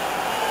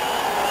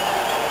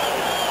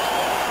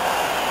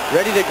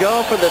 Ready to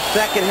go for the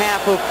second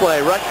half of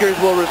play. Rutgers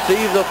will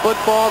receive the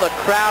football. The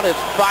crowd is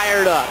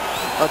fired up.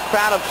 A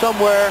crowd of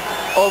somewhere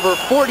over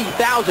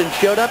 40,000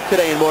 showed up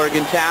today in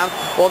Morgantown,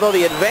 although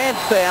the advance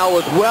sale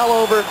was well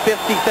over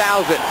 50,000.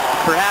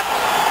 Perhaps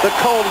the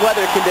cold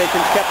weather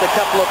conditions kept a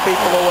couple of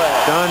people away.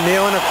 Don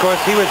Nealon, of course,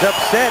 he was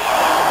upset.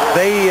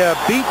 They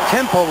beat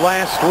Temple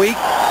last week,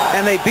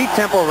 and they beat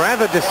Temple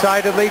rather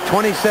decidedly,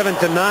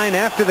 27-9.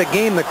 After the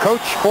game, the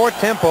coach for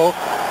Temple,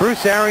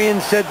 Bruce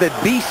Arians, said that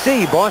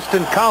BC,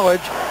 Boston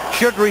College,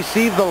 should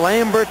receive the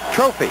Lambert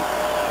Trophy.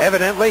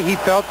 Evidently, he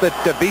felt that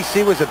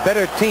BC was a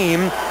better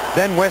team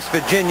than West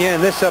Virginia,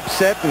 and this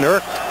upset and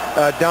irked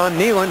Don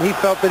Nealon. He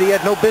felt that he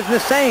had no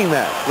business saying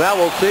that. Well,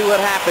 we'll see what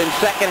happens.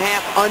 Second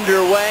half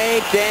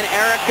underway. Dan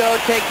Errico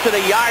takes it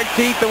a yard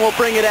deep and will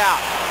bring it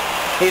out.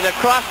 He's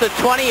across the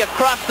 20,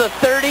 across the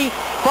 30,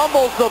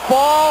 fumbles the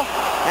ball,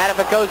 and if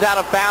it goes out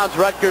of bounds,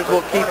 Rutgers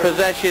will keep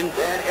possession,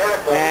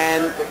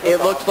 and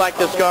it looks like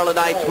the Scarlet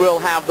Knights will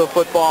have the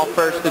football,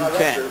 1st and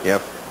 10.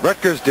 Yep.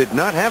 Rutgers did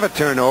not have a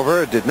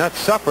turnover, did not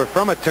suffer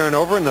from a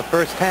turnover in the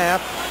first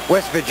half.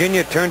 West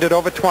Virginia turned it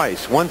over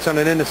twice, once on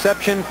an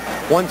interception,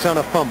 once on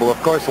a fumble.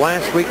 Of course,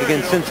 last week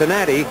against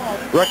Cincinnati,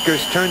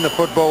 Rutgers turned the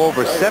football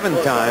over 7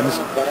 times,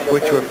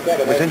 which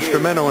was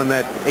instrumental in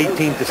that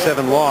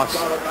 18-7 loss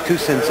to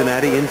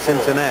Cincinnati in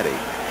Cincinnati.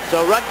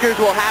 So Rutgers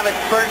will have it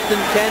 1st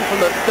and 10 from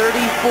the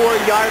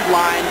 34-yard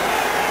line.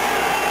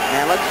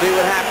 And let's see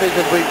what happens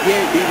as we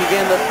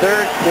begin the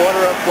third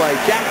quarter of play.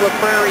 Jack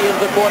LaPrairie is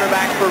the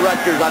quarterback for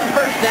Rutgers. On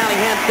first down, he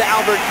hands to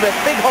Albert Smith.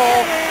 Big hole,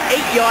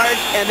 8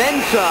 yards, and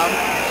then some.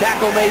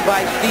 Tackle made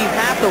by Steve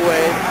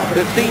Hathaway,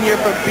 the senior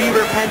from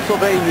Beaver,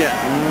 Pennsylvania.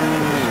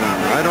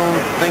 I don't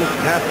think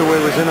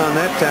Hathaway was in on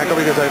that tackle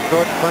because I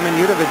thought Clement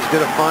Udovich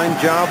did a fine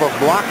job of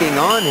blocking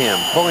on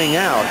him, pulling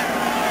out.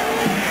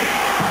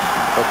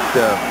 But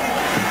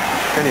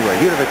anyway,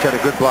 Udovich had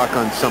a good block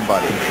on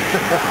somebody.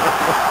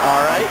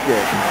 All right.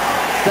 Good.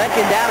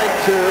 Second down and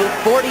 2,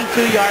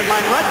 42-yard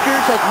line.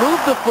 Rutgers has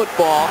moved the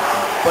football,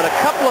 but a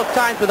couple of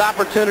times with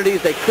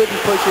opportunities, they couldn't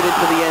push it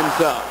into the end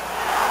zone.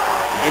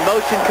 In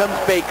motion comes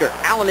Baker.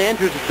 Alan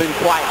Andrews has been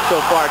quiet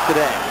so far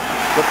today.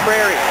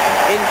 LaPrairie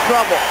in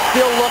trouble.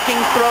 Still looking,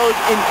 throws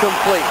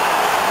incomplete.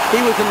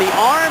 He was in the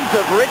arms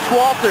of Rich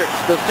Walters,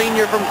 the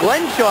senior from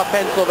Glenshaw,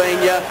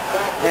 Pennsylvania.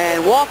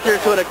 And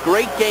Walters, who had a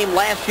great game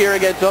last year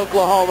against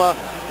Oklahoma,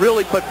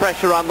 really put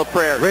pressure on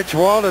LaPrairie. Rich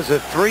Walters, a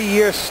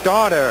 3-year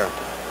starter,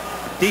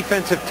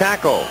 defensive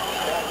tackle.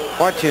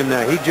 Watch him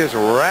now. He just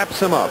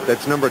wraps him up.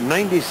 That's number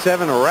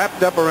 97,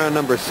 wrapped up around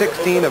number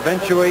 16.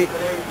 Eventually,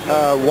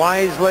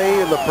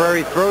 wisely,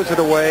 LaPrairie throws it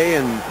away,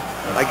 and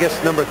I guess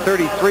number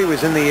 33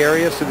 was in the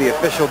area, so the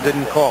official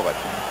didn't call it.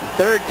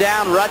 Third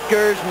down,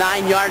 Rutgers,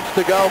 9 yards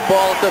to go.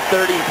 Ball at the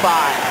 35.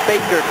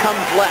 Baker comes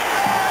left.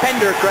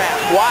 Pendergrass,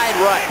 wide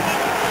right.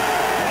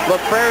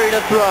 LaPrairie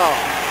to throw.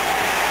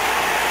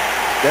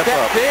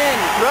 Steps in,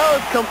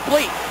 throws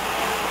complete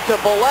to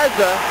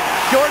Beleza,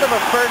 short of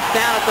a first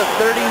down at the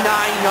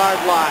 39-yard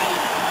line.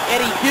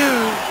 Eddie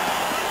Hughes,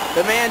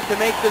 the man to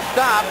make the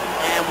stop,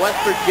 and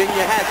West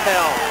Virginia has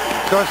held.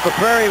 Of course,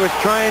 LaPrairie was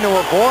trying to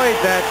avoid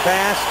that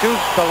pass to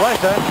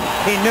Beleza.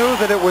 He knew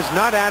that it was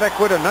not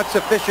adequate or not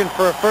sufficient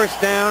for a first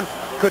down.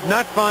 Could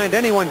not find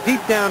anyone deep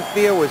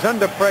downfield, was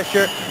under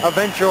pressure.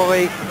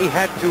 Eventually, he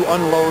had to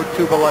unload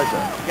to Beleza.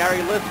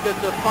 Gary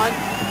Liskett to punt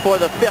for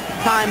the 5th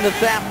time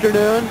this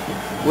afternoon.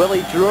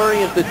 Willie Drury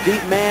is the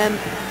deep man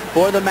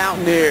for the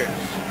Mountaineers.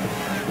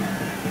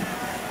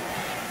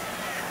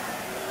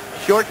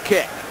 Short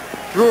kick.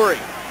 Drury,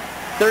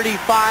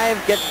 35,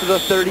 gets to the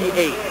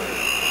 38.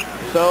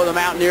 So the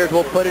Mountaineers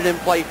will put it in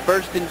play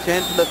 1st and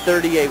 10 to the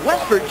 38.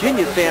 West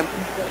Virginia, Sam,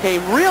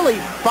 came really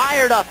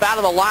fired up out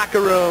of the locker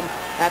room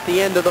at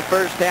the end of the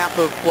first half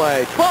of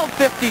play.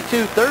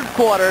 12:52, third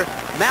quarter.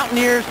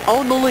 Mountaineers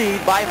own the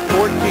lead by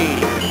 14.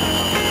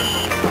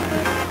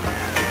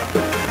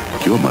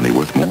 Your money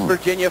worth more.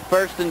 Virginia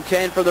 1st and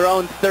 10 for their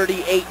own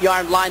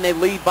 38-yard line. They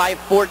lead by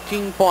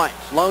 14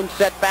 points. Lone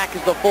setback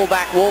is the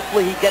fullback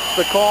Wolfley. He gets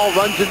the call,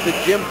 runs into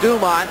Jim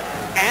Dumont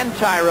and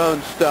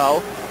Tyrone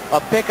Stowe.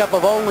 A pickup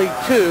of only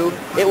 2.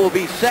 It will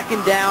be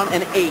 2nd down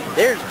and 8.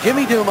 There's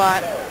Jimmy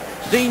Dumont,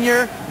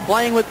 senior,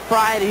 playing with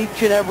pride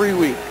each and every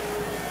week.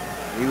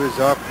 He was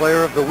our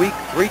player of the week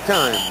 3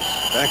 times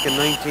back in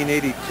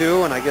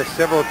 1982, and I guess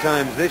several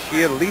times this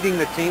year, leading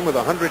the team with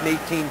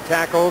 118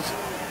 tackles.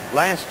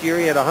 Last year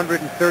he had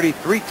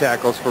 133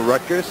 tackles for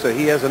Rutgers, so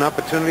he has an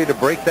opportunity to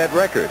break that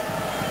record.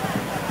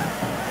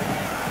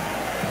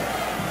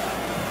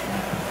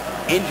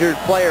 Injured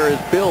player is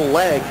Bill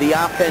Legg, the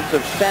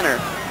offensive center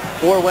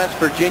for West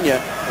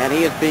Virginia, and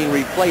he is being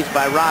replaced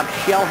by Rob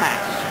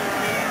Shellhax.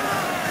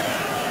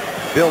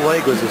 Bill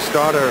Legg was a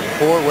starter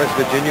for West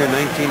Virginia in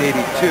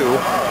 1982.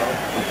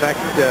 In fact,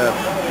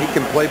 he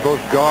can play both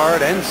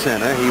guard and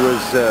center. He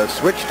was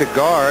switched to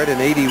guard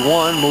in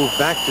 81, moved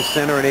back to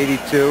center in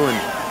 82, and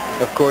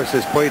of course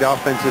has played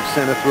offensive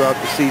center throughout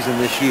the season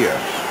this year.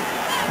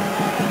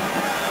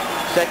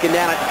 2nd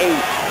down at 8,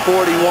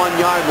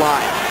 41-yard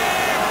line.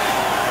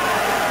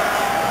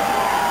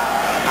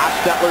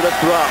 Hostetler to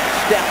throw,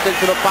 steps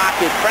into the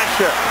pocket,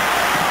 pressure.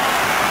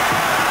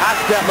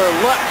 Hostetler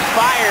looks,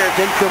 fires,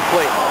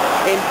 incomplete.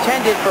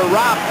 Intended for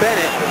Rob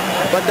Bennett,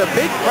 but the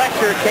big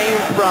pressure came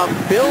from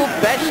Bill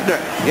Beshner.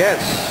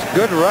 Yes,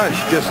 good rush.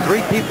 Just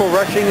 3 people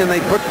rushing, and they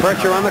put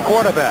pressure on the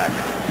quarterback.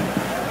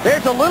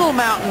 There's a little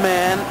mountain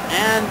man,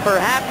 and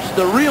perhaps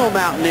the real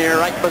mountaineer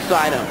right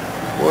beside him.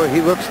 Boy,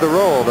 he looks the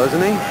role,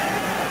 doesn't he?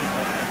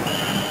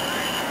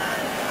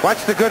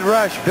 Watch the good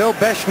rush. Bill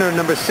Beshner,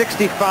 number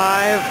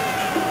 65.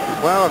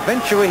 Well,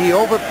 eventually he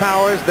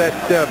overpowers that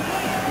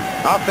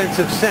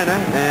offensive center,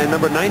 and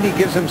number 90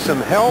 gives him some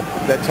help.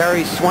 That's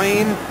Harry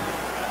Swain.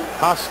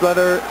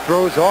 Hostetler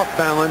throws off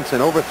balance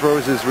and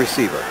overthrows his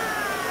receiver.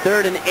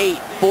 3rd and 8,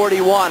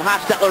 41.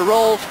 Hostetler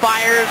rolls,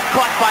 fires,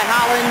 caught by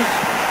Hollins,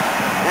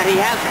 and he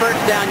has 1st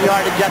down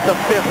yardage at the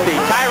 50.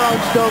 Tyrone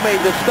Stowe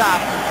made the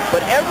stop,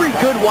 but every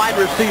good wide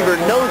receiver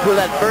knows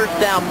where that 1st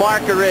down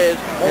marker is,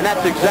 and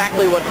that's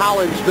exactly what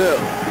Hollins do.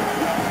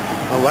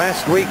 Well,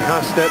 last week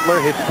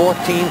Hostetler hit 14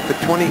 for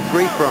 23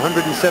 for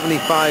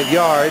 175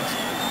 yards.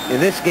 In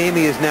this game,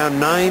 he is now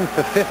 9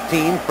 for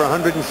 15 for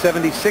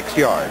 176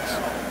 yards.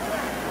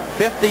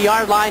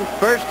 50-yard line,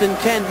 1st and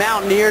 10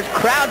 Mountaineers.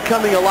 Crowd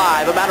coming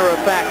alive. A matter of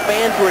fact,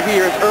 fans were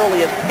here as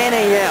early as 10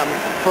 a.m.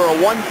 for a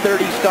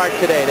 1:30 start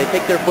today. They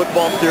take their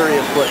football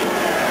seriously.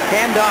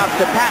 Handoff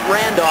to Pat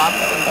Randolph.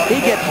 He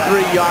gets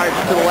 3 yards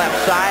to the left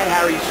side.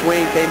 Harry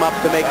Swain came up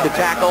to make the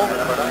tackle.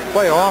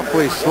 Play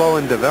awfully slow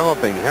in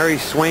developing. Harry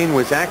Swain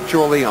was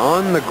actually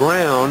on the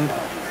ground,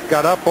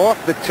 got up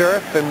off the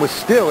turf, and was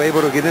still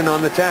able to get in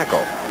on the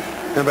tackle.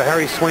 Remember,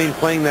 Harry Swain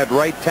playing that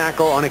right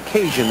tackle on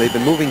occasion. They've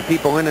been moving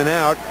people in and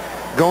out,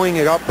 going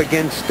up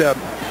against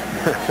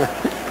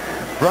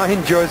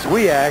Brian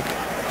Joswiak,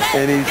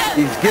 and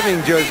he's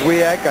giving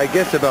Joswiak, I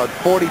guess, about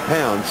 40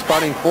 pounds,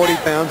 spotting 40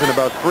 pounds and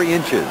about 3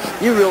 inches.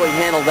 You really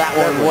handled that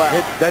one well.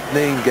 That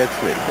name gets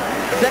me.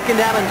 2nd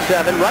down and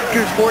 7.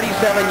 Rutgers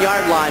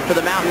 47-yard line for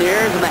the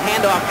Mountaineers, and the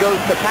handoff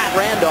goes to Pat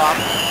Randolph,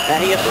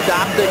 and he is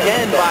stopped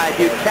again by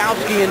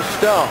Bukowski and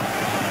Stowe.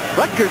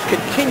 Rutgers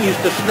continues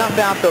to snuff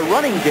out the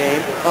running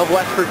game of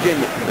West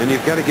Virginia. And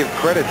you've got to give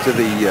credit to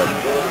the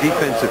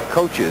defensive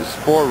coaches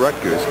for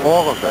Rutgers,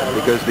 all of them,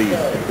 because the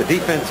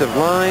defensive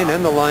line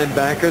and the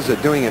linebackers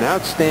are doing an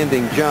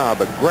outstanding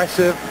job,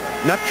 aggressive,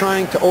 not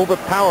trying to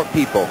overpower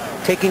people,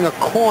 taking a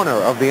corner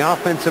of the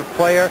offensive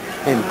player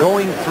and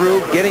going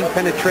through, getting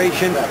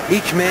penetration,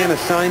 each man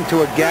assigned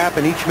to a gap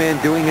and each man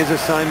doing his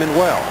assignment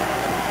well.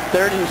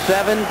 3rd and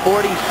 7,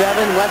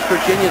 47. West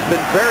Virginia's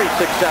been very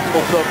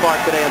successful so far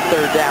today on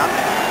 3rd down.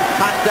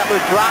 Hostetler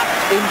drops,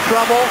 in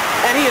trouble,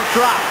 and he is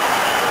dropped.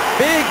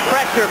 Big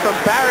pressure from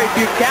Barry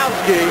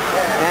Bukowski,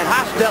 and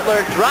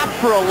Hostetler dropped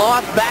for a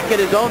loss back at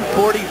his own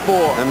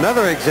 44.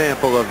 Another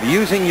example of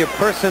using your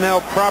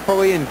personnel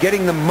properly and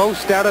getting the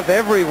most out of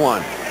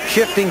everyone.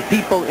 Shifting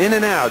people in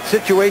and out,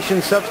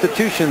 situation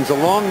substitutions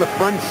along the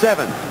front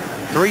 7.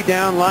 3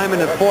 down linemen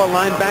and 4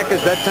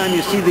 linebackers. That time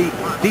you see the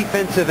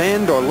defensive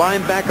end or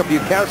linebacker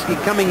Bukowski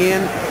coming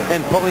in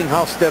and pulling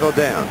Hostetler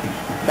down.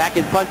 Back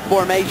in punt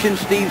formation,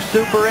 Steve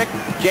Superick,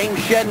 James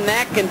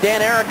Shedneck, and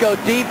Dan Errico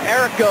deep.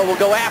 Errico will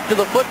go after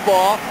the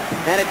football,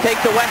 and it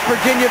takes a West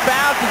Virginia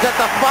bounce. It's at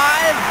the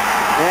 5,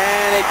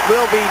 and it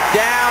will be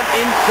down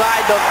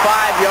inside the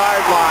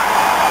 5-yard line.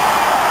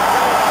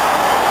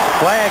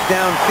 Flag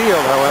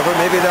downfield, however.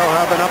 Maybe they'll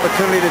have an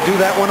opportunity to do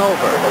that one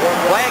over.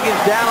 Flag is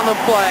down on the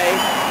play.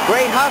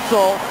 Great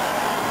hustle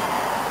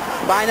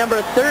by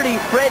number 30,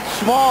 Fred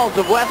Smalls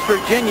of West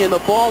Virginia.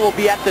 The ball will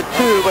be at the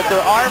 2, but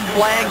there are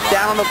flags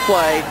down on the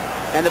play,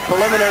 and the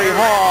preliminary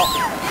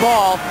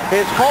call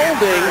is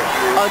holding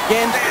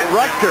against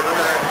Rutgers.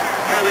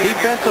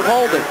 Defensive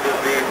holding.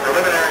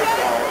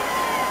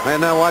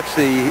 And now watch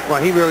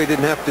well, he really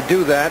didn't have to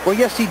do that. Well,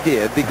 yes, he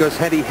did, because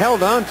had he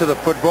held on to the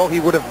football,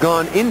 he would have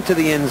gone into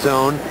the end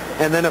zone,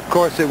 and then, of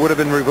course, it would have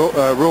been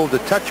ruled a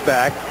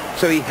touchback.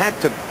 So he had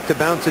to to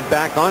bounce it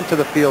back onto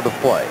the field of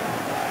play.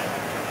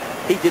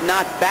 He did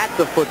not bat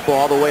the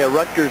football the way a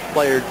Rutgers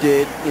player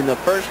did in the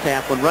first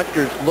half when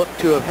Rutgers looked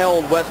to have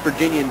held West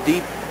Virginia in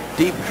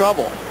deep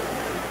trouble.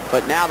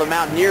 But now the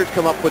Mountaineers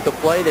come up with the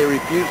play. They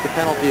refuse the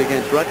penalty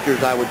against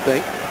Rutgers, I would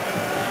think.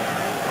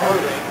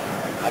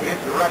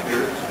 Against the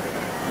Rutgers.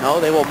 No,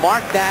 they will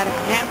mark that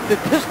half the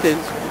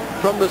distance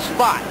from the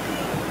spot.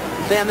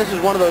 Sam, this is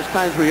one of those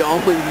times where you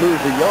only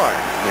lose a yard.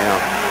 Yeah,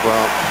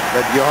 well,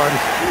 that yard...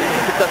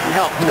 It doesn't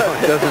help. No,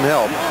 it doesn't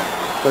help.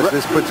 But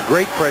this puts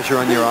great pressure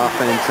on your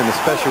offense, and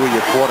especially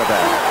your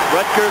quarterback.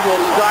 Rutgers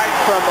will start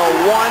from the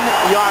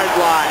 1-yard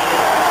line.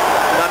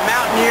 The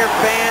Mountaineer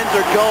fans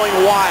are going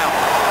wild.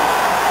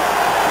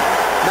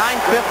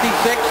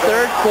 9:56,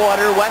 third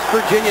quarter. West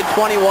Virginia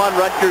 21,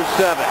 Rutgers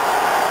 7.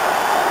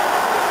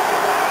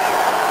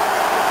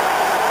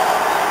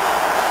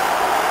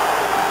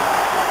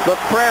 The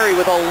Prairie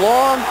with a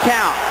long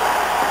count.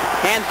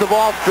 Hands the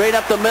ball straight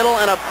up the middle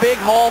and a big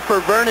haul for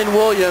Vernon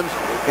Williams.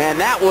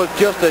 And that was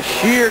just a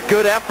sheer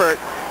good effort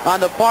on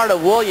the part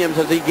of Williams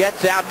as he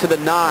gets out to the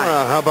 9.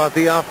 Well, how about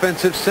the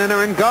offensive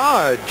center and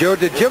guard? Joe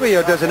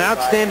DiGilio does an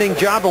outstanding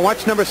job. And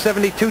watch number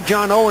 72,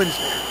 John Owens,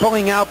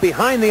 pulling out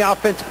behind the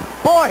offense.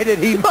 Boy, did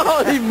he,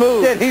 oh, he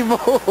move. Did he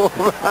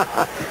move.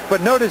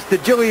 But notice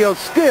DiGilio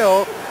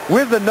still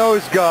with the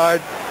nose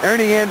guard.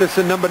 Ernie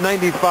Anderson, number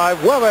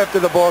 95, well after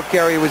the ball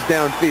carrier was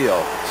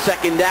downfield.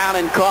 Second down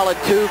and call it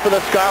 2 for the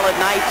Scarlet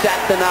Knights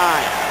at the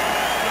 9.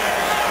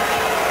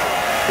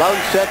 Lone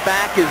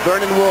setback is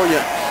Vernon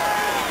Williams.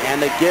 And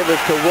the give is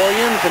to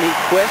Williams, and he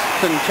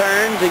twists and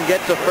turns and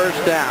gets a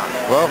first down.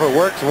 Well, if it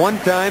works one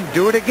time,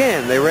 do it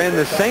again. They ran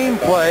the same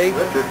play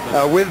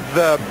with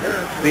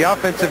the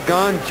offensive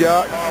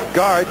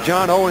guard,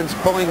 John Owens,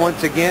 pulling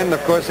once again.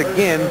 Of course,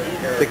 again,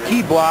 the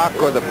key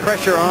block or the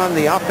pressure on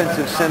the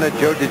offensive center,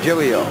 Joe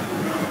DiGilio.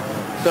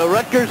 So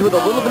Rutgers with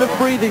a little bit of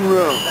breathing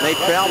room. They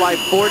trail by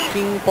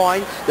 14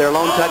 points. Their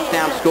lone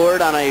touchdown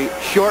scored on a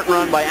short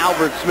run by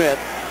Albert Smith.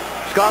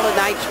 Scarlet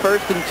Knights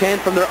 1st and 10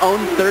 from their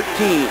own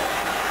 13.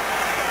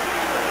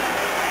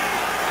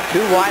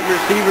 Two wide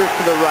receivers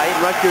to the right.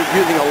 Rutgers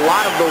using a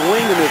lot of the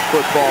wing in this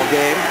football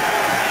game.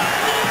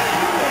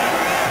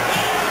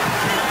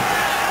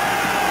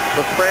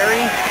 The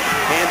Prairie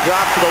hands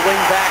off to the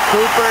wingback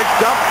Cooper.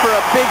 Dumped for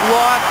a big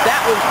loss.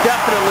 That was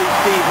definitely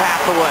Steve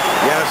Hathaway.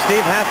 Yeah,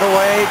 Steve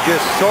Hathaway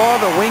just saw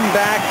the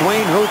wingback,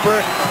 Dwayne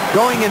Hooper,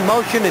 going in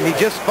motion, and he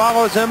just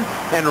follows him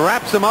and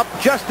wraps him up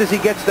just as he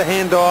gets the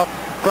handoff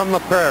from the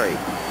Prairie.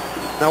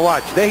 Now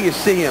watch, there you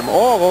see him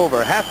all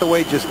over.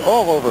 Hathaway just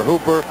all over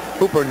Hooper.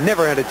 Hooper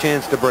never had a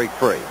chance to break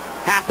free.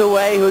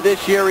 Hathaway, who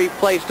this year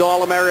replaced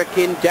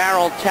All-American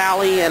Darryl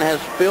Talley and has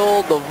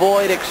filled the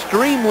void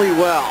extremely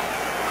well.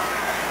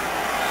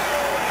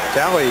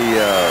 Talley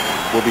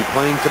will be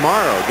playing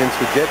tomorrow against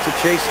the Jets at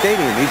Shea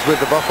Stadium. He's with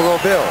the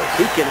Buffalo Bills.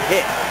 He can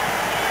hit.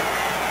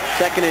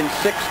 Second and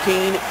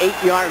 16,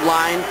 8-yard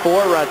line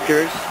for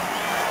Rutgers.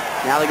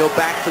 Now they go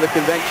back to the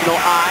conventional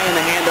I, and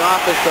the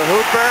handoff is to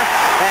Hooper,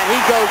 and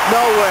he goes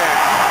nowhere.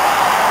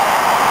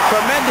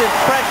 Tremendous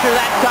pressure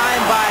that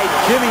time by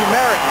Jimmy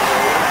Merritt.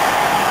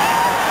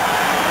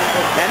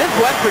 And this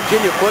West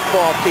Virginia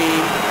football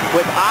team,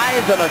 with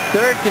eyes on a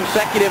third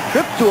consecutive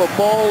trip to a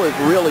bowl, is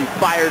really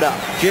fired up.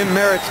 Jim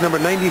Merritt's number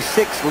 96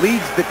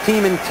 leads the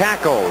team in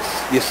tackles.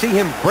 You see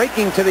him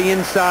breaking to the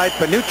inside.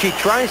 Panucci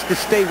tries to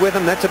stay with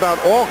him. That's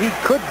about all he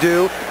could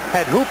do.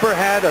 Had Hooper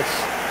had a...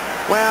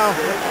 Well,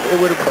 it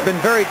would have been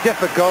very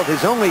difficult.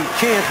 His only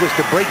chance was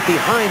to break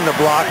behind the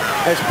block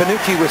as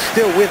Panucci was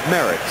still with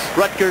Merritt.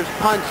 Rutgers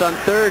punts on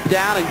third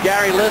down, and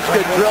Gary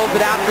Liska drills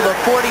it out to the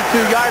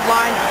 42-yard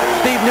line.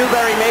 Steve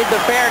Newberry made the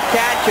fair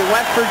catch, and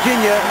West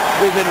Virginia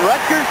is in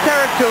Rutgers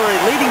territory,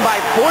 leading by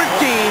 14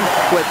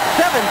 with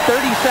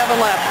 7:37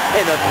 left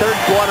in the third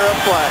quarter of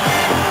play.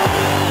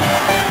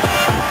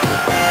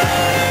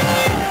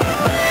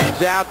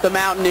 Out the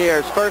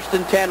Mountaineers. 1st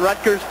and 10,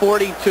 Rutgers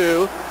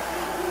 42.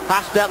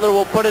 Hostetler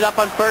will put it up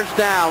on first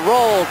down.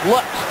 Rolls,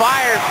 looks,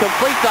 fires,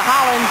 complete to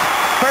Hollins.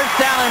 First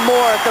down and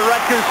more at the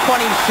Rutgers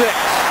 26.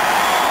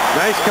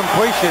 Nice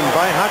completion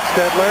by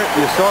Hostetler.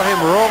 You saw him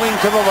rolling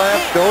to the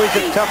left. Always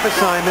a tough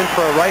assignment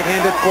for a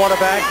right-handed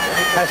quarterback.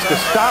 Has to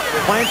stop,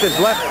 plant his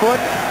left foot,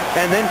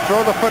 and then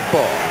throw the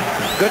football.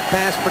 Good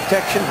pass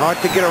protection. Hard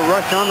to get a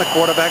rush on the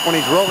quarterback when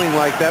he's rolling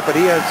like that, but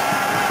he has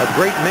a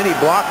great many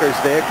blockers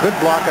there. Good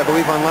block, I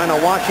believe, on Lionel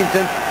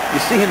Washington.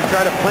 You see him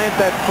try to plant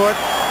that foot,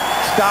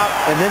 stop,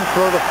 and then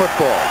throw the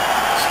football.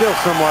 Still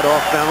somewhat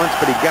off balance,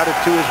 but he got it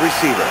to his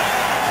receiver.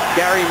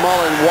 Gary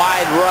Mullen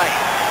wide right.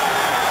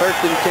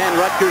 1st and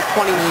 10, Rutgers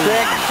 26,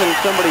 and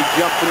somebody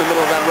jumped in the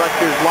middle of that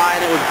Rutgers line.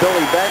 It was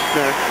Billy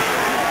Bechner.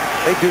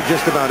 They do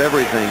just about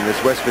everything, this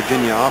West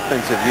Virginia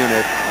offensive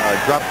unit.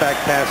 Drop-back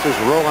passes,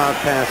 roll-out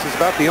passes.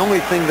 About the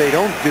only thing they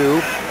don't do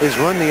is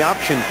run the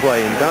option play.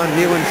 And Don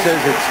Newland says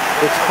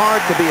it's hard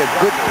to be a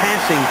good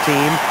passing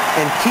team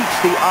and teach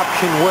the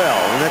option well.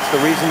 And that's the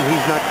reason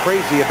he's not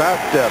crazy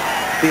about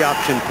the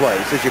option play.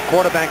 He says your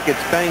quarterback gets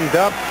banged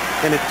up,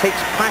 and it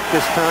takes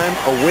practice time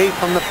away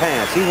from the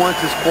pass. He wants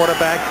his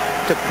quarterback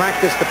to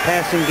practice the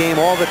passing game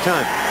all the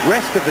time.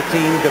 Rest of the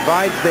team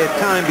divides their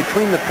time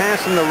between the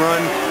pass and the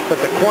run, but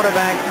the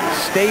quarterback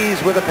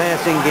stays with the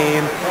passing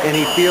game, and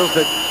he feels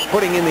that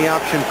putting in the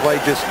option play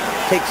just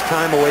takes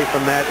time away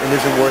from that and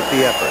isn't worth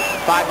the effort.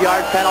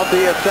 5-yard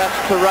penalty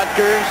assessed to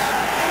Rutgers.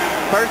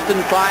 1st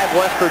and 5,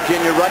 West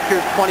Virginia.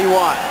 Rutgers 21.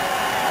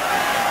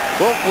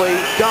 Wolfley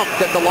dumped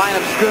at the line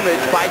of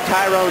scrimmage by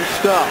Tyrone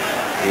Stowe.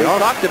 We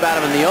talked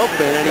about him in the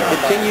open, and he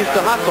continues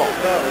to hustle.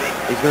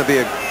 He's going to be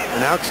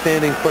an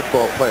outstanding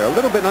football player. A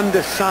little bit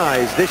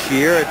undersized this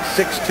year at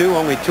 6'2",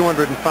 only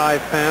 205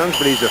 pounds,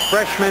 but he's a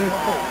freshman,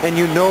 and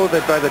you know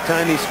that by the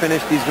time he's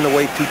finished, he's going to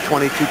weigh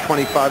 220,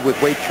 225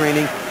 with weight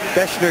training.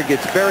 Beshner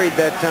gets buried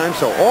that time,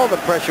 so all the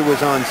pressure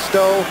was on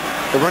Stowe.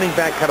 The running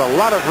back had a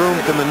lot of room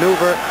to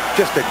maneuver.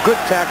 Just a good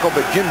tackle,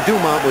 but Jim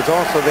Dumont was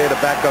also there to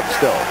back up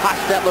Stowe.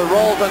 Hostetler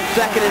rolls on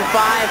 2nd and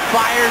 5,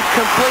 fires,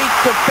 complete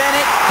to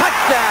Bennett.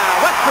 Touchdown,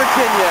 West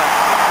Virginia.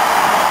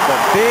 The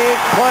big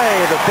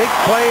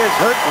play has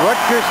hurt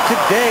Rutgers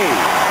today.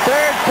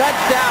 3rd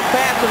touchdown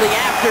pass of the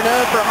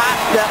afternoon for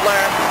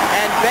Hostetler,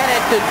 and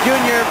Bennett, the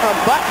junior from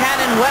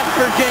Buckhannon, West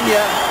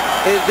Virginia,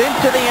 is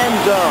into the end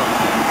zone.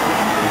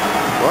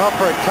 Well,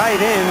 for a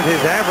tight end, his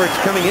average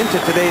coming into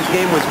today's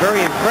game was very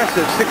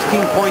impressive.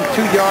 16.2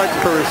 yards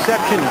per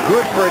reception.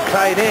 Good for a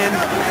tight end.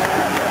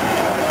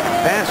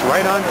 Pass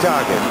right on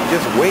target.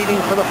 Just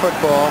waiting for the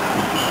football.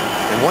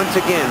 And once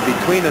again,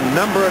 between a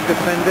number of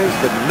defenders,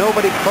 but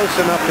nobody close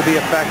enough to be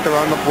a factor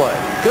on the play.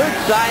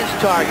 Good-sized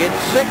target,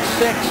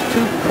 6'6",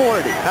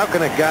 240. How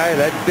can a guy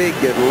that big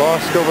get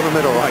lost over the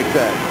middle like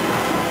that?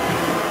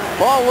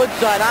 Paul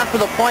Woodside on for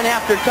the point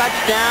after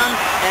touchdown,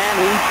 and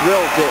he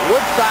drills it.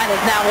 Woodside has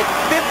now hit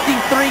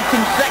 53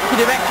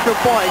 consecutive extra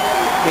points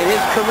in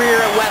his career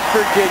at West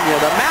Virginia.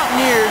 The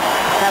Mountaineers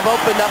have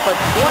opened up a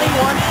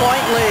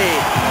 21-point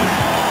lead.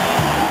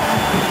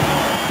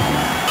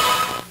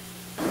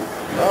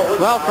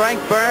 Well,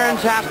 Frank Burns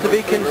has to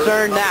be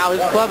concerned now.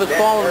 His club has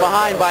fallen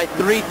behind by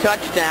 3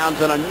 touchdowns,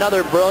 and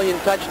another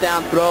brilliant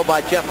touchdown throw by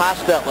Jeff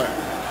Hostetler.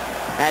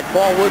 And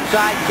Paul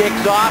Woodside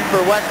kicks off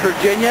for West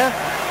Virginia.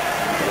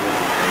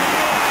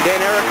 Dan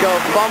Errico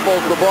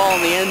fumbles the ball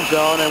in the end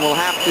zone and will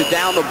have to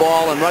down the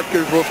ball, and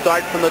Rutgers will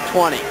start from the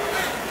 20.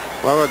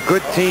 Well, a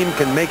good team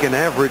can make an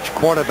average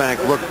quarterback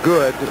look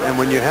good, and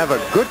when you have a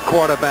good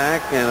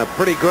quarterback and a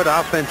pretty good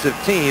offensive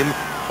team,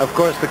 of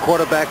course the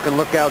quarterback can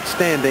look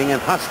outstanding,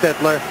 and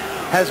Hostetler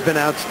has been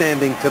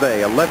outstanding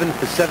today. 11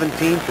 for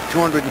 17 for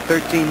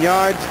 213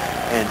 yards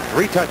and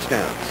 3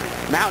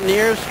 touchdowns.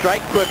 Mountaineers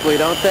strike quickly,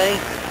 don't they?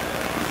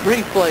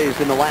 3 plays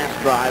in the last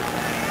drive,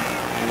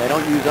 and they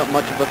don't use up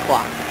much of the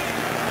clock.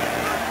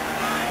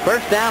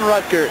 First down,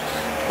 Rutgers,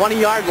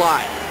 20-yard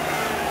line.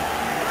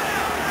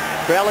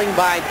 Trailing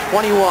by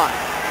 21.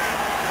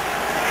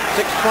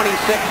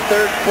 6:26,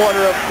 3rd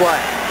quarter of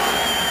play.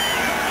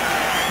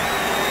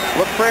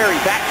 LaPrairie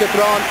back to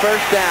throw on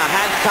first down.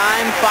 Has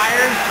time,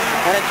 fires,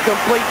 and it's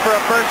complete for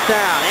a first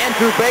down.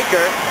 Andrew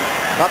Baker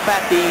up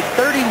at the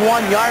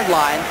 31-yard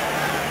line.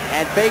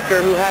 And Baker,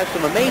 who has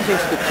some amazing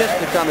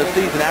statistics on the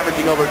season,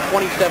 averaging over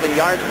 27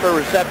 yards per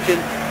reception,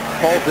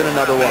 holds in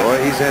another one. Boy,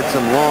 he's had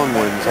some long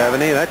ones, haven't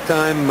he? That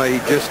time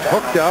he just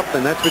hooked up, and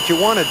that's what you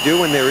want to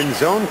do when they're in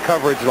zone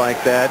coverage like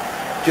that.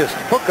 Just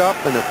hook up,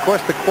 and of course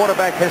the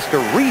quarterback has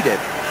to read it,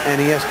 and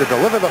he has to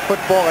deliver the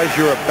football as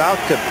you're about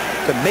to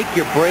make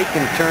your break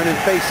and turn and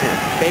face him.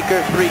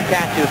 Baker, 3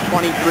 catches,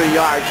 23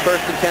 yards.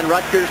 1st and 10,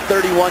 Rutgers,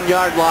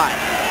 31-yard line.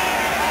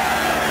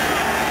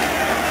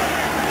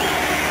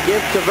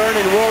 Give to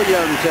Vernon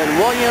Williams, and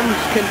Williams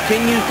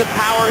continues to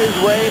power his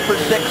way for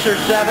 6 or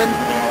 7,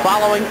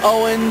 following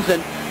Owens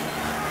and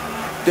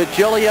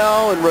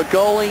DeGilio and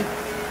Rigoli.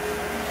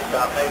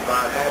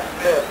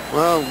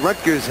 Well,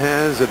 Rutgers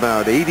has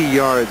about 80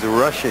 yards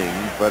rushing,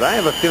 but I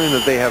have a feeling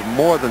that they have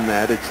more than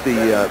that. It's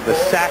the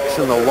sacks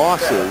and the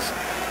losses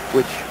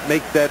which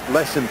make that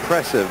less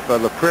impressive.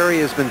 LaPrairie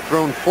has been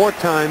thrown 4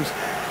 times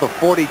for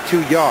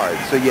 42 yards,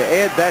 so you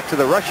add that to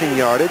the rushing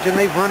yardage, and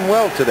they've run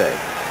well today.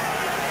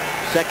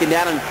 2nd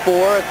down and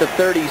 4 at the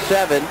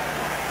 37.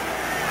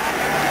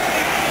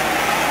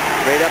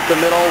 Straight up the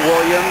middle,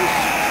 Williams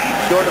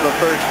short of a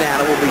first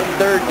down. It will be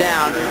 3rd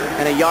down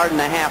and a yard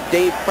and a half.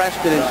 Dave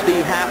Preston and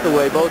Steve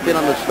Hathaway both in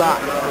on the stop.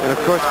 And of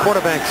course,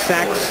 quarterback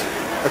sacks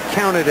are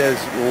counted as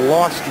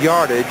lost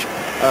yardage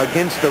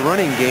against the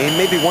running game.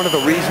 Maybe one of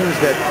the reasons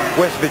that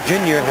West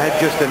Virginia had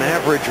just an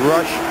average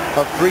rush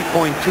of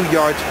 3.2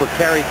 yards per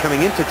carry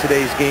coming into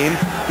today's game,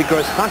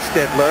 because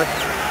Hostetler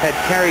had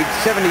carried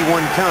 71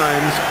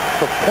 times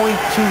for 0.2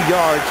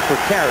 yards per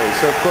carry.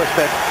 So, of course,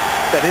 that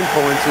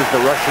influences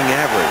the rushing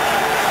average.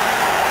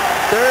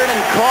 3rd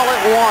and call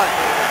it 1.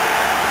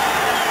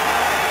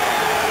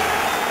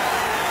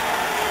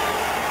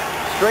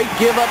 Straight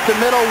give up the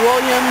middle.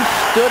 Williams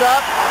stood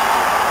up.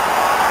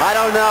 I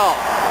don't know.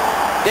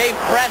 Dave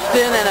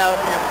Preston and a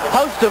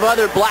host of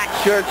other black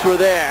shirts were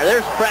there.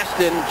 There's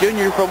Preston,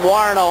 junior from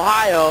Warren,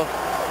 Ohio,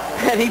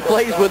 and he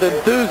plays with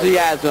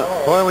enthusiasm.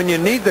 Boy, when you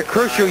need the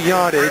crucial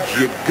yardage,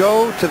 you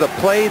go to the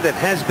play that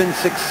has been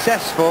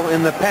successful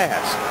in the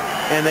past.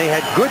 and they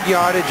had good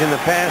yardage in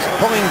the past,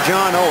 pulling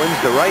John Owens,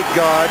 the right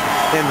guard,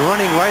 and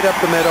running right up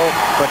the middle,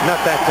 but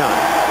not that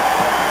time.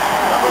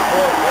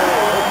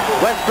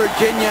 West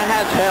Virginia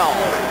has held.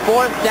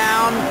 4th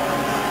down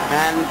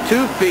and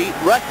 2 feet.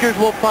 Rutgers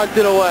will punt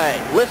it away.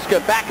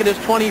 Liska back at his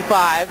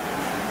 25.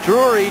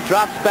 Drury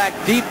drops back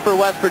deep for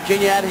West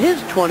Virginia at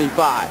his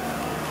 25.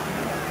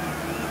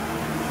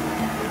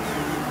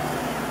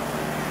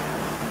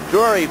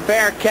 Drury,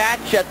 fair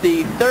catch at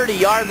the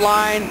 30-yard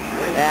line,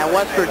 and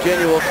West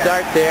Virginia will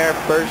start there,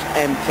 1st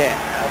and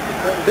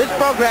 10. This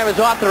program is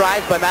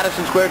authorized by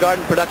Madison Square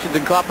Garden Productions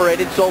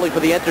Incorporated solely for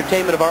the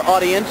entertainment of our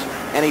audience.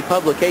 Any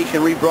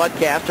publication,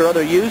 rebroadcast, or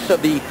other use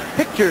of the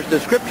pictures,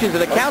 descriptions,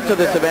 and accounts of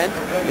this event,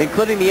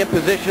 including the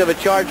imposition of a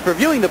charge for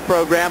viewing the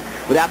program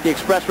without the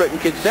express written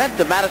consent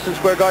of Madison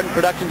Square Garden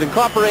Productions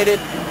Incorporated,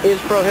 is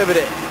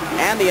prohibited.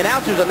 And the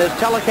announcers on this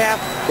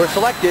telecast were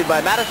selected by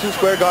Madison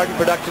Square Garden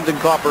Productions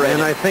Incorporated.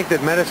 And I think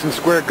that Madison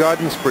Square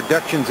Gardens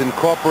Productions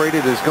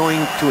Incorporated is going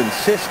to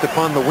insist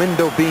upon the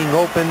window being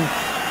open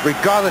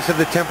regardless of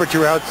the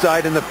temperature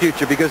outside in the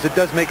future, because it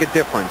does make a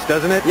difference,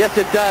 doesn't it? Yes,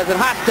 it does. And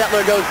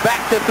Hostetler goes back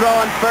to throw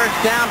on 1st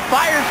down.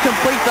 Fires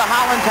complete to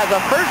Hollins, has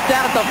a 1st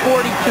down at the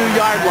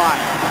 42-yard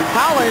line.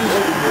 Hollins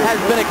has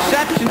been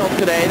exceptional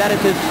today. That is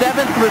his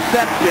 7th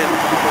reception.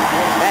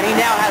 And he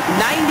now has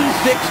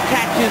 96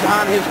 catches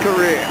on his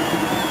career.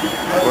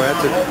 Well,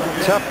 that's a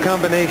tough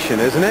combination,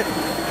 isn't it?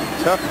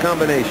 Tough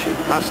combination.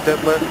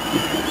 Hostetler,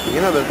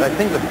 you know, I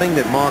think the thing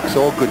that marks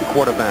all good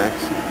quarterbacks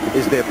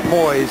is their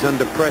poise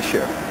under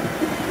pressure.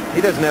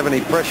 He doesn't have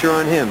any pressure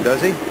on him,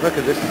 does he? Look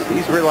at this.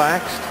 He's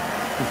relaxed.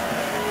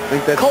 I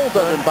think that's cold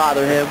doesn't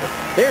bother him.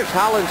 There's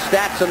Hollins'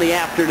 stats in the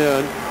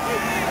afternoon.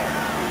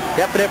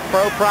 Definite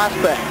pro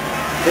prospect.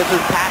 This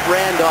is Pat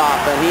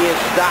Randolph, and he is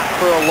stopped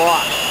for a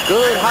loss.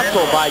 Good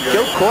hustle by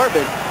Joe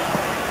Corbin,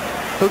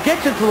 who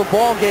gets into the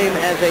ball game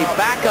as a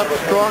backup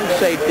strong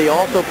safety,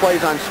 also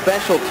plays on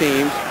special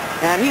teams,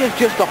 and he is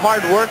just a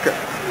hard worker.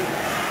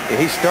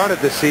 He started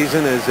the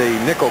season as a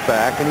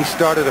nickelback, and he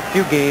started a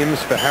few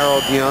games for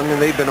Harold Young, and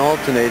they've been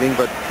alternating,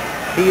 but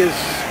he is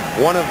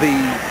one of the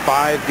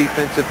 5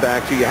 defensive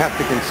backs, so you have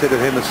to consider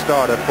him a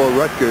starter for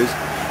Rutgers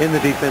in the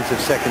defensive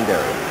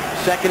secondary.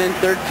 2nd and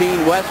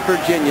 13, West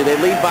Virginia. They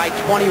lead by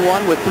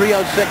 21 with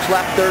 3:06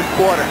 left, 3rd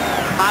quarter.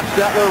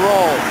 Hostetler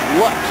rolls,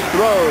 looks,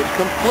 throws,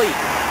 complete.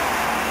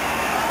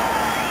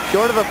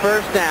 Short of a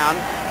 1st down.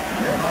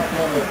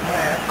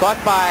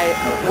 Caught by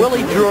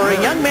Willie Drury,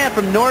 young man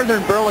from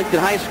Northern Burlington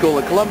High School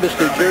in Columbus,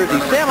 New Jersey.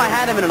 Sam, I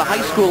had him in a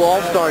high school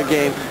all-star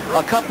game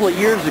a couple of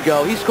years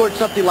ago. He scored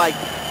something like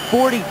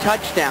 40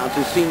 touchdowns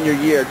his senior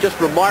year. Just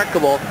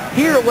remarkable.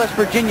 Here at West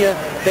Virginia,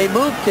 they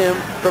moved him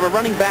from a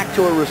running back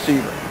to a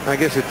receiver. I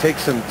guess it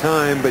takes some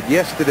time, but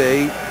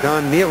yesterday,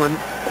 Don Nealon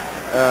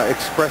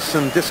expressed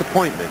some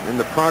disappointment in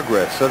the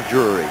progress of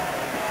Drury.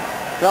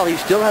 Well, he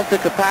still has the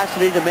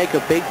capacity to make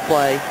a big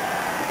play.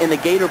 In the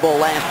Gator Bowl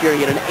last year,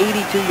 he had an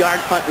 82-yard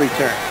punt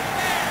return.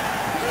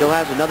 Still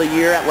has another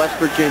year at West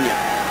Virginia.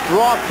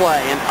 Draw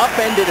play and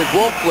upended as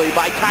Wolfley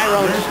by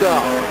Tyrone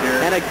Stowe.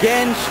 And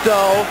again,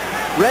 Stowe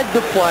read the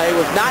play,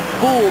 was not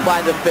fooled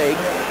by the fake,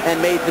 and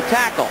made the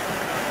tackle.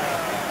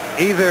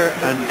 Either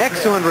an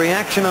excellent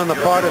reaction on the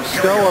part of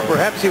Stowe, or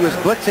perhaps he was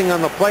blitzing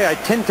on the play. I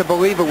tend to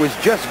believe it was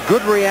just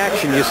good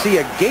reaction. You see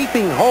a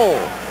gaping hole,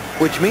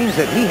 which means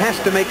that he has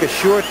to make a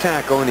sure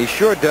tackle, and he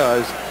sure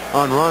does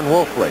on Ron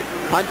Wolfley.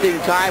 Hunting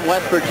time,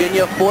 West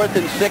Virginia, 4th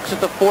and 6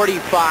 at the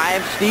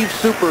 45. Steve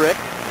Superick,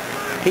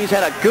 he's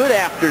had a good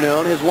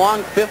afternoon. His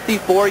long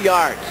 54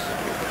 yards.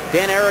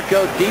 Dan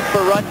Errico deep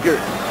for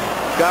Rutgers.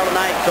 Scarlet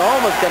Knights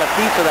almost got a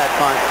piece of that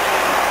punt.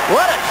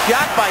 What a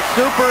shot by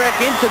Superick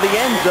into the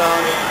end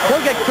zone.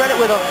 He'll get credit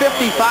with a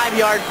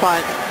 55-yard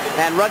punt,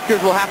 and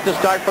Rutgers will have to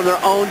start from their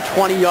own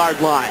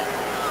 20-yard line.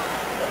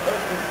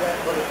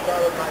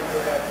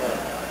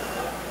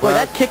 Boy,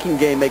 that kicking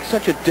game makes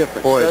such a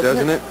difference. Boy,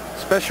 doesn't it?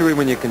 Especially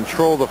when you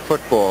control the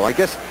football. I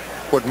guess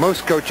what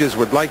most coaches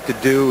would like to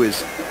do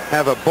is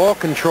have a ball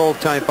control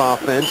type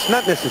offense,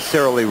 not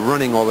necessarily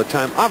running all the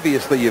time.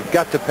 Obviously, you've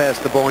got to pass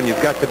the ball and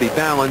you've got to be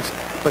balanced,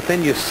 but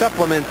then you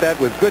supplement that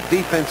with good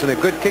defense and a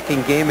good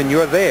kicking game, and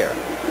you're there.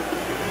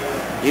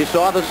 You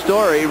saw the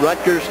story.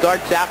 Rutgers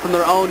starts out from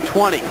their own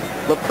 20.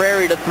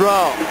 LaPrairie to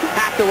throw.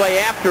 Hathaway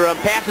after him.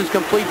 Passes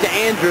complete to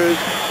Andrews,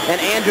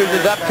 and Andrews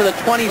is up to the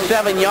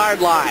 27-yard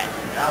line.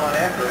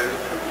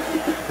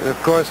 And of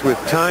course, with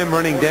time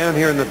running down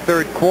here in the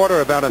 3rd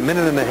quarter, about a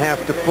minute and a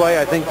half to play,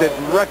 I think that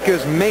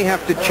Rutgers may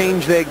have to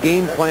change their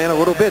game plan a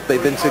little bit.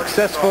 They've been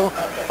successful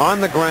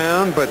on the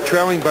ground, but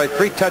trailing by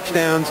 3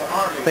 touchdowns,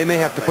 they may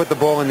have to put the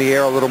ball in the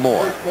air a little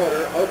more.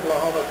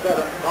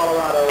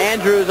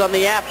 Andrews on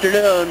the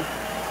afternoon.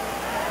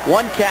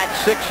 1 catch,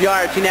 6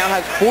 yards. He now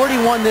has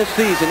 41 this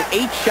season,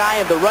 8 shy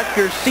of the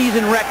Rutgers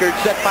season record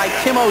set by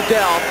Tim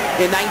Odell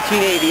in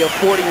 1980 of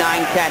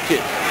 49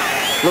 catches.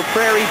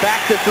 LaPrairie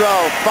back to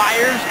throw.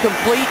 Fires,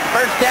 complete,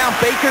 1st down.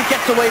 Baker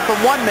gets away from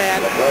one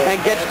man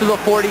and gets to the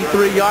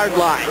 43-yard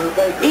line.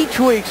 Each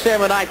week,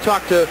 Sam and I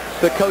talk to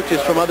the coaches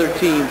from other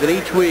teams, and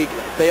each week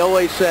they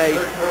always say,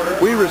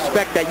 we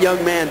respect that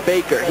young man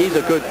Baker. He's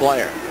a good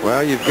player.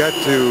 Well, you've got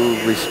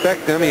to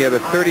respect him. He had a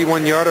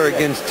 31-yarder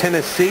against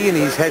Tennessee, and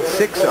he's had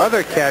 6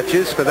 other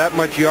catches for that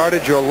much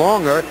yardage or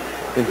longer.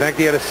 In fact,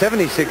 he had a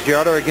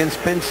 76-yarder against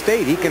Penn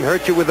State. He can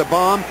hurt you with a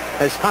bomb,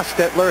 as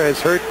Hostetler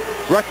has hurt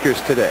Rutgers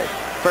today.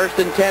 1st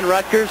and 10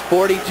 Rutgers,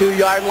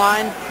 42-yard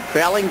line,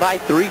 trailing by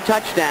 3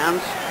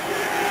 touchdowns.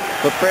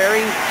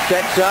 LaPrairie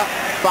sets up,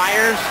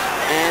 fires,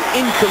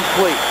 and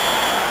incomplete.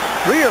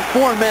 3 or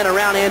 4 men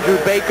around Andrew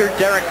Baker,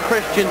 Derek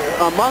Christian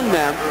among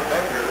them,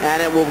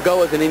 and it will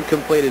go as an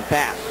incompleted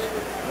pass.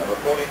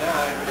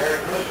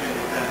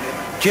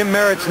 Jim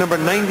Merritt's number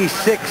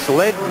 96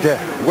 led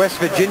West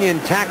Virginia in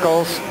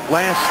tackles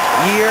last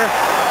year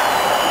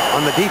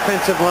on the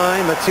defensive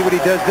line. Let's see what he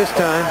does this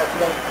time.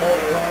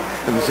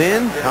 Comes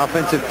in,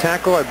 offensive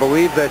tackle, I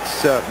believe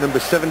that's number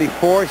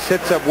 74.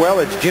 Sets up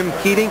well. It's Jim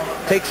Keating.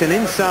 Takes an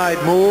inside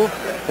move.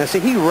 Now see,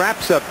 he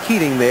wraps up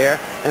Keating there.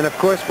 And of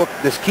course, well,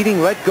 does Keating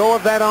let go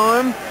of that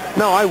arm?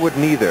 No, I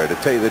wouldn't either, to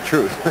tell you the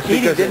truth.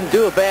 Keating didn't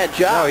do a bad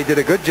job. No, he did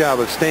a good job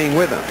of staying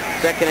with him.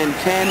 2nd and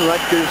 10,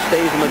 Rutgers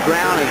stays on the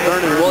ground, and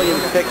Vernon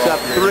Williams picks up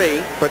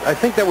 3. But I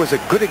think that was a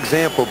good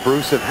example,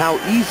 Bruce, of how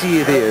easy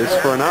it is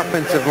for an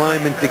offensive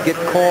lineman to get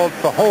called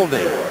for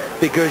holding,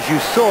 because you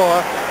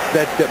saw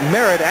that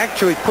Merritt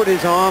actually put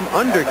his arm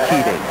under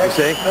Keating, you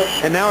see?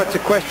 And now it's a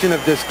question of,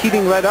 does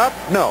Keating let up?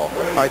 No.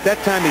 All right, that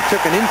time he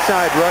took an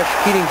inside rush.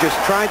 Keating just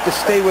tried to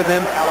stay with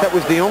him. That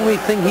was the only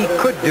thing he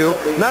could do.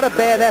 Not a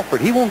bad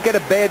effort. He won't get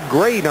a bad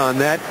grade on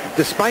that,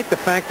 despite the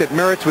fact that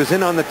Merritt was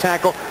in on the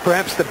tackle.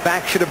 Perhaps the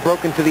back should have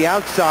broken to the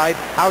outside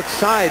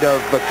of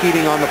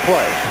Keating on the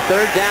play.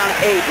 3rd down,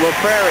 8.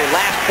 LaPrairie,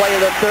 last play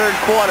of the 3rd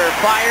quarter,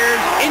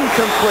 fires,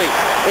 incomplete,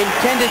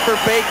 intended for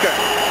Baker,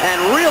 and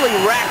really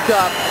racked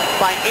up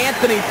by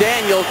Anthony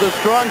Daniels, the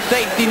strong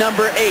safety,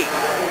 number 8.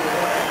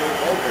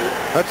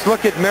 Let's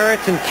look at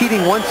Merritt and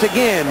Keating once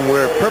again.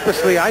 We're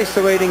purposely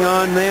isolating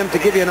on them to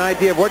give you an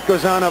idea of what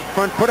goes on up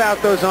front. Put out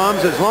those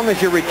arms. As long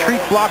as you're retreat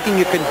blocking,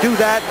 you can do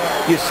that.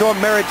 You saw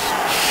Merritt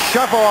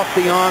shove off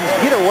the arms.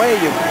 Get away.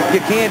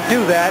 You can't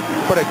do that.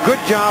 But a good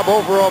job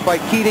overall by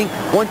Keating.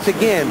 Once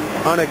again,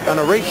 on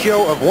a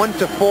ratio of 1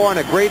 to 4, on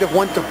a grade of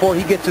 1 to 4,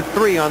 he gets a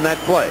 3 on that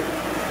play.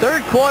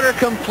 3rd quarter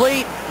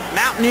complete.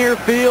 Mountaineer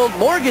Field,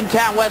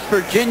 Morgantown, West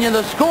Virginia.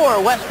 The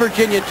score, West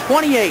Virginia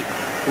 28,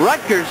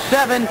 Rutgers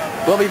 7.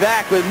 We'll be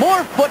back with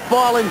more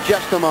football in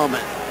just a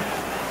moment.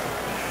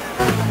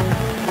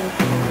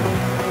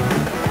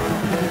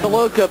 A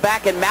look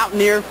back at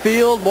Mountaineer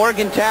Field,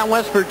 Morgantown,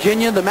 West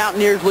Virginia. The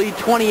Mountaineers lead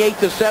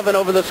 28-7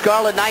 over the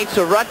Scarlet Knights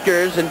of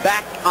Rutgers. And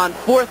back on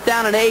 4th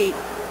down and 8,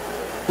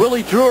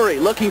 Willie Drury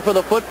looking for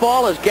the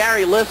football as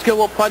Gary Liska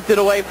will punt it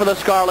away for the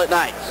Scarlet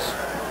Knights.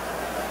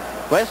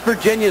 West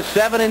Virginia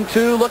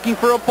 7-2, looking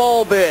for a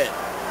bowl bid.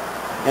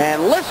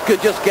 And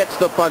Liska just gets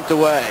the punt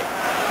away.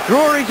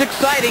 Drury's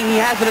exciting. He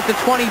has it at the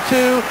 22.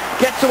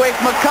 Gets away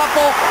from a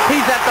couple.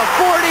 He's at the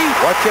 40.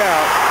 Watch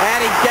out.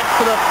 And he gets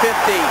to the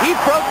 50. He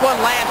broke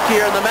one last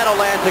year in the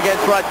Meadowlands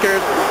against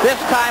Rutgers. This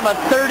time a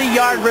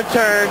 30-yard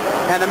return.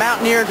 And the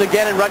Mountaineers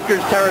again in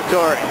Rutgers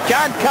territory.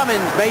 John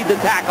Cummins made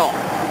the tackle.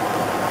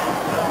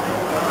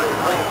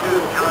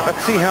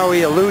 Let's see how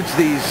he eludes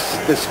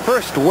this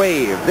first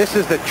wave. This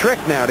is the trick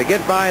now to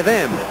get by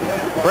them.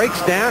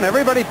 Breaks down.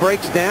 Everybody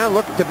breaks down.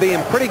 Looked to be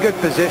in pretty good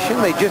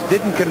position. They just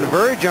didn't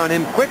converge on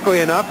him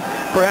quickly enough.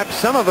 Perhaps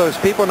some of those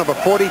people, number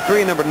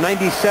 43, number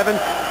 97,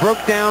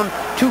 broke down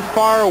too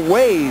far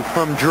away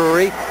from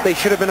Drury. They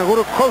should have been a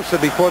little closer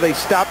before they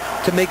stopped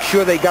to make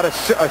sure they got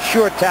a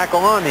sure tackle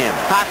on him.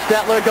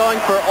 Hostetler going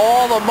for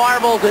all the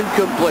marbles,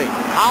 incomplete.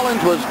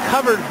 Hollins was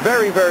covered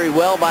very, very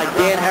well by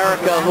Dan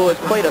Herrica, who has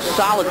played a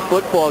solid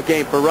football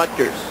game for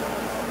Rutgers.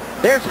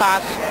 There's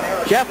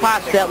Jeff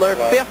Hostetler,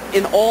 5th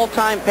in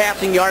all-time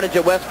passing yardage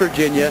at West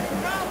Virginia.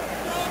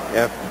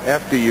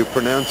 After you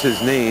pronounce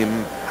his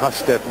name,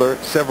 Hostetler,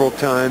 several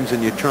times,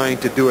 and you're trying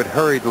to do it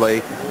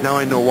hurriedly, now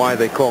I know why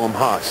they call him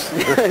Haas.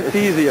 It's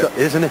easier.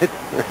 Isn't it?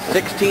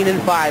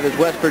 16-5 is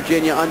West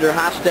Virginia under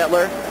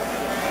Hostetler.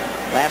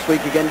 Last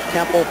week against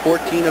Temple,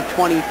 14 of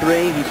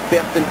 23. He's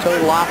 5th in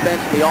total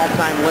offense. The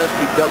all-time list,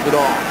 he does it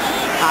all.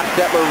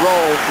 Hostetler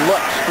rolls,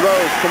 looks,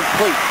 throws,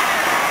 complete.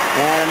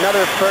 And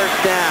another first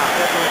down.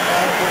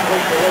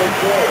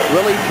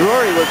 Willie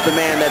Drury was the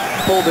man that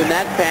pulled in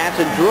that pass,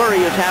 and Drury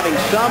is having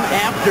some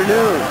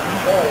afternoon.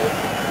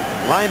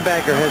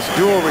 Linebacker has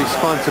dual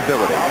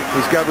responsibility.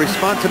 He's got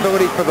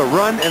responsibility for the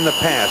run and the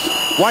pass.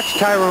 Watch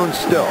Tyrone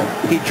Still.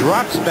 He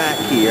drops back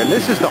here, and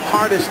this is the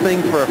hardest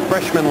thing for a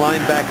freshman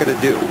linebacker to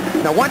do.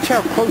 Now watch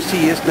how close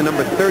he is to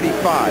number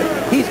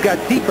 35. He's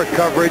got deeper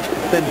coverage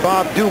than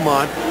Bob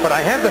Dumont, but I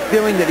have the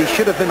feeling that he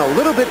should have been a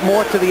little bit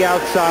more to the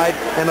outside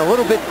and a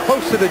little bit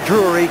closer to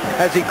Drury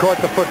as he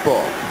caught the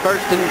football.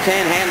 1st and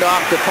 10,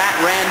 handoff to Pat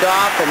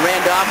Randolph, and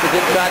Randolph is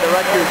inside the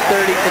Rutgers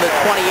 30 for the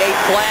 28.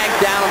 Flag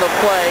down on the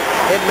play.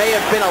 It may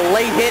have been a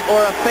late hit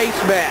or a face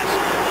mask.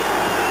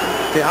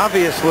 See,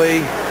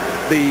 obviously,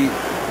 the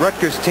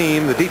Rutgers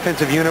team, the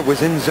defensive unit,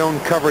 was in zone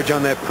coverage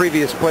on that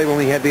previous play when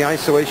we had the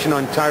isolation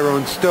on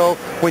Tyrone Stowe.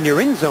 When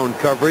you're in zone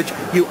coverage,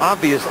 you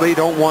obviously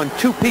don't want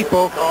two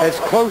people as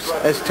close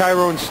as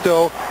Tyrone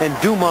Stowe and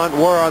Dumont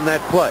were on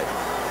that play.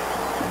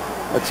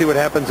 Let's see what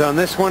happens on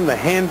this one. The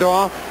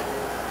handoff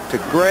to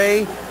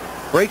Gray.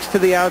 Breaks to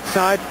the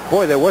outside.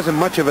 Boy, there wasn't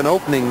much of an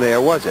opening there,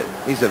 was it?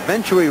 He's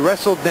eventually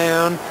wrestled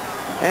down.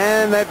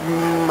 And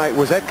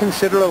was that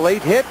considered a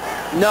late hit?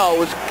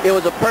 No, it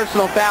was a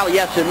personal foul.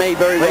 Yes, it may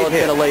very well have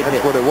been a late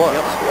hit. That's what it was.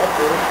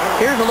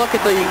 Yep. Here's a look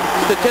at the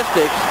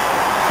statistics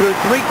through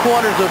 3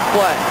 quarters of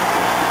play.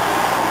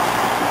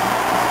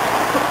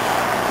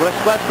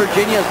 West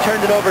Virginia has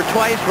turned it over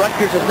twice.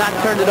 Rutgers has not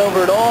turned it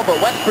over at all, but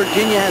West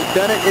Virginia has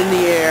done it in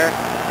the air.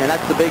 And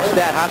that's the big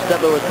stat.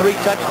 Hostetler with 3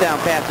 touchdown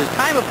passes.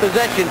 Time of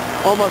possession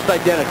almost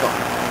identical.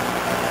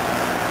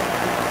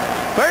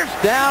 First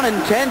down and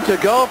 10 to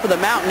go for the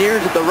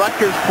Mountaineers at the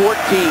Rutgers 14.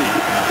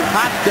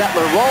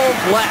 Hostetler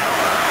rolls left,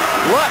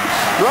 looks,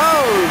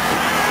 throws,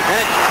 and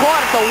it's caught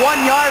at the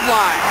 1-yard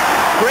line.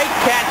 Great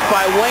catch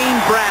by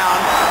Wayne Brown,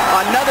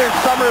 another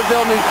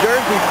Somerville, New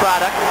Jersey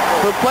product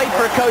who played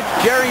for Coach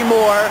Jerry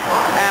Moore.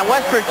 And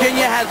West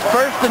Virginia has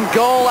first and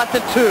goal at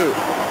the 2.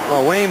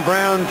 Well, Wayne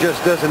Brown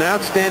just does an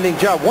outstanding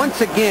job.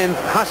 Once again,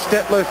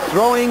 Hostetler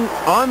throwing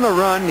on the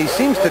run. He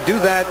seems to do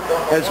that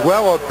as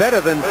well or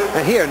better than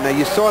here. Now,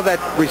 you saw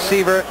that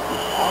receiver,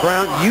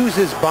 Brown, use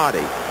his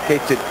body, okay,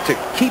 to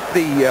keep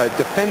the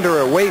defender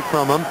away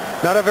from him.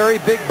 Not a very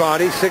big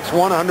body,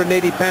 6'1",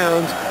 180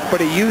 pounds, but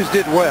he used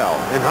it well.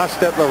 And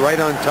Hostetler right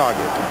on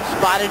target.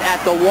 Spotted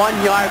at the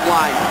 1-yard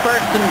line.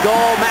 First and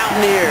goal,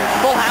 Mountaineers.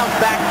 Full house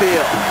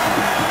backfield.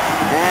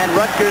 And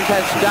Rutgers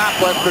has stopped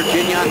West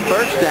Virginia on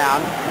first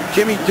down.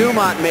 Jimmy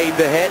Dumont made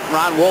the hit.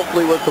 Ron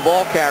Wolfley was the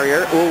ball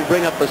carrier. Will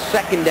bring up a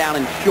second down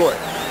and short.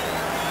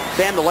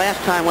 Sam, the last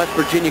time West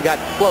Virginia got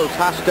close,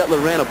 Hostetler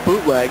ran a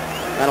bootleg.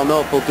 I don't know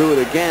if he'll do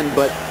it again,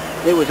 but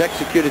it was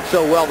executed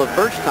so well the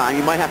first time,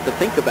 you might have to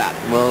think about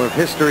it. Well, if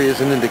history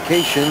is an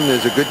indication,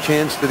 there's a good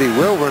chance that he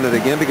will run it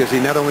again, because he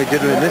not only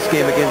did it in this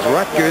game against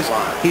Rutgers,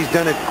 he's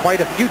done it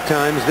quite a few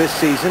times this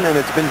season, and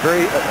it's been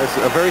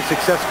a very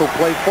successful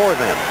play for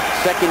them.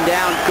 Second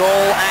down,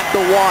 goal at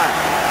the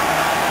 1.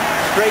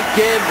 Straight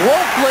give,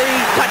 Wolfley,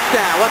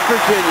 touchdown, West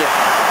Virginia.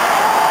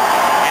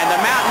 And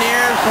the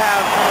Mountaineers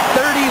have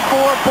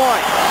 34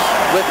 points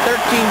with 13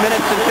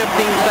 minutes and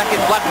 15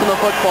 seconds left in the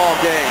football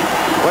game.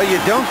 Well, you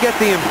don't get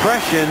the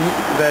impression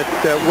that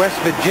West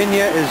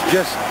Virginia is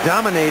just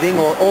dominating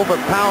or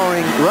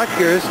overpowering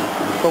Rutgers,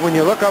 but when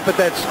you look up at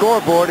that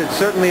scoreboard, it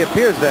certainly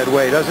appears that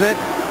way, doesn't it?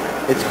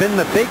 It's been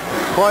the big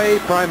play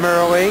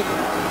primarily,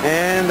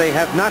 and they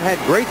have not had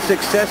great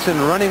success in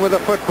running with a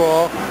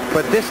football.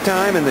 But this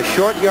time, in the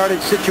short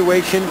yardage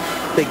situation,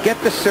 they get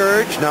the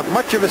surge, not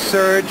much of a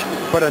surge,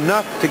 but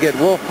enough to get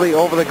Wolfley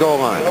over the goal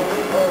line.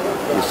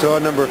 You saw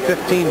number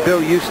 15, Bill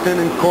Houston,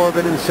 and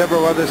Corbin, and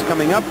several others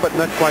coming up, but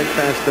not quite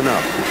fast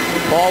enough.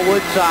 Paul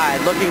Woodside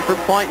looking for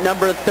point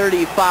number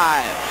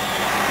 35.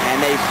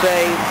 And they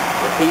say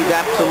he's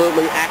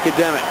absolutely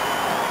academic.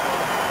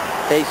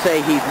 They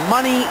say he's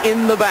money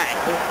in the bank.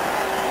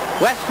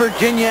 West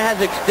Virginia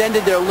has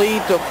extended their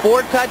lead to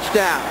 4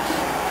 touchdowns.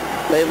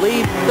 They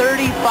lead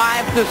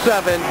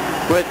 35-7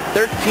 with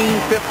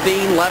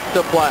 13:15 left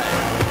to play.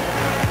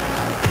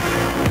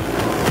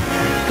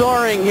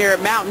 Soaring here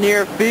at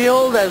Mountaineer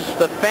Field as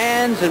the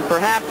fans and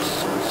perhaps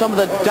some of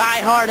the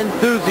die-hard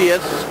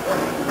enthusiasts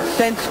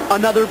sense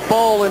another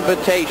bowl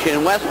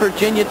invitation. West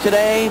Virginia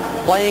today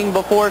playing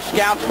before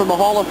scouts from the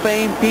Hall of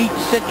Fame, Peach,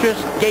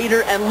 Citrus,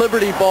 Gator, and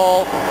Liberty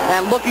Bowl,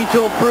 and looking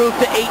to improve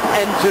to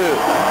 8-2.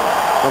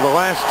 Well, the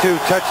last 2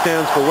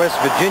 touchdowns for West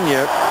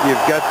Virginia,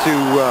 you've got to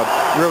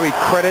really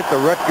credit the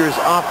Rutgers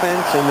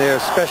offense and their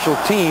special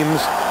teams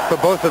for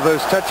both of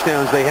those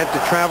touchdowns. They had to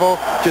travel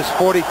just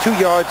 42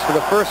 yards for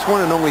the first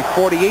one and only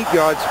 48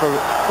 yards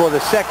for the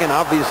second.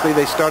 Obviously,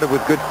 they started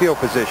with good field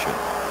position.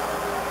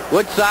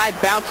 Woodside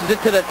bounces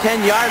it to the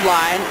 10-yard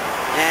line,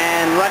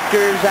 and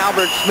Rutgers'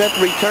 Albert Smith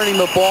returning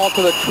the ball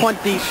to the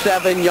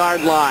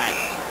 27-yard line.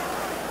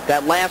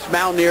 That last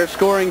Mountaineer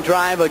scoring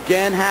drive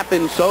again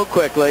happened so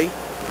quickly.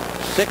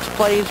 6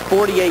 plays,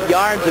 48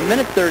 yards, a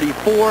minute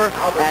 34,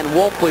 and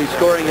Wolfley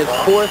scoring his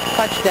 4th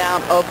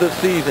touchdown of the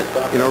season.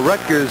 You know,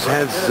 Rutgers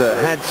has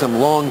had some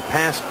long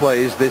pass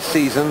plays this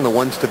season, the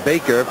ones to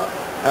Baker.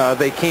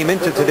 They came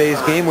into today's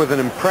game with an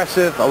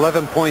impressive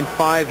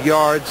 11.5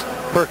 yards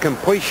per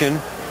completion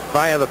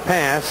via the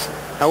pass.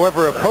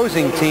 However,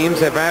 opposing teams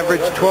have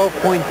averaged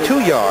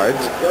 12.2 yards,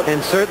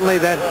 and certainly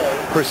that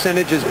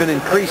percentage has been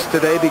increased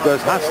today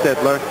because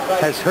Hostetler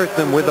has hurt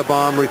them with a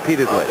bomb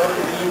repeatedly.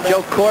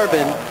 Joe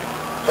Corbin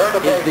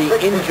is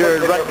the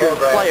injured Rutgers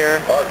player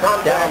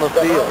down the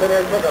field.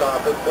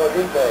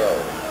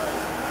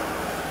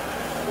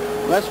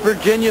 West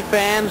Virginia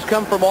fans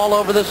come from all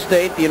over the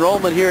state. The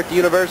enrollment here at the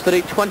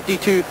university,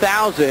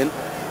 22,000.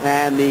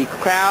 And the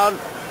crowd,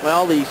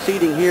 well, the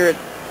seating here at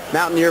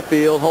Mountaineer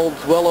Field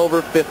holds well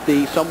over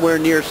 50, somewhere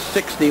near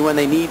 60 when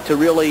they need to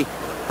really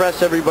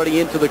press everybody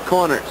into the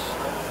corners.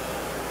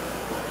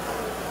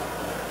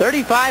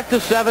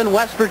 35-7,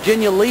 West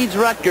Virginia leads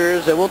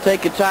Rutgers, and we'll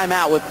take a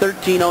timeout with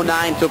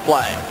 13:09 to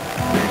play.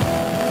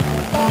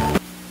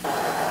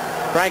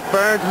 Frank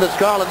Burns and the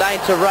Scarlet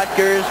Knights of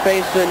Rutgers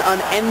face an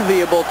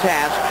unenviable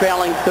task,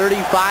 trailing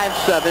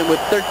 35-7 with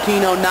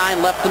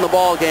 13:09 left in the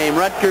ball game.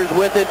 Rutgers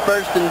with it,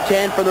 1st and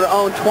 10 for their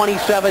own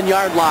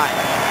 27-yard line.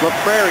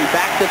 LaPrairie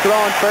back to throw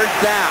on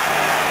 1st down.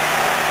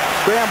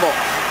 Scramble.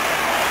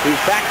 He's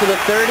back to the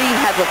 30,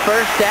 has a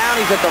 1st down.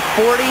 He's at the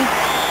 40,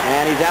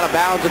 and he's out of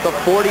bounds at the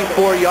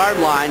 44-yard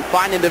line.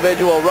 Fine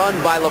individual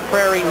run by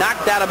LaPrairie,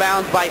 knocked out of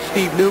bounds by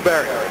Steve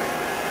Newberry.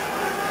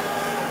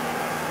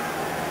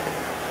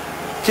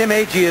 Tim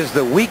Agee is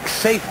the weak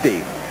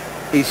safety.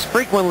 He's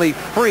frequently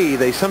free.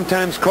 They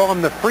sometimes call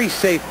him the free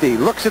safety.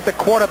 Looks at the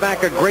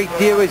quarterback a great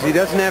deal as he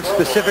doesn't have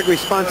specific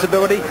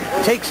responsibility.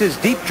 Takes his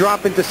deep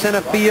drop into center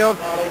field.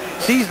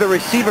 Sees the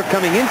receiver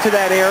coming into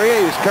that area.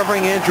 He was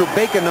covering Andrew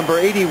Baker. Number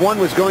 81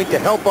 was going to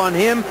help on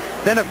him.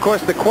 Then, of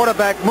course, the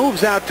quarterback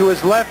moves out to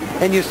his left,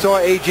 and you saw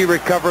Agee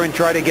recover and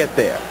try to get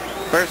there.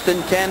 1st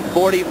and 10,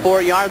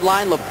 44-yard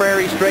line.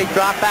 LaPrairie straight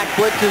drop back.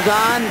 Blitz is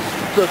on.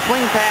 The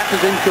swing pass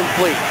is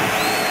incomplete.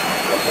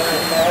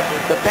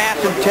 The pass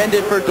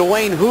intended for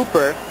Dwayne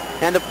Hooper,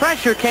 and the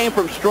pressure came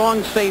from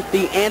strong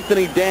safety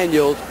Anthony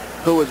Daniels,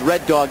 who was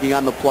red dogging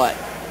on the play.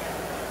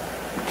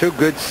 Two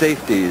good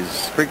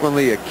safeties,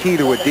 frequently a key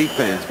to a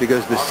defense,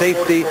 because the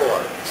safety,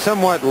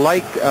 somewhat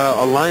like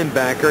a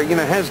linebacker,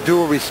 has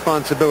dual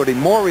responsibility,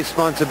 more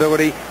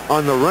responsibility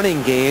on the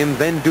running game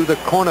than do the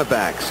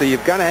cornerbacks. So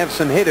you've got to have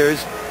some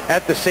hitters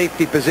at the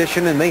safety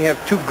position, and they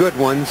have two good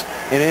ones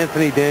in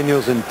Anthony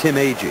Daniels and Tim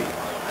Agee.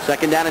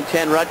 2nd down and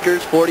 10,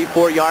 Rutgers,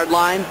 44-yard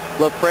line.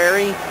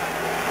 LaPrairie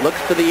looks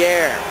to the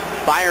air,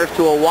 fires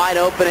to a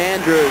wide-open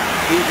Andrews.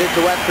 He's into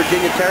West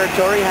Virginia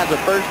territory, has a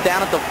 1st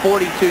down at the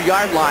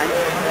 42-yard line.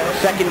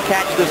 2nd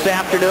catch this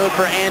afternoon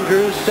for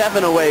Andrews,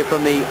 7 away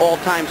from the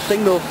all-time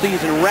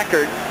single-season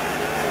record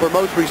for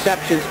most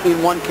receptions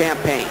in one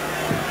campaign.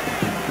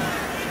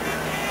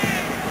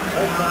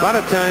 A lot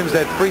of times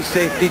that free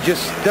safety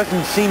just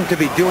doesn't seem to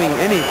be doing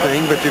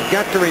anything, but you've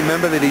got to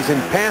remember that he's in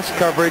pass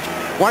coverage.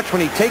 Watch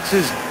when he takes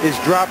his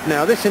drop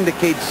now. This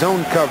indicates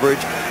zone coverage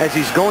as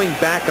he's going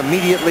back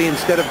immediately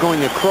instead of going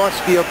across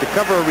field to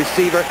cover a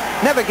receiver.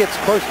 Never gets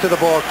close to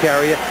the ball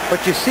carrier,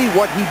 but you see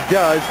what he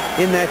does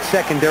in that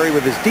secondary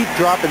with his deep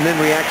drop and then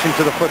reaction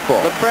to the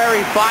football.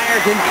 LaPrairie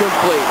fires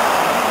incomplete.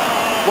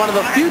 One of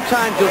the few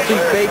times you'll see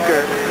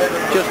Baker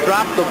just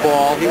drop the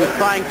ball. He was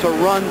trying to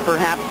run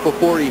perhaps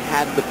before he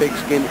had the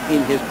pigskin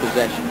in his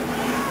possession.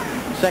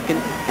 2nd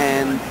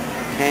and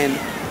 10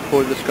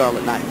 for the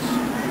Scarlet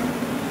Knights.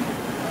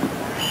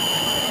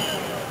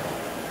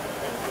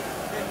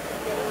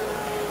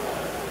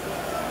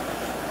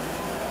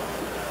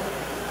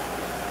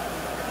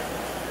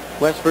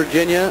 West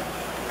Virginia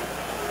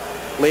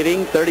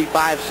leading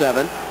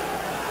 35-7.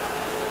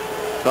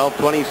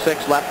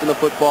 12:26 left in the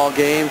football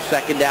game.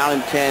 2nd down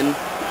and 10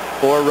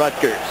 for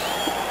Rutgers.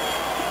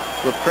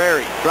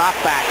 LaPrairie drop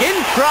back in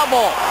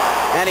trouble,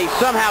 and he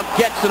somehow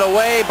gets it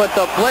away, but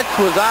the blitz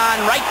was on.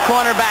 Right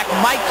cornerback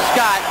Mike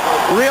Scott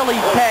really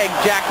pegged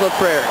Jack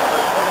LaPrairie.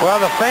 Well,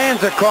 the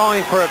fans are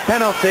calling for a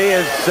penalty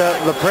as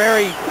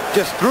LaPrairie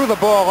just threw the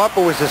ball up.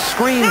 It was a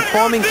screen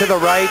forming to the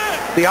right.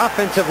 The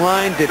offensive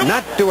line did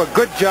not do a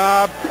good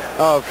job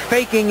of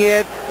faking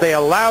it. They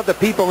allowed the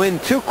people in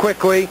too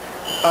quickly.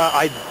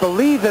 I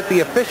believe that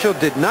the official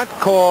did not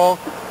call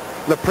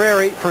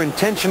LaPrairie for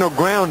intentional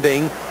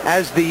grounding,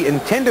 as the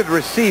intended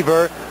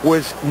receiver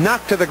was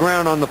knocked to the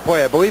ground on the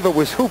play. I believe it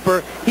was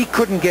Hooper. He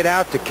couldn't get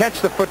out to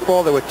catch the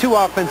football. There were two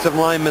offensive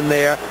linemen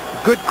there.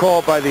 Good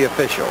call by the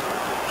official.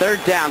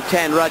 3rd down,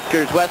 10,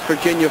 Rutgers, West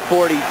Virginia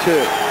 42.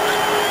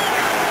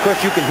 Of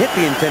course, you can hit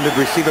the intended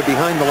receiver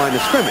behind the line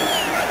of scrimmage.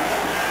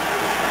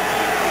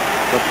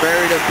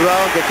 LaPrairie to throw,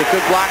 gets a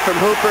good block from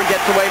Hooper,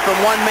 gets away from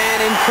one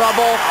man in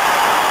trouble,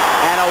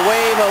 and a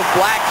wave of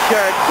black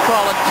shirts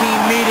call a team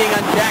meeting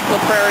on Jack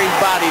LaPrairie's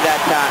body that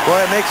time.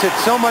 Well, it makes it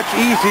so much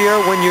easier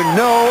when you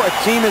know a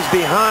team is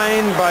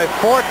behind by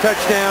 4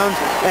 touchdowns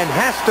and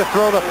has to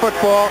throw the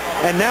football,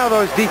 and now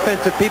those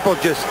defensive people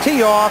just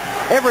tee off.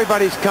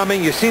 Everybody's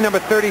coming. You see number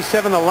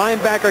 37, the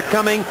linebacker,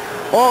 coming.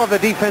 All of the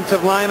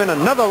defensive linemen,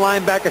 another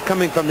linebacker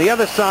coming from the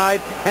other side,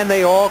 and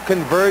they all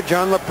converge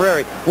on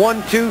LaPrairie.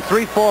 1, 2,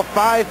 3, 4,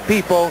 5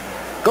 people.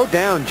 Go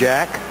down,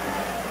 Jack.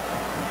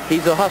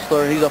 He's a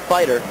hustler. He's a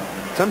fighter.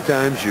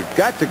 Sometimes you've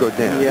got to go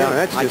down. Yeah,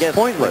 that's just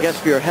pointless. I guess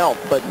for your health.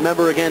 But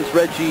remember against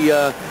Reggie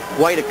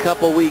White a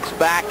couple weeks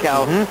back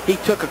how he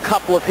took a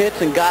couple of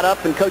hits and got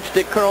up, and Coach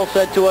Dick Curl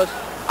said to us,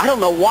 I don't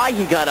know why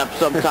he got up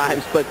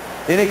sometimes, but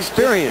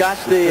inexperience. Got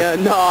the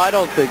no, I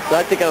don't think so.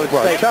 I think I would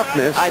say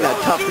toughness. I know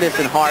toughness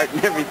and heart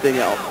and everything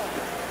else.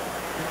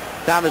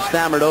 Thomas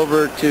stammered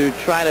over to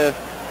try to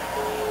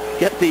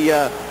get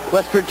the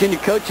West Virginia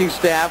coaching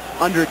staff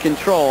under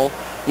control.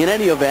 In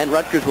any event,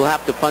 Rutgers will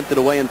have to punt it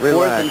away in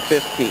 4th and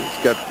 15.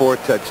 He's got 4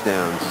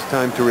 touchdowns. It's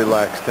time to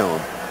relax, tell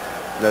him.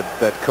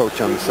 That coach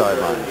on the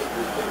sidelines.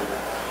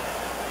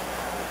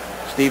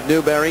 Steve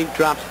Newberry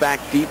drops back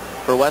deep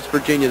for West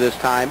Virginia this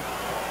time.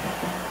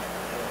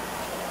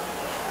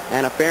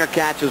 And a fair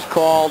catch is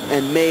called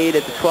and made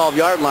at the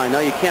 12-yard line. No,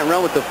 you can't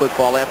run with the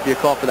football after you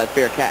call for that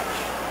fair catch.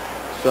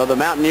 So the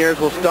Mountaineers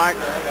will start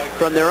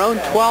from their own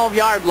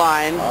 12-yard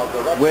line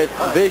with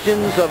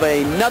visions of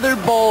another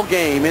bowl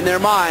game in their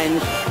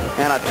minds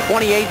and a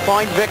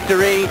 28-point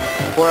victory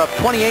for a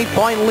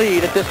 28-point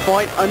lead at this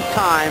point on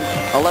time.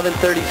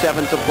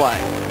 11:37 to play.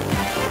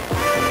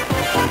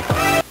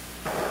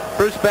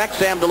 Bruce Beck,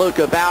 Sam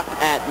DeLuca back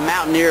at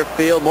Mountaineer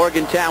Field,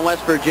 Morgantown,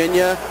 West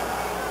Virginia.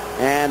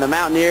 And the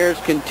Mountaineers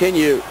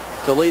continue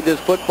to lead this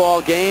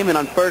football game. And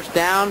on first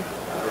down,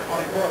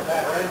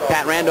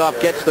 Pat Randolph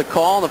gets the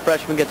call. The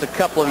freshman gets a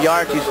couple of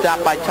yards. He's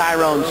stopped by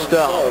Tyrone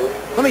Stowe.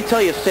 Let me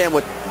tell you, Sam,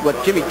 what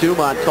Jimmy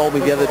Dumont told me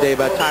the other day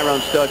about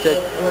Tyrone Stowe. I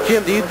said,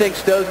 Jim, do you think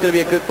Stowe's going to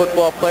be a good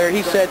football player?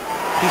 He said,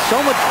 he's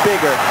so much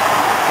bigger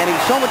and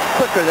he's so much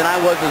quicker than I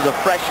was as a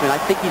freshman. I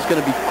think he's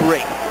going to be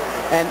great.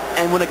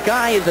 And when a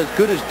guy is as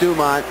good as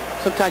Dumont,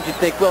 sometimes you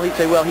think, well, he'd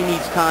say, well, he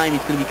needs time.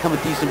 He's going to become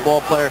a decent ball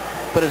player.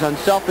 But as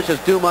unselfish as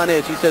Dumont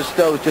is, he says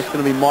Stowe's just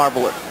going to be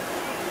marvelous.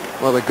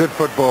 Well, a good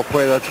football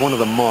player, that's one of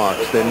the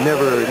marks. They're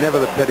never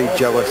the petty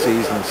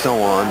jealousies and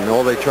so on.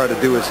 All they try to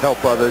do is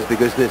help others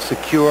because they're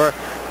secure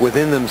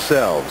within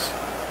themselves.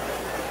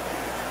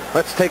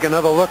 Let's take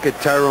another look at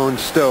Tyrone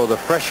Stowe, the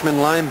freshman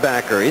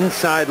linebacker,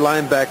 inside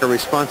linebacker,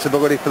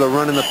 responsibility for the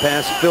run and the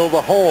pass, fill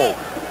the hole.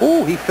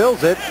 Ooh, he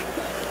fills it.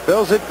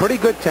 Fills it. Pretty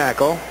good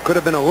tackle. Could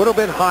have been a little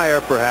bit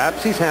higher,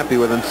 perhaps. He's happy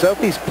with himself.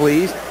 He's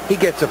pleased. He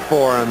gets a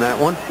 4 on that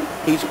one.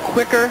 He's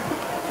quicker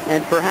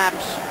and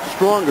perhaps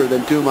stronger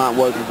than Dumont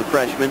was as a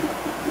freshman.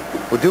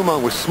 Well,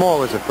 Dumont was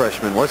small as a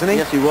freshman, wasn't he?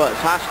 Yes, he was.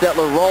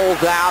 Hostetler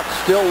rolls out,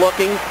 still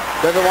looking,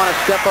 doesn't want to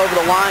step over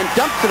the line,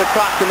 dumps it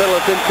across the middle,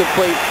 it's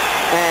incomplete.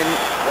 And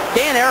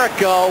Dan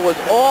Errico was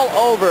all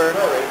over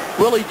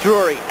Willie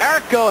Drury.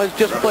 Errico has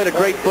just played a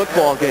great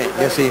football game.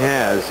 Yes, he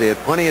has. He had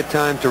plenty of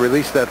time to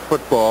release that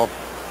football.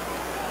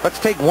 Let's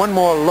take one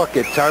more look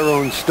at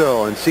Tyrone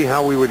Stowe and see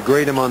how we would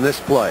grade him on this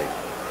play.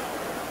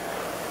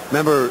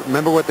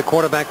 Remember what the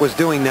quarterback was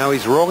doing now.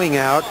 He's rolling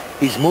out.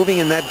 He's moving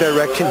in that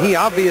direction. He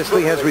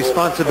obviously has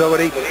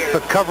responsibility for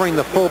covering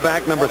the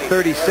fullback, number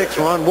 36,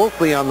 Ron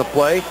Wolfley, on the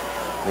play.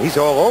 He's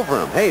all over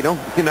him. Hey,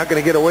 you're not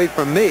going to get away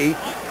from me.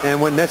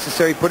 And when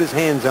necessary, put his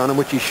hands on him,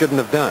 which he shouldn't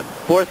have done.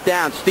 Fourth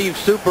down, Steve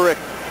Superick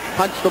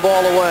punts the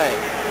ball away.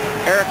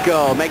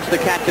 Errico makes the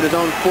catch at his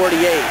own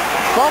 48.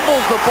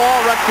 Fumbles the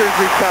ball, Rutgers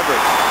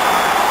recovers.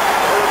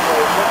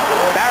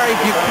 Barry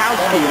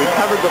Bukowski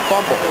recovered the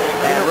fumble,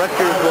 and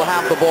Rutgers will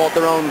have the ball at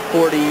their own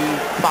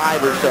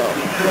 45 or so.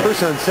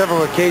 Bruce, on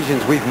several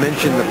occasions we've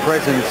mentioned the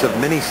presence of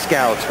many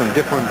scouts from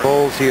different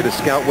bowls here to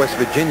scout West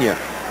Virginia.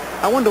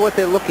 I wonder what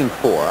they're looking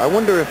for. I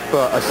wonder if,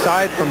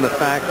 aside from the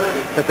fact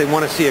that they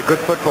want to see a good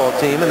football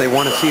team and they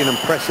want to see an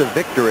impressive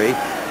victory,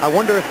 I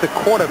wonder if the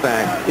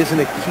quarterback isn't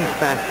a key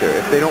factor,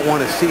 if they don't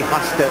want to see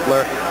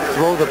Hostetler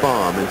throw the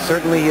bomb, and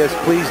certainly he has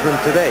pleased them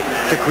today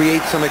to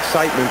create some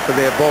excitement for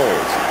their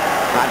bowls.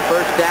 On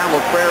first down,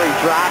 LaPrairie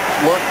drops,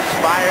 looks,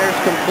 fires,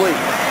 complete.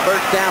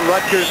 First down,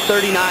 Rutgers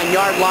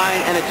 39-yard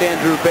line, and it's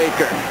Andrew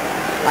Baker.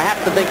 I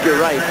have to think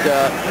you're right.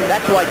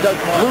 That's why Doug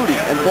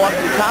Flutie and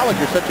Boston College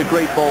are such a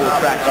great bowl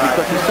attraction,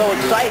 because he's so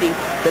exciting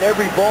that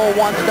every bowl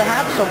wants to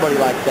have somebody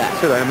like that.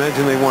 I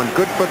imagine they want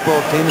good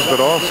football teams,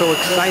 but also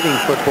exciting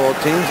football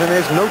teams, and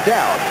there's no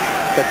doubt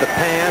that the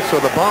pass,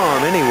 or the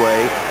bomb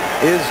anyway,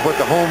 is what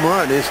the home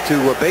run is to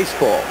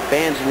baseball.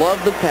 Fans love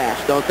the pass,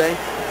 don't they?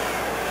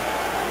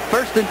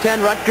 First and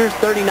 10, Rutgers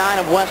 39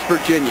 of West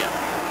Virginia.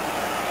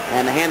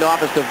 And the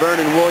handoff is to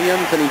Vernon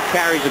Williams, and he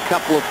carries a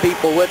couple of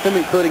people with him,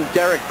 including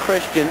Derek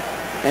Christian.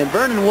 And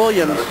Vernon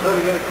Williams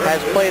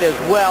has played as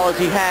well as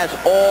he has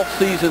all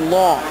season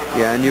long.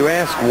 Yeah, and you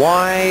ask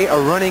why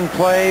a running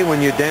play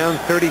when you're down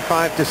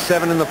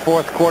 35-7 in the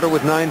fourth quarter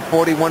with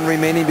 9:41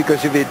 remaining,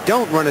 because if you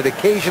don't run it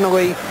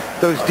occasionally,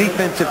 those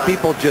defensive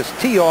people just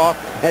tee off,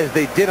 as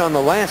they did on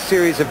the last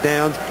series of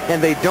downs,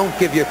 and they don't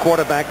give your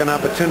quarterback an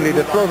opportunity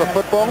to throw the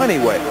football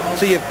anyway.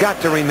 So you've got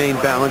to remain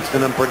balanced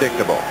and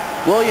unpredictable.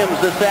 Williams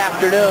this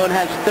afternoon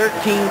has 13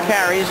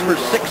 carries for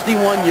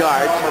 61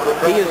 yards.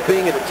 He is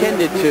being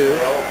attended to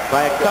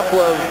by a couple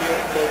of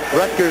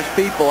Rutgers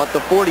people at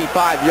the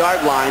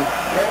 45-yard line.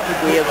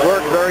 He has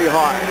worked very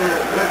hard.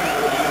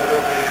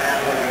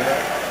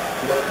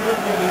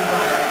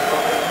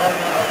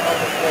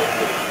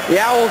 The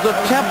Owls of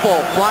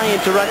Temple fly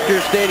into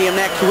Rutgers Stadium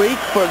next week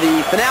for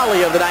the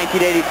finale of the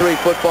 1983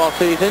 football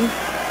season.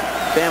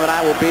 Sam and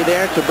I will be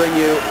there to bring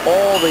you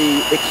all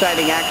the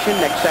exciting action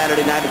next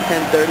Saturday night at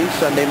 10:30,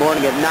 Sunday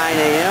morning at 9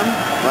 a.m.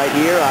 right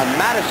here on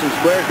Madison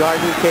Square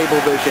Garden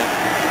Cablevision.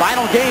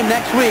 Final game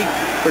next week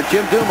for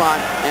Jim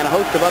Dumont and a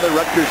host of other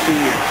Rutgers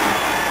seniors.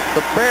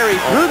 The Prairie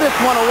threw this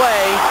one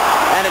away,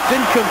 and it's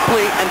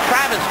incomplete, and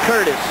Travis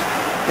Curtis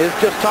is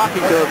just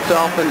talking to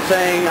himself and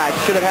saying, I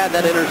should have had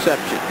that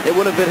interception. It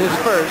would have been his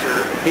first.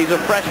 He's a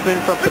freshman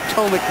from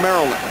Potomac,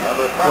 Maryland.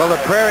 Well, the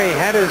Prairie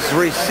had his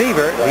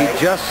receiver. He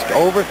just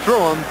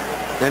overthrew him,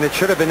 and it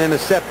should have been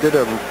intercepted.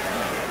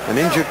 An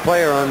injured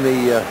player on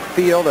the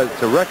field.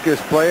 It's a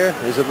Rutgers player.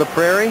 Is it the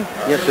Prairie?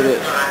 Yes, it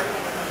is.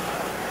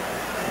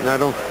 And I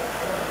don't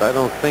I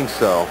don't think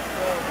so.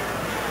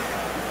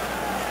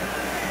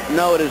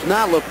 No, it is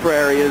not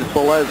LaPrairie, it is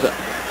Beleza.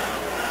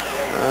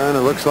 And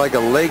it looks like a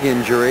leg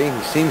injury.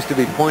 He seems to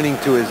be pointing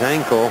to his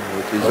ankle,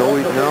 which is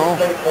always no.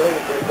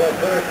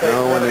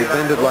 No, when they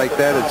bend it like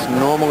that, it's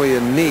normally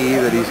a knee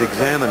that he's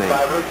examining.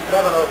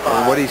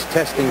 And what he's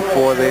testing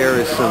for there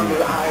is some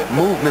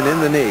movement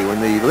in the knee.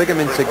 When the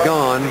ligaments are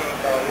gone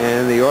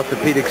and the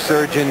orthopedic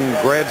surgeon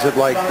grabs it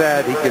like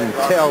that, he can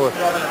tell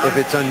if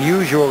it's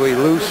unusually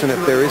loose and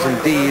if there is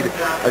indeed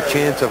a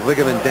chance of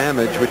ligament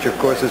damage, which of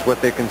course is what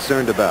they're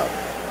concerned about.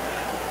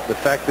 The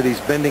fact that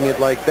he's bending it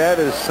like that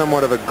is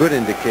somewhat of a good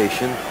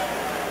indication.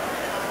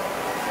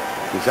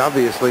 He's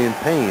obviously in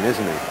pain,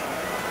 isn't he?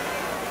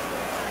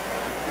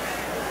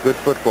 Good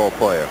football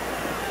player.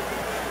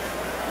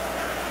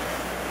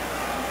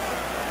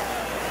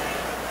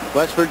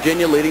 West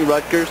Virginia leading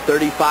Rutgers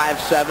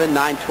 35-7,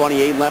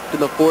 9:28 left in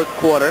the fourth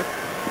quarter.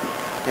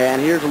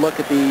 And here's a look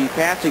at the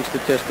passing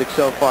statistics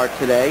so far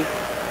today.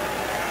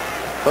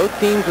 Both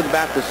teams with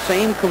about the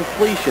same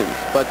completions,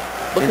 but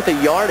look at the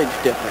yardage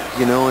difference.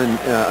 You know, and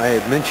I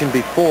had mentioned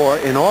before,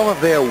 in all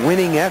of their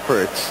winning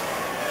efforts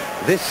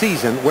this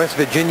season, West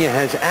Virginia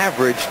has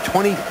averaged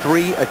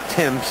 23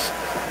 attempts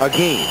a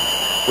game,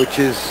 which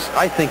is,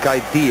 I think,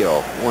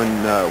 ideal.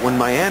 When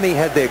Miami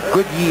had their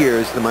good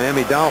years, the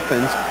Miami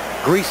Dolphins,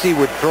 Greasy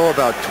would throw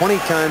about 20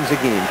 times a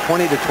game,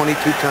 20 to 22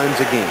 times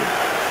a game.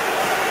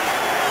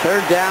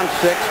 Third down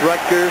 6,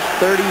 Rutgers,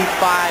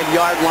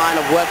 35-yard line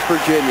of West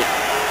Virginia.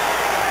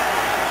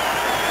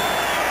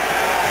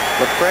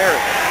 LaPrairie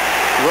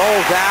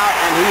rolls out,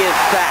 and he is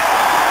sacked.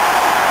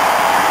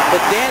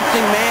 The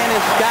dancing man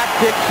is Scott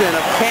Dixon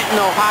of Canton,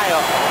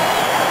 Ohio.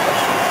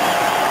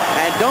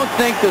 And don't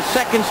think the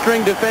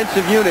second-string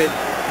defensive unit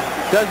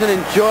doesn't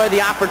enjoy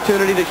the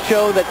opportunity to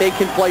show that they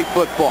can play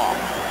football.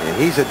 And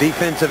he's a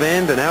defensive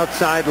end, an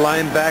outside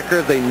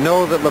linebacker. They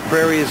know that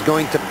LaPrairie is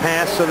going to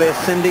pass, so they're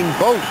sending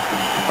both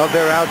of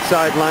their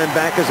outside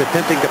linebackers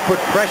attempting to put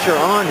pressure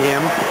on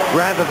him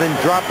rather than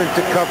drop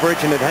into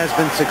coverage, and it has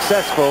been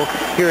successful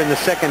here in the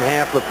second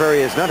half.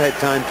 LaPrairie has not had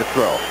time to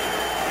throw.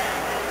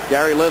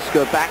 Gary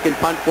Liska back in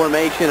punt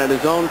formation at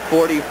his own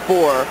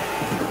 44.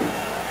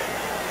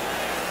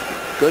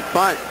 Good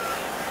punt.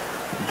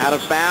 Out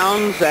of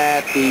bounds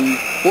at the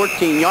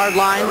 14-yard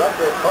line.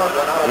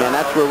 And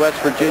that's where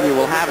West Virginia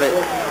will have it.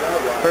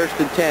 1st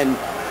and 10.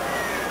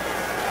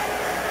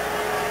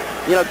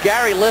 You know,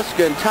 Gary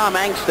Liska and Tom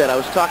Angstead, I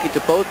was talking to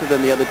both of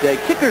them the other day.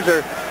 Kickers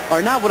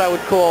are not what I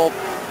would call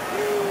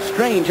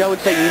strange. I would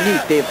say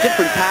unique. They have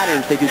different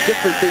patterns. They do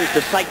different things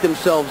to psych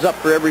themselves up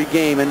for every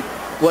game. And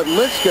what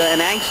Liska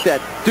and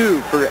Angstead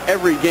do for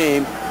every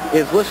game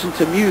is listen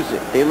to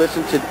music. They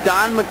listen to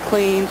Don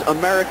McLean's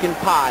American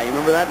Pie.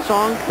 Remember that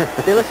song?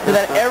 They listen to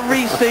that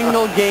every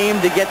single game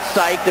to get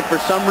psyched, and for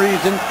some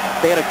reason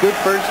they had a good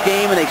first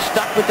game and they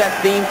stuck with that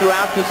theme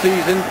throughout the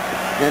season.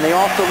 And they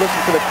also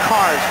listen to the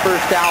Cars'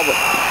 first album.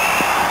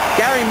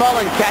 Gary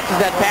Mullen catches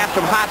that pass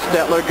from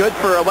Hostetler. Good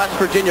for a West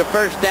Virginia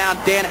first down.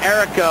 Dan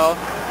Errico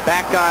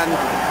back on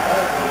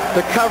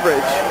the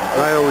coverage.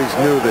 I always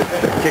knew that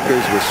the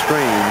kickers were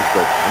strange,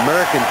 but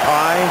American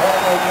Pie.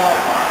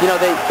 You know,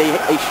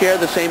 they share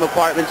the same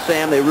apartment,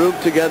 Sam. They room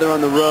together on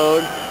the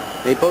road.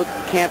 They both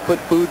can't put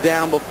food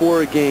down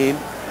before a game.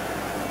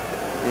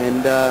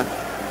 And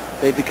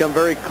they've become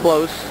very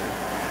close.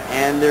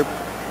 And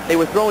they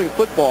were throwing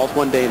footballs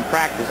one day in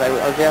practice. I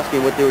was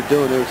asking what they were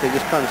doing. They were saying,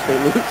 just trying to stay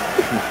loose.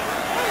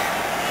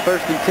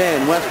 1st and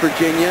 10, West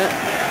Virginia.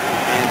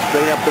 And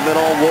straight up the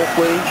middle,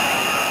 Wolfley.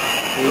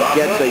 He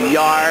gets a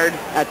yard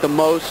at the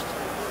most.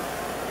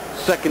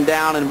 2nd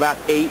down and about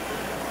 8.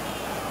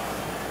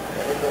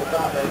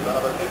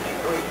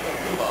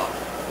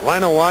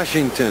 Lionel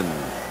Washington.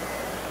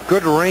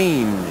 Good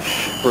range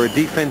for a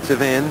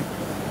defensive end.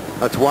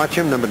 Let's watch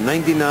him, number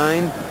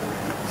 99.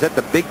 Is that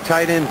the big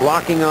tight end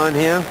blocking on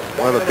him?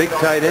 Well, the big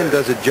tight end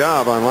does a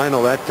job on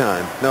Lionel that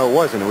time. No, it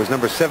wasn't. It was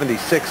number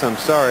 76, I'm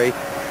sorry.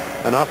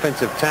 An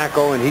offensive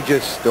tackle, and he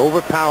just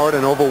overpowered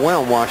and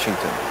overwhelmed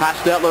Washington.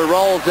 Hostetler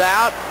rolls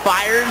out,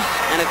 fires,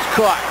 and it's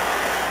caught.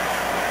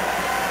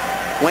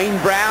 Wayne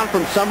Brown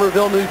from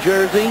Somerville, New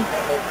Jersey,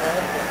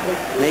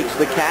 makes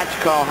the catch.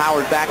 Carl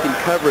Howard back in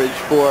coverage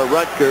for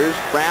Rutgers.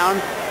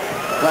 Brown,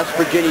 West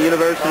Virginia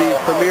University's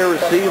premier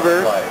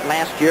receiver.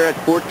 Last year at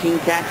 14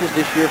 catches,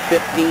 this year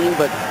 15,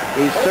 but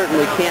he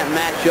certainly can't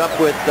match up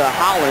with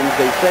Hollins.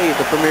 They say he's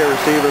a premier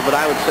receiver, but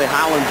I would say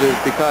Hollins is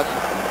because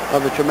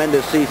of the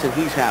tremendous season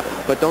he's having.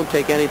 But don't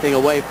take anything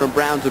away from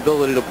Brown's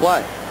ability to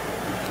play.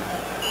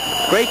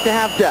 Great to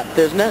have depth,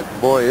 isn't it?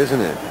 Boy,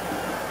 isn't it?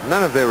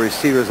 None of their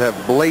receivers have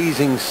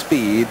blazing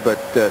speed, but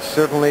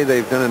certainly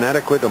they've done an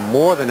adequate, or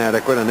more than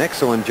adequate, an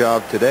excellent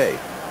job today.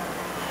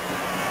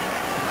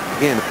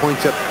 Again, it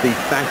points up the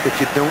fact that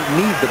you don't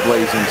need the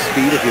blazing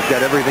speed if you've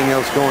got everything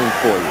else going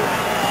for you.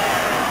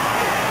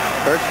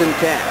 1st and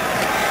 10.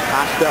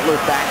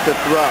 Hostetler back to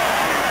throw.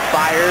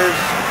 Fires,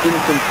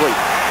 incomplete.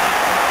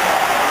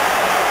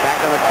 Back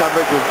on the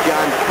coverage with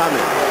John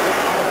Cummins.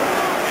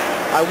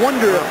 I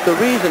wonder if the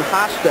reason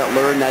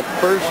Hostetler and that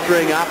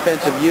first-string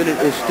offensive unit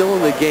is still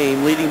in the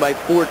game, leading by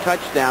 4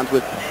 touchdowns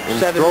with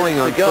 7 throwing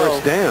minutes on to go,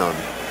 first down.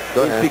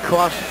 Go is ahead.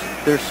 because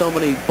there's so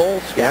many bowl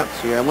scouts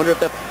here. I wonder if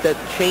that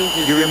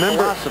changes your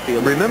philosophy a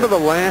little Remember bit.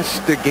 the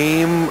last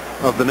game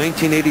of the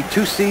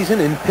 1982 season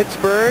in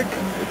Pittsburgh?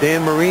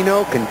 Dan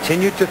Marino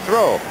continued to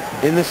throw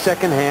in the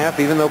second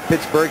half, even though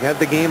Pittsburgh had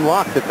the game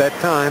locked at that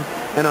time.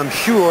 And I'm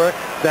sure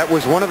that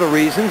was one of the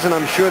reasons, and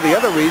I'm sure the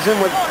other reason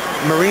was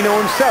Marino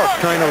himself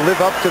trying to live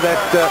up to that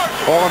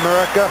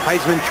All-America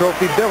Heisman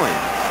Trophy billing.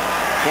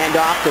 Hand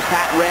off to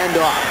Pat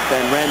Randolph,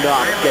 and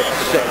Randolph gets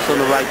 6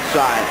 on the right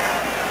side.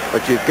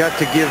 But you've got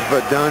to give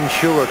Don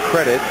Shula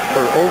credit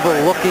for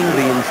overlooking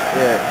the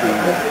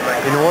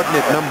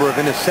inordinate number of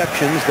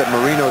interceptions that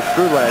Marino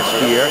threw last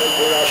year.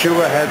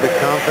 Shula had the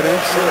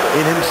confidence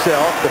in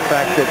himself, the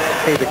fact that,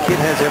 hey, the kid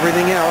has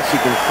everything else.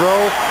 He can throw.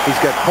 He's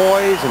got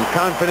poise and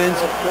confidence.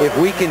 If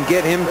we can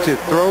get him to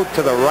throw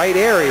to the right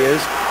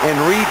areas and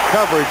read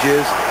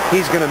coverages,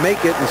 he's going to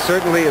make it, and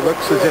certainly it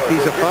looks as if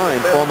he's a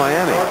find for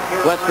Miami.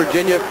 West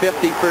Virginia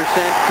 50%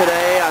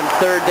 today on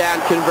third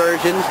down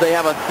conversions. They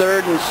have a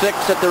 3rd and 6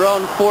 at their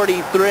own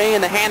 43,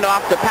 and the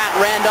handoff to Pat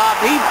Randolph.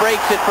 He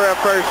breaks it for a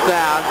first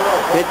down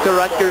into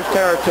Rutgers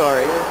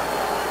territory.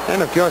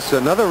 And of course,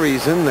 another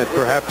reason that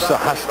perhaps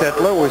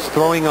Hostetler was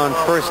throwing on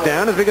first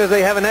down is because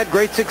they haven't had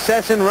great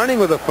success in running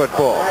with the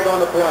football.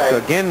 So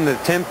again, an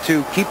attempt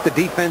to keep the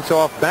defense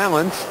off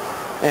balance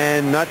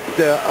and not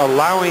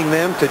allowing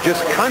them to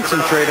just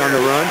concentrate on the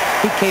run.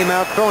 He came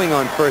out throwing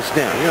on first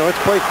down. You know, let's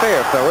play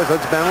fair, fellas.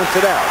 Let's balance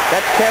it out.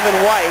 That's Kevin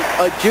White,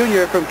 a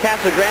junior from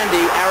Casa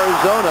Grande,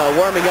 Arizona,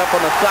 warming up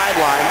on the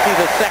sidelines.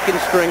 He's a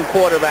second-string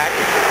quarterback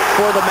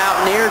for the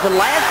Mountaineers, and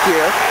last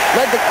year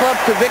led the club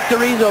to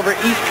victories over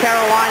East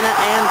Carolina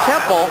and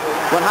Temple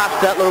when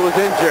Hostetler was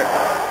injured.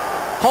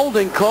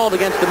 Holding called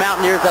against the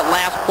Mountaineers. That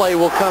last play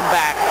will come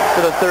back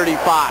to the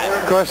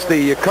 35. Of course,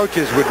 the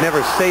coaches would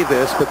never say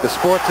this, but the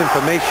sports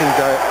information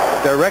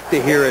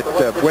director here at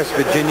West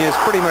Virginia is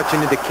pretty much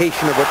an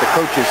indication of what the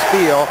coaches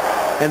feel,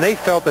 and they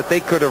felt that they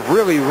could have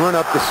really run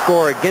up the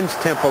score against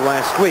Temple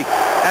last week.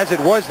 As it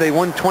was, they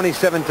won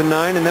 27-9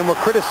 and then were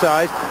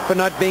criticized for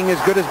not being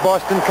as good as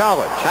Boston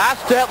College.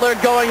 Hostetler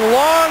going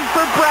long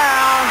for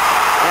Brown,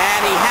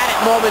 and he had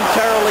it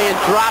momentarily and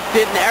dropped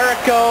it, and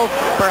Errico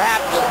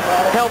perhaps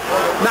helped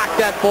knock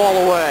that ball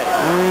away.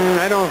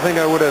 I don't think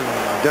I would have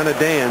done a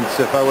dance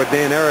if I were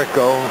Dan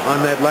Errico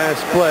on that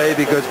last play,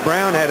 because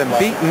Brown had him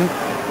beaten,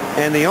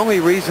 and the only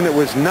reason it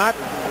was not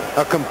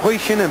a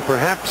completion and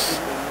perhaps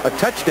a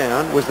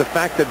touchdown was the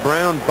fact that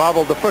Brown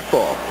bobbled the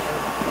football.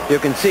 You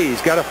can see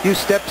he's got a few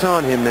steps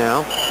on him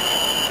now.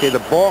 Okay,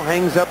 the ball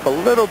hangs up a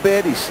little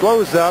bit. He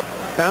slows up,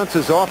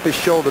 bounces off his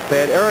shoulder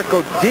pad.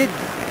 Errico did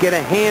get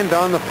a hand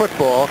on the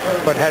football,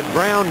 but had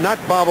Brown not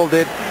bobbled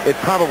it, it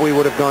probably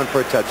would have gone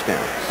for a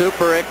touchdown.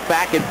 Superick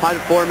back in punt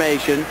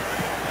formation,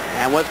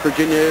 and West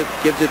Virginia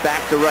gives it back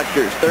to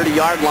Rutgers.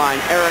 30-yard line,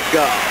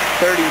 Errico,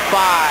 35,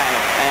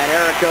 and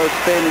Errico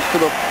spins to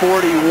the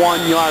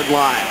 41-yard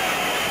line.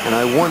 And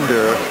I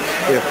wonder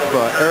if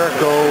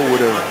Errico would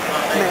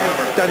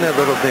have done that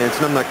little dance,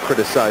 and I'm not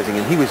criticizing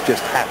him. He was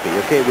just happy,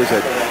 okay? It was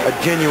a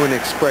genuine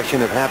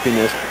expression of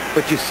happiness,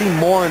 but you see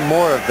more and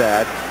more of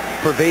that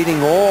pervading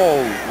all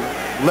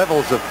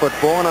levels of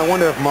football, and I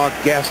wonder if Mark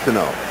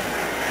Gastineau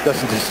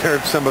doesn't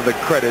deserve some of the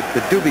credit, the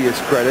dubious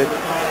credit,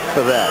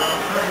 for that.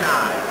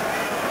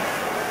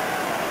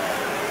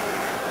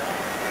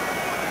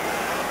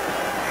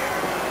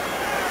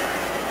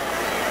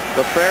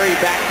 The Prairie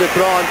back to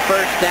throw on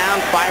first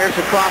down, fires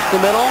across the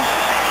middle,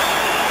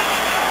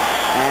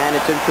 and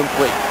it's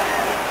incomplete.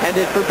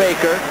 Headed for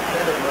Baker.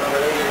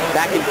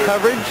 Back in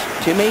coverage,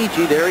 Tim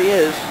Agee, there he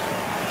is.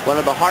 One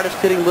of the hardest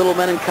hitting little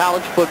men in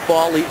college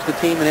football, leads the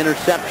team in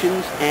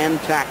interceptions and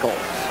tackles.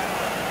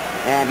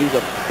 And he's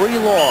a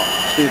pre-law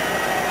student.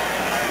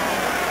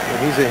 And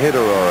he's a hitter,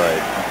 all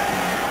right.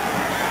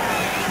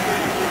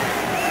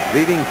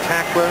 Leading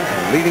tackler,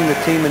 leading the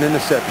team in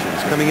interceptions.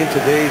 Coming in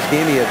today's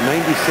game, he had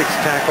 96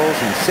 tackles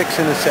and 6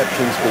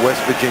 interceptions for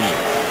West Virginia.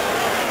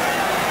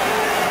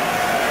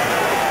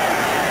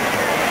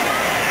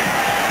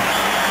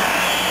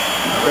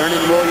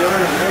 Vernon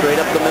Williams straight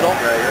up the middle.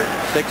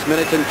 6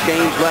 minutes and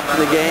change left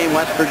in the game.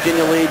 West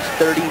Virginia leads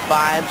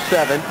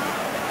 35-7.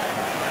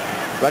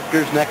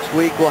 Rutgers next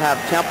week will have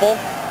Temple.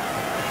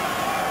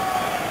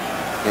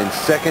 In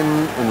second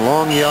and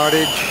long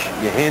yardage,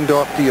 you hand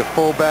off to your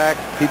fullback.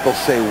 People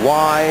say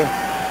why,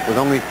 with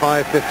only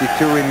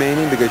 5:52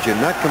 remaining, because you're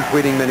not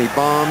completing many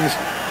bombs,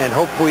 and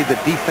hopefully the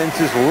defense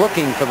is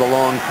looking for the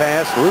long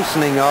pass,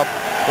 loosening up,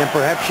 and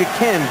perhaps you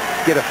can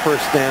get a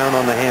first down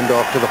on the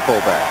handoff to the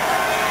fullback.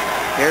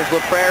 Here's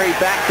LaPrairie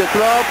back to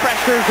throw.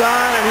 Pressure's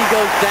on, and he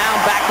goes down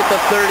back at the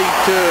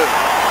 32.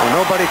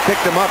 Well, nobody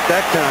picked him up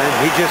that time.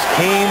 He just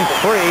came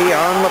free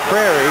on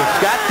LaPrairie.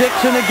 Scott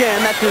Dixon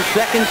again. That's his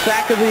second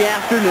sack of the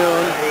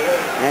afternoon.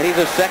 And he's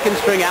a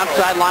second-string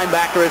outside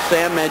linebacker, as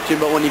Sam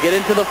mentioned. But when you get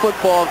into the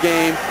football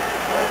game,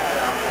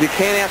 you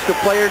can't ask a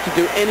player to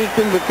do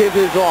anything but give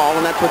his all,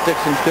 and that's what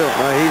Dixon's doing.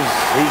 He's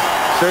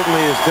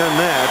certainly has done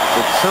that.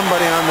 But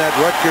somebody on that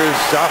Rutgers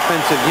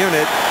offensive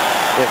unit,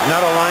 if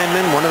not a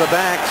lineman, one of the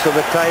backs, so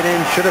the tight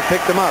end should have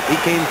picked him up. He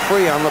came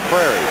free on the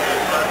prairie.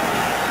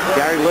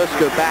 Gary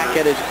Liska back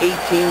at his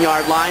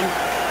 18-yard line.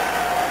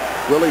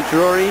 Willie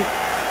Drury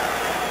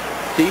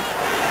deep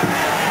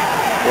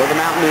for the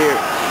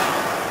Mountaineers.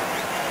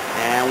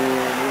 And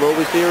will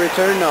we see a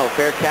return? No.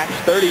 Fair catch,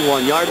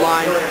 31-yard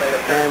line,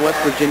 and West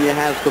Virginia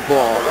has the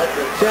ball.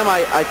 Tim,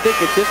 I think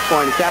at this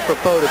point it's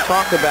apropos to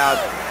talk about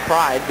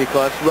pride,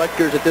 because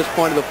Rutgers at this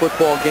point of the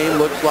football game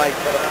looks like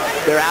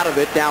they're out of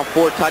it, down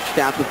 4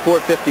 touchdowns with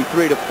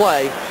 4:53 to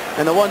play.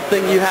 And the one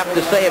thing you have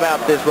to say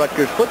about this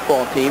Rutgers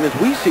football team is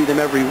we see them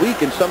every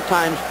week, and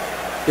sometimes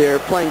they're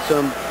playing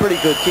some pretty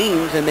good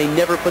teams, and they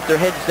never put their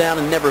heads down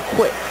and never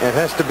quit. It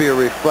has to be a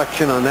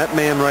reflection on that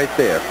man right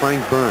there,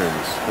 Frank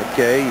Burns.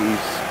 Okay, he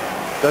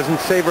doesn't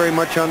say very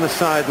much on the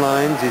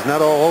sidelines. He's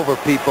not all over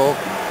people,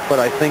 but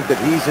I think that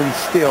he's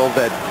instilled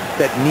that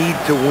need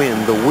to win,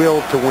 the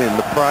will to win,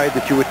 the pride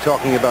that you were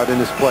talking about in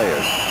his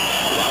players.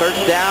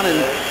 First down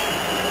and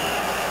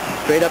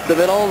straight up the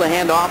middle, the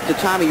handoff to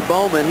Tommy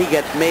Bowman. He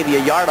gets maybe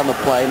a yard on the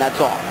play, and that's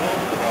all.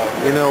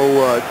 You know,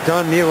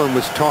 Don Nealon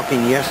was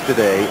talking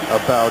yesterday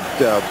about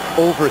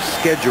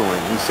overscheduling.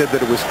 He said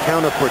that it was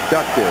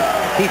counterproductive.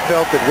 He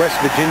felt that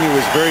West Virginia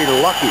was very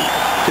lucky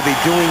to be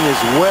doing as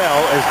well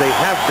as they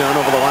have done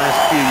over the last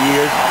few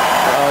years,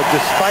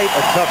 despite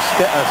a tough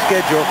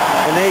schedule.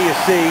 And there you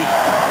see,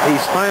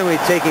 he's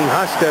finally taking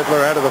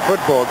Hostetler out of the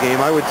football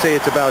game. I would say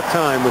it's about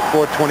time, with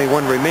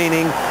 4:21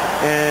 remaining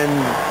and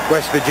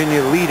West Virginia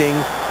leading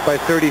by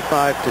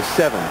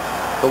 35-7.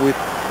 But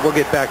we'll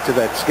get back to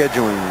that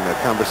scheduling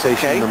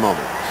conversation in a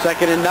moment.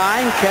 2nd and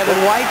 9. Kevin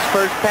White's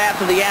first pass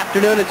of the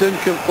afternoon. It's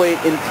incomplete,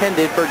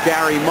 intended for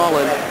Gary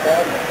Mullen.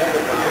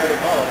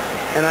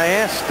 And I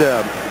asked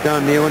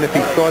Don Nealon if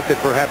he thought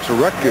that perhaps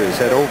Rutgers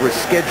had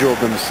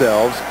overscheduled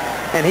themselves,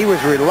 and he was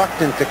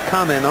reluctant to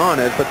comment on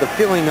it, but the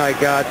feeling I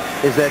got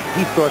is that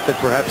he thought that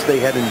perhaps they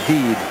had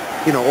indeed,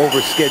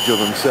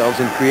 overscheduled themselves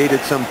and created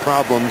some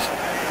problems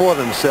for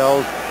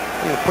themselves,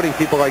 putting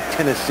people like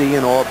Tennessee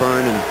and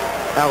Auburn and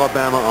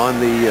Alabama on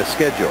the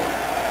schedule.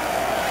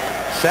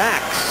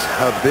 Sacks,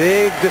 a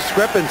big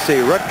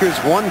discrepancy. Rutgers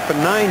won for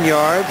 9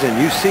 yards,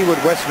 and you see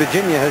what West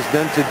Virginia has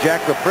done to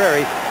Jack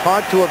LaPrairie.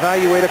 Hard to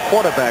evaluate a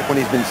quarterback when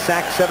he's been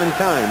sacked 7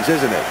 times,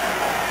 isn't it?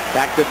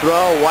 Back to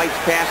throw. White's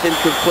pass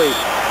incomplete.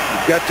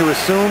 You've got to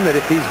assume that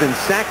if he's been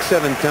sacked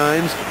 7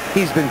 times,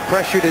 he's been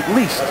pressured at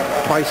least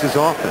twice as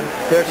often.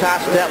 There's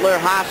Hostetler.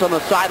 Haas on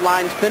the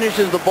sidelines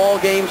finishes the ball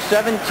game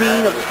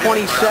 17 of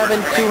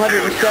 27,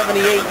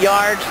 278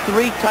 yards,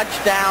 3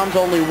 touchdowns.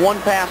 Only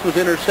 1 pass was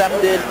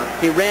intercepted.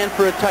 He ran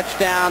for a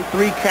touchdown,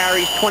 3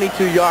 carries,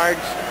 22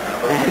 yards,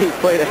 and he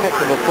played a heck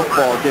of a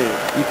football game.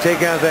 You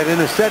take out that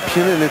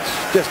interception, and it's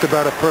just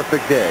about a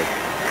perfect day.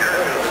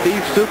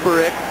 Steve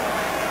Superick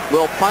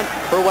will punt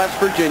for West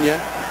Virginia,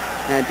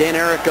 and Dan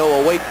Errico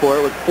will wait for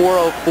it with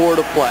 4:04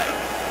 to play.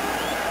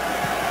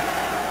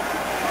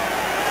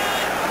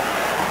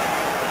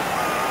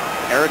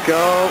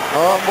 Errico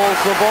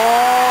fumbles the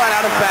ball and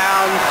out of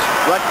bounds.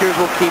 Rutgers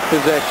will keep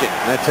possession.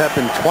 That's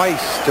happened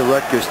twice to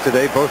Rutgers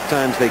today. Both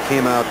times they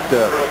came out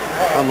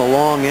on the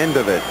long end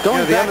of it.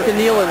 Going back to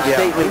Nealon's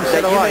statement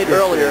that you made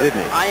earlier,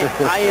 didn't he?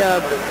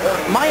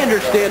 my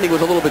understanding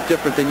was a little bit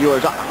different than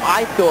yours.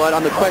 I thought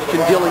on the question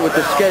dealing with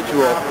the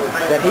schedule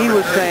that he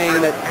was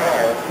saying that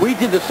we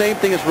did the same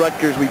thing as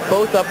Rutgers. We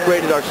both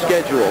upgraded our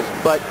schedules,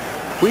 but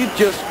we've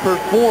just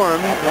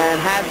performed and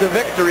had the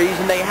victories,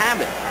 and they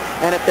haven't.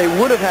 And if they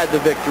would have had the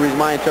victories,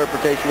 my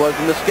interpretation was,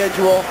 then the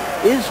schedule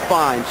is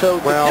fine. So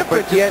the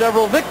difference is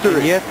several victories.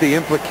 And yet the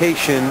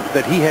implication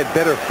that he had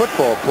better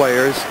football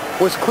players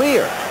was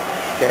clear.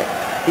 Okay.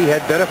 He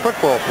had better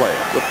football players.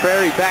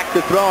 LaPrairie back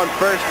to throw on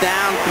first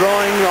down,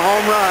 throwing the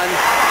home run,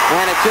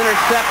 and it's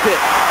intercepted.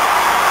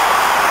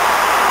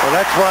 Well,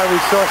 that's why we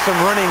saw some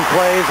running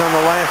plays on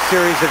the last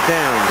series of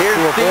downs. Here's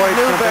to avoid Steve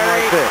something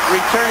Newberry like this.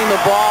 returning the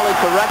ball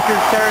into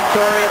Rutgers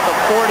territory at the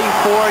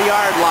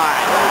 44-yard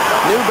line.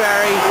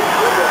 Newberry,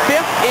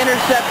 5th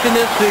interception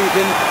this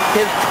season,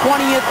 his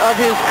 20th of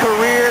his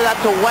career.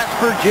 That's a West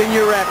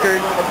Virginia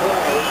record,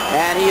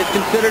 and he is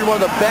considered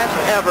one of the best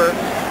ever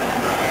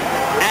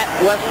at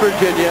West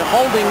Virginia.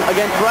 Holding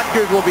against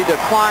Rutgers will be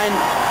declined,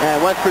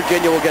 and West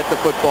Virginia will get the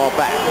football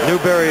back.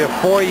 Newberry, a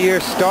 4-year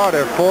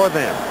starter for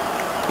them.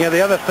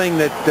 The other thing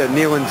that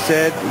Nealon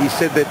said, he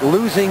said that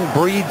losing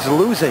breeds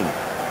losing,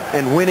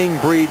 and winning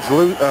breeds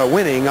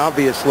winning,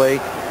 obviously,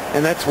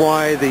 and that's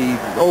why the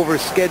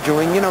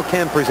overscheduling,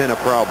 can present a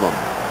problem.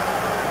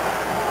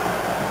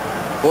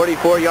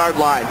 44-yard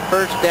line,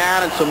 first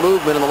down, and some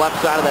movement on the left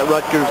side of that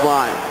Rutgers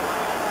line.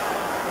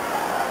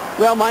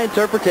 Well, my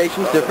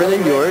interpretation is different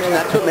than yours, and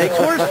that's what makes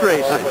horse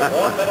racing.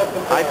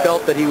 I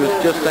felt that he was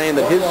just saying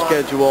that his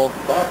schedule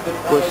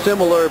was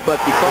similar,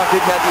 but because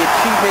he'd had the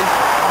achievements,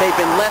 they've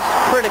been less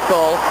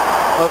critical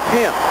of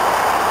him.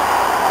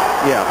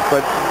 Yeah,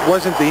 but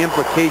wasn't the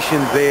implication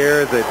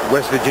there that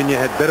West Virginia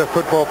had better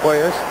football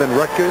players than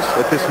Rutgers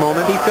at this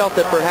moment? He felt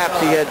that perhaps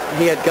he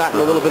had gotten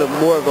a little bit of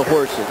more of the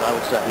horses, I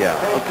would say. Yeah.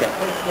 Okay.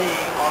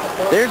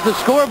 There's the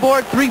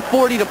scoreboard,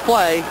 3:40 to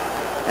play,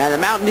 and the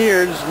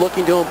Mountaineers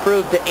looking to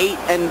improve to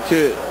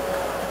 8-2.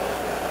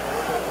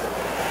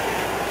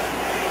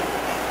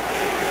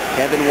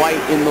 Kevin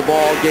White in the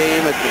ball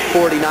game at the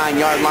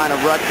 49-yard line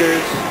of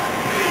Rutgers.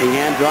 He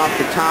hands off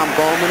to Tom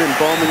Bowman, and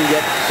Bowman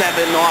gets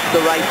 7 off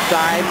the right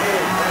side.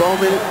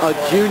 Bowman, a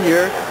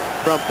junior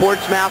from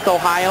Portsmouth,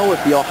 Ohio, was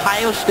the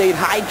Ohio State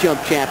high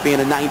jump champion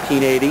in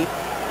 1980.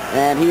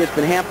 And he has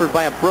been hampered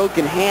by a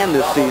broken hand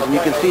this season. You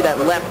can see that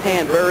left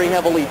hand very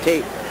heavily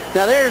taped.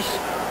 Now there's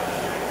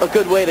a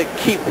good way to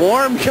keep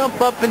warm.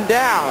 Jump up and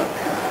down.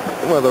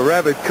 Well, the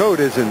rabbit coat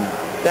isn't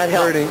that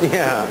hurting.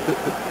 Yeah.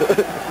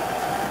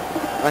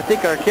 I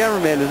think our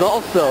cameraman is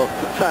also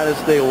trying to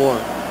stay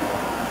warm.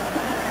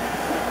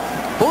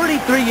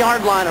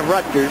 43-yard line of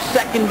Rutgers,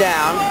 second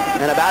down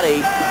and about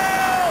 8.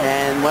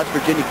 And West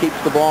Virginia keeps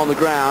the ball on the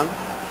ground.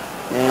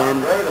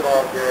 And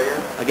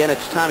again,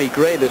 it's Tommy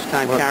Gray this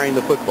time carrying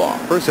the football.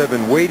 First, I've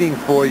been waiting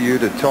for you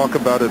to talk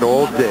about it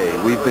all day.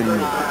 We've been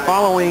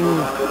following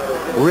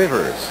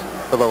rivers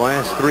for the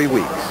last 3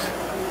 weeks.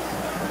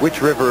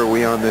 Which river are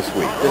we on this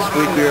week? This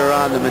week we are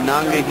on the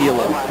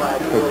Monongahela.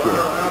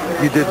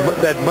 Okay. You did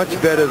that much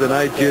better than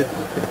I did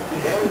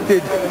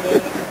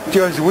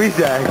Joe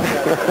Zwizak.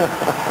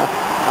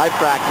 I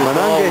practiced.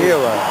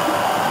 Monongahela.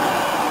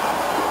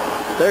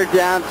 Third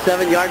down,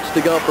 7 yards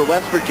to go for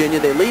West Virginia.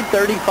 They lead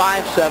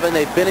 35-7.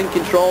 They've been in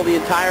control the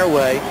entire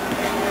way.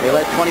 They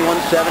led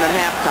 21-7 at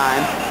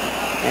halftime.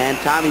 And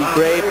Tommy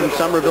Gray from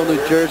Somerville,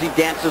 New Jersey,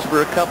 dances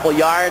for a couple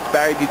yards.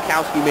 Barry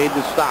Bukowski made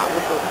the stop.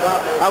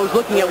 I was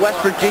looking at West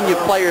Virginia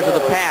players of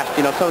the past,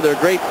 you know, some of their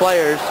great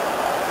players.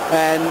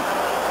 And,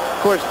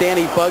 of course,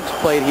 Danny Buggs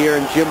played here,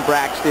 and Jim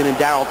Braxton and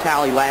Darrell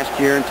Talley last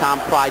year, and Tom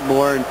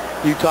Pridemore. And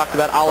you talked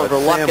about Oliver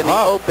Luck in the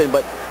Open,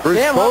 but Bruce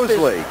Sam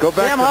Bosley.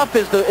 Sam Huff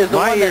is the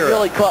one that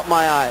really caught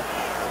my eye.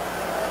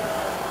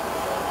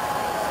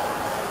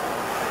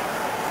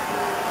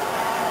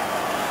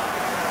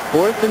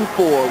 Fourth and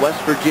 4,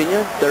 West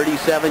Virginia,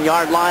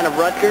 37-yard line of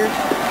Rutgers.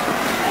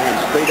 And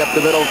straight up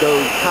the middle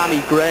goes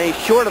Tommy Gray,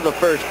 short of the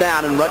first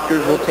down, and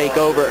Rutgers will take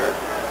over.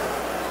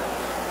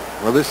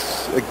 Well,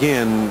 this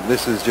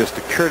is just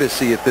a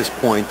courtesy at this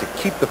point to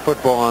keep the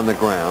football on the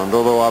ground,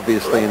 although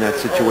obviously in that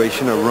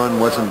situation a run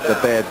wasn't a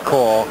bad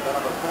call.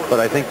 But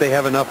I think they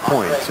have enough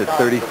points at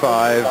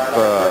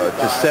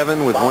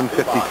 35-7 with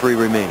 1:53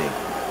 remaining.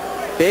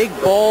 Big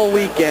bowl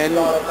weekend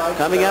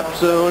coming up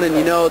soon, and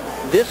you know,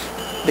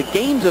 the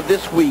games of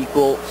this week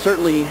will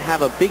certainly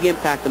have a big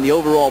impact on the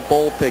overall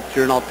bowl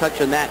picture, and I'll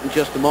touch on that in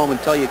just a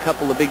moment, tell you a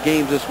couple of big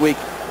games this week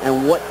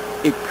and what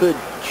it could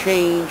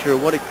change or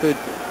what it could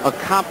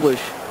accomplish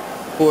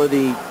for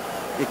the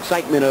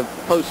excitement of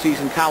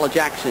postseason college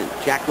action.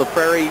 Jack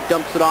LaPrairie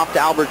dumps it off to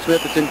Albert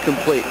Smith. It's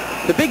incomplete.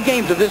 The big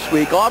games of this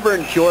week,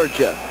 Auburn,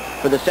 Georgia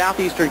for the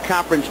Southeastern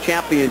Conference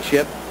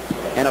Championship,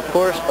 and of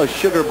course a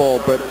Sugar Bowl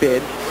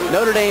bid.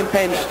 Notre Dame,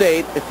 Penn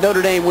State. If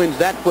Notre Dame wins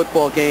that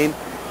football game,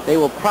 they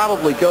will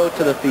probably go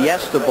to the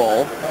Fiesta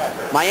Bowl.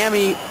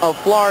 Miami of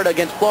Florida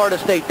against Florida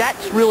State.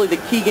 That's really the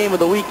key game of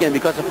the weekend,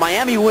 because if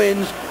Miami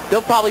wins,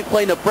 they'll probably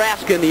play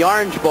Nebraska in the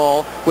Orange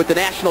Bowl with the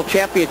national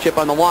championship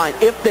on the line.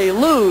 If they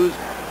lose,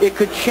 it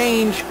could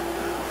change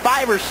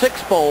 5 or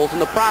 6 bowls in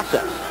the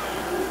process.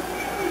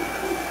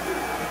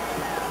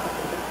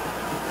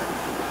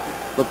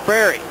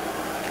 LaPrairie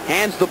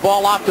hands the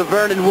ball off to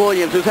Vernon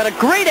Williams, who's had a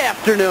great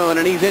afternoon,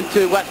 and he's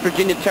into West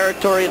Virginia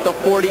territory at the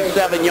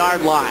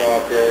 47-yard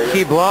line.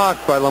 Key block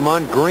by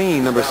Lamont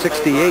Green, number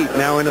 68,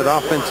 now in at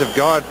offensive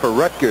guard for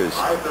Rutgers.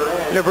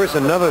 You know, there's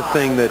another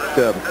thing that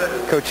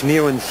Coach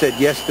Nealon said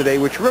yesterday,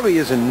 which really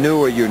isn't new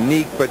or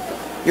unique, but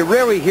you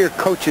rarely hear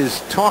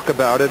coaches talk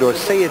about it or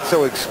say it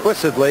so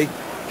explicitly.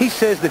 He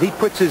says that he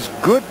puts his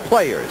good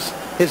players,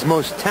 his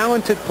most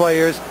talented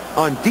players,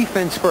 on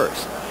defense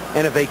first.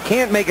 And if they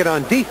can't make it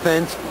on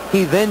defense,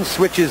 he then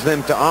switches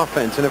them to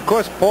offense. And of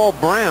course, Paul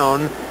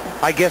Brown,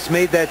 I guess,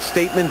 made that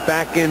statement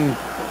back in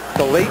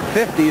the late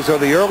 50s or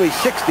the early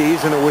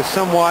 60s, and it was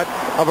somewhat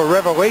of a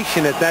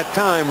revelation at that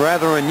time,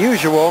 rather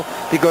unusual,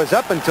 because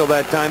up until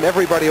that time,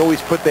 everybody always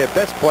put their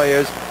best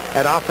players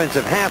at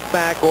offensive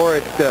halfback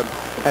or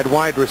at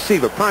wide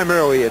receiver,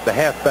 primarily at the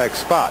halfback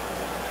spot.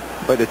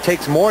 But it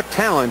takes more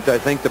talent, I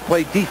think, to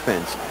play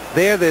defense.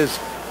 There's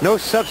no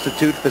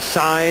substitute for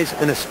size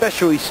and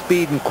especially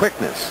speed and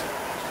quickness.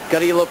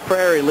 Gunny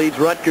LaPrairie leads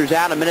Rutgers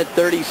out,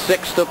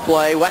 1:36 to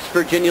play. West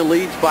Virginia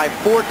leads by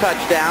 4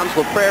 touchdowns.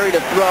 LaPrairie to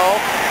throw.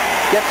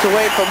 Gets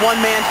away from one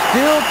man,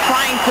 still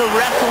trying to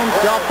wrestle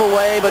himself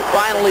away, but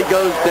finally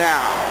goes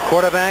down.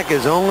 Quarterback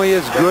is only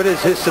as good as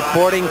his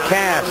supporting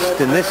cast.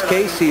 In this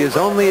case, he is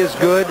only as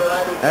good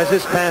as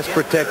his pass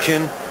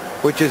protection,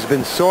 which has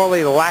been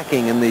sorely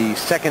lacking in the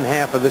second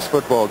half of this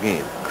football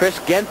game. Chris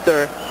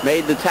Genther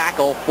made the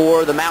tackle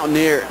for the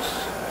Mountaineers.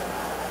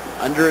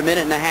 Under a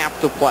minute and a half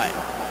to play.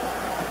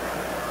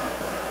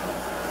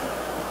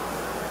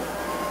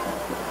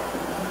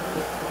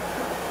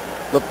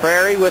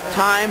 LaPrairie with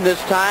time this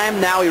time.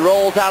 Now he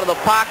rolls out of the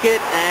pocket,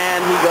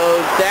 and he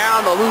goes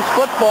down. The loose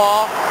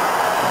football.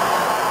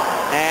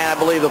 And I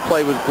believe the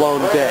play was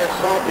blown dead.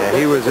 Yeah,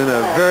 he was in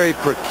a very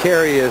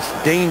precarious,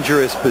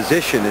 dangerous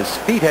position. His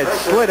feet had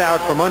slid out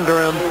from under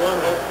him.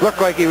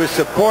 Looked like he was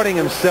supporting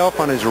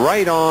himself on his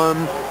right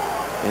arm.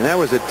 And that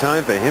was a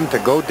time for him to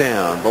go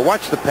down. But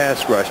watch the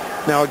pass rush.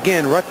 Now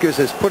again, Rutgers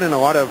has put in a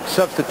lot of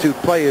substitute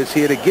players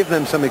here to give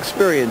them some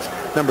experience.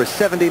 Number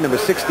 70, number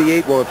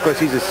 68, well, of course,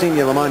 he's a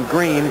senior, Lamont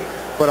Green.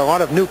 But a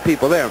lot of new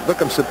people there.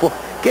 Look, I'm support.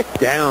 Get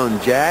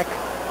down, Jack.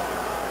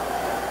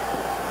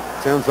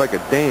 Sounds like a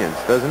dance,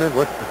 doesn't it?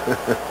 What?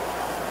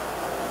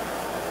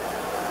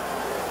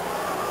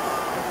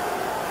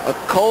 A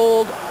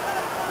cold,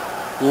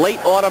 late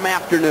autumn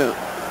afternoon.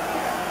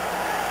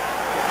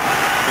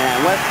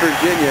 And West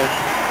Virginia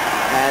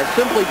has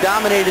simply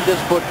dominated this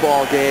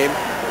football game,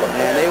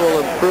 and they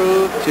will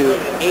improve to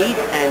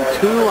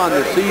 8-2 on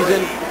the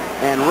season.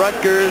 And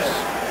Rutgers,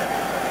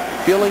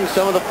 feeling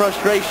some of the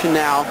frustration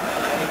now,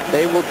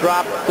 they will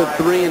drop to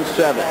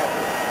 3-7.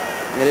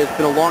 It has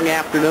been a long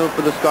afternoon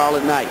for the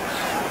Scarlet Knights.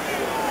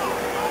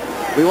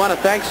 We want to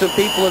thank some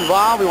people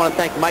involved. We want to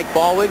thank Mike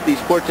Ballwig, the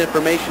sports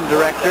information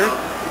director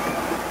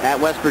at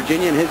West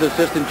Virginia, and his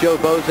assistant Joe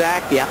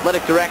Bozak, the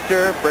athletic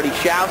director Freddie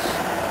Schaus,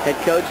 head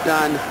coach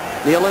Don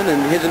Nealon, and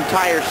his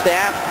entire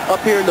staff. Up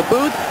here in the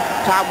booth,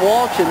 Tom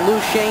Walsh and Lou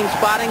Shane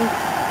spotting.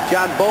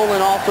 John Bolin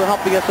also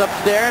helping us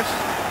upstairs.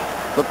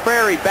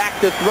 LaPrairie back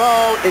to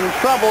throw, in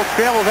trouble,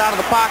 scrambles out of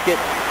the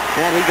pocket,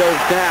 and he goes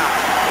down.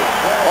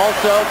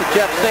 Also to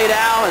Jeff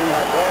Sadow and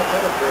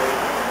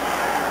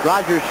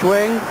Roger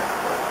Schwing.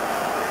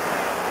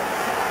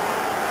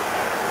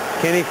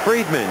 Kenny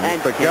Friedman.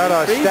 And forgot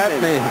our stat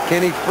man,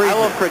 Kenny Friedman. I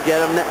won't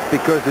forget him.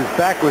 Because his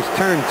back was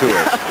turned to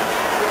us.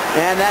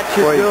 And that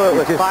should do it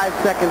with 5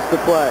 seconds to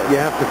play. You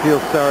have to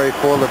feel sorry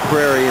for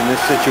LaPrairie in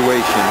this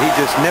situation. He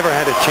just never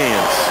had a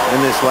chance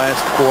in this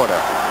last quarter.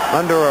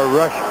 Under a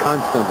rush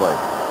constantly.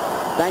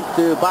 Thanks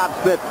to Bob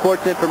Smith,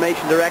 sports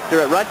information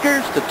director at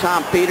Rutgers, to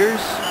Tom Peters,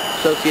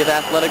 associate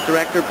athletic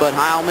director, Bud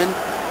Heilman,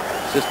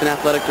 assistant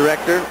athletic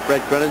director,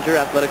 Fred Gruninger,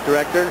 athletic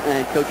director,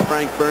 and Coach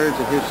Frank Burns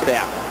and his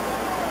staff.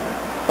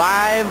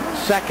 5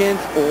 seconds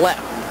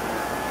left.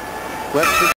 West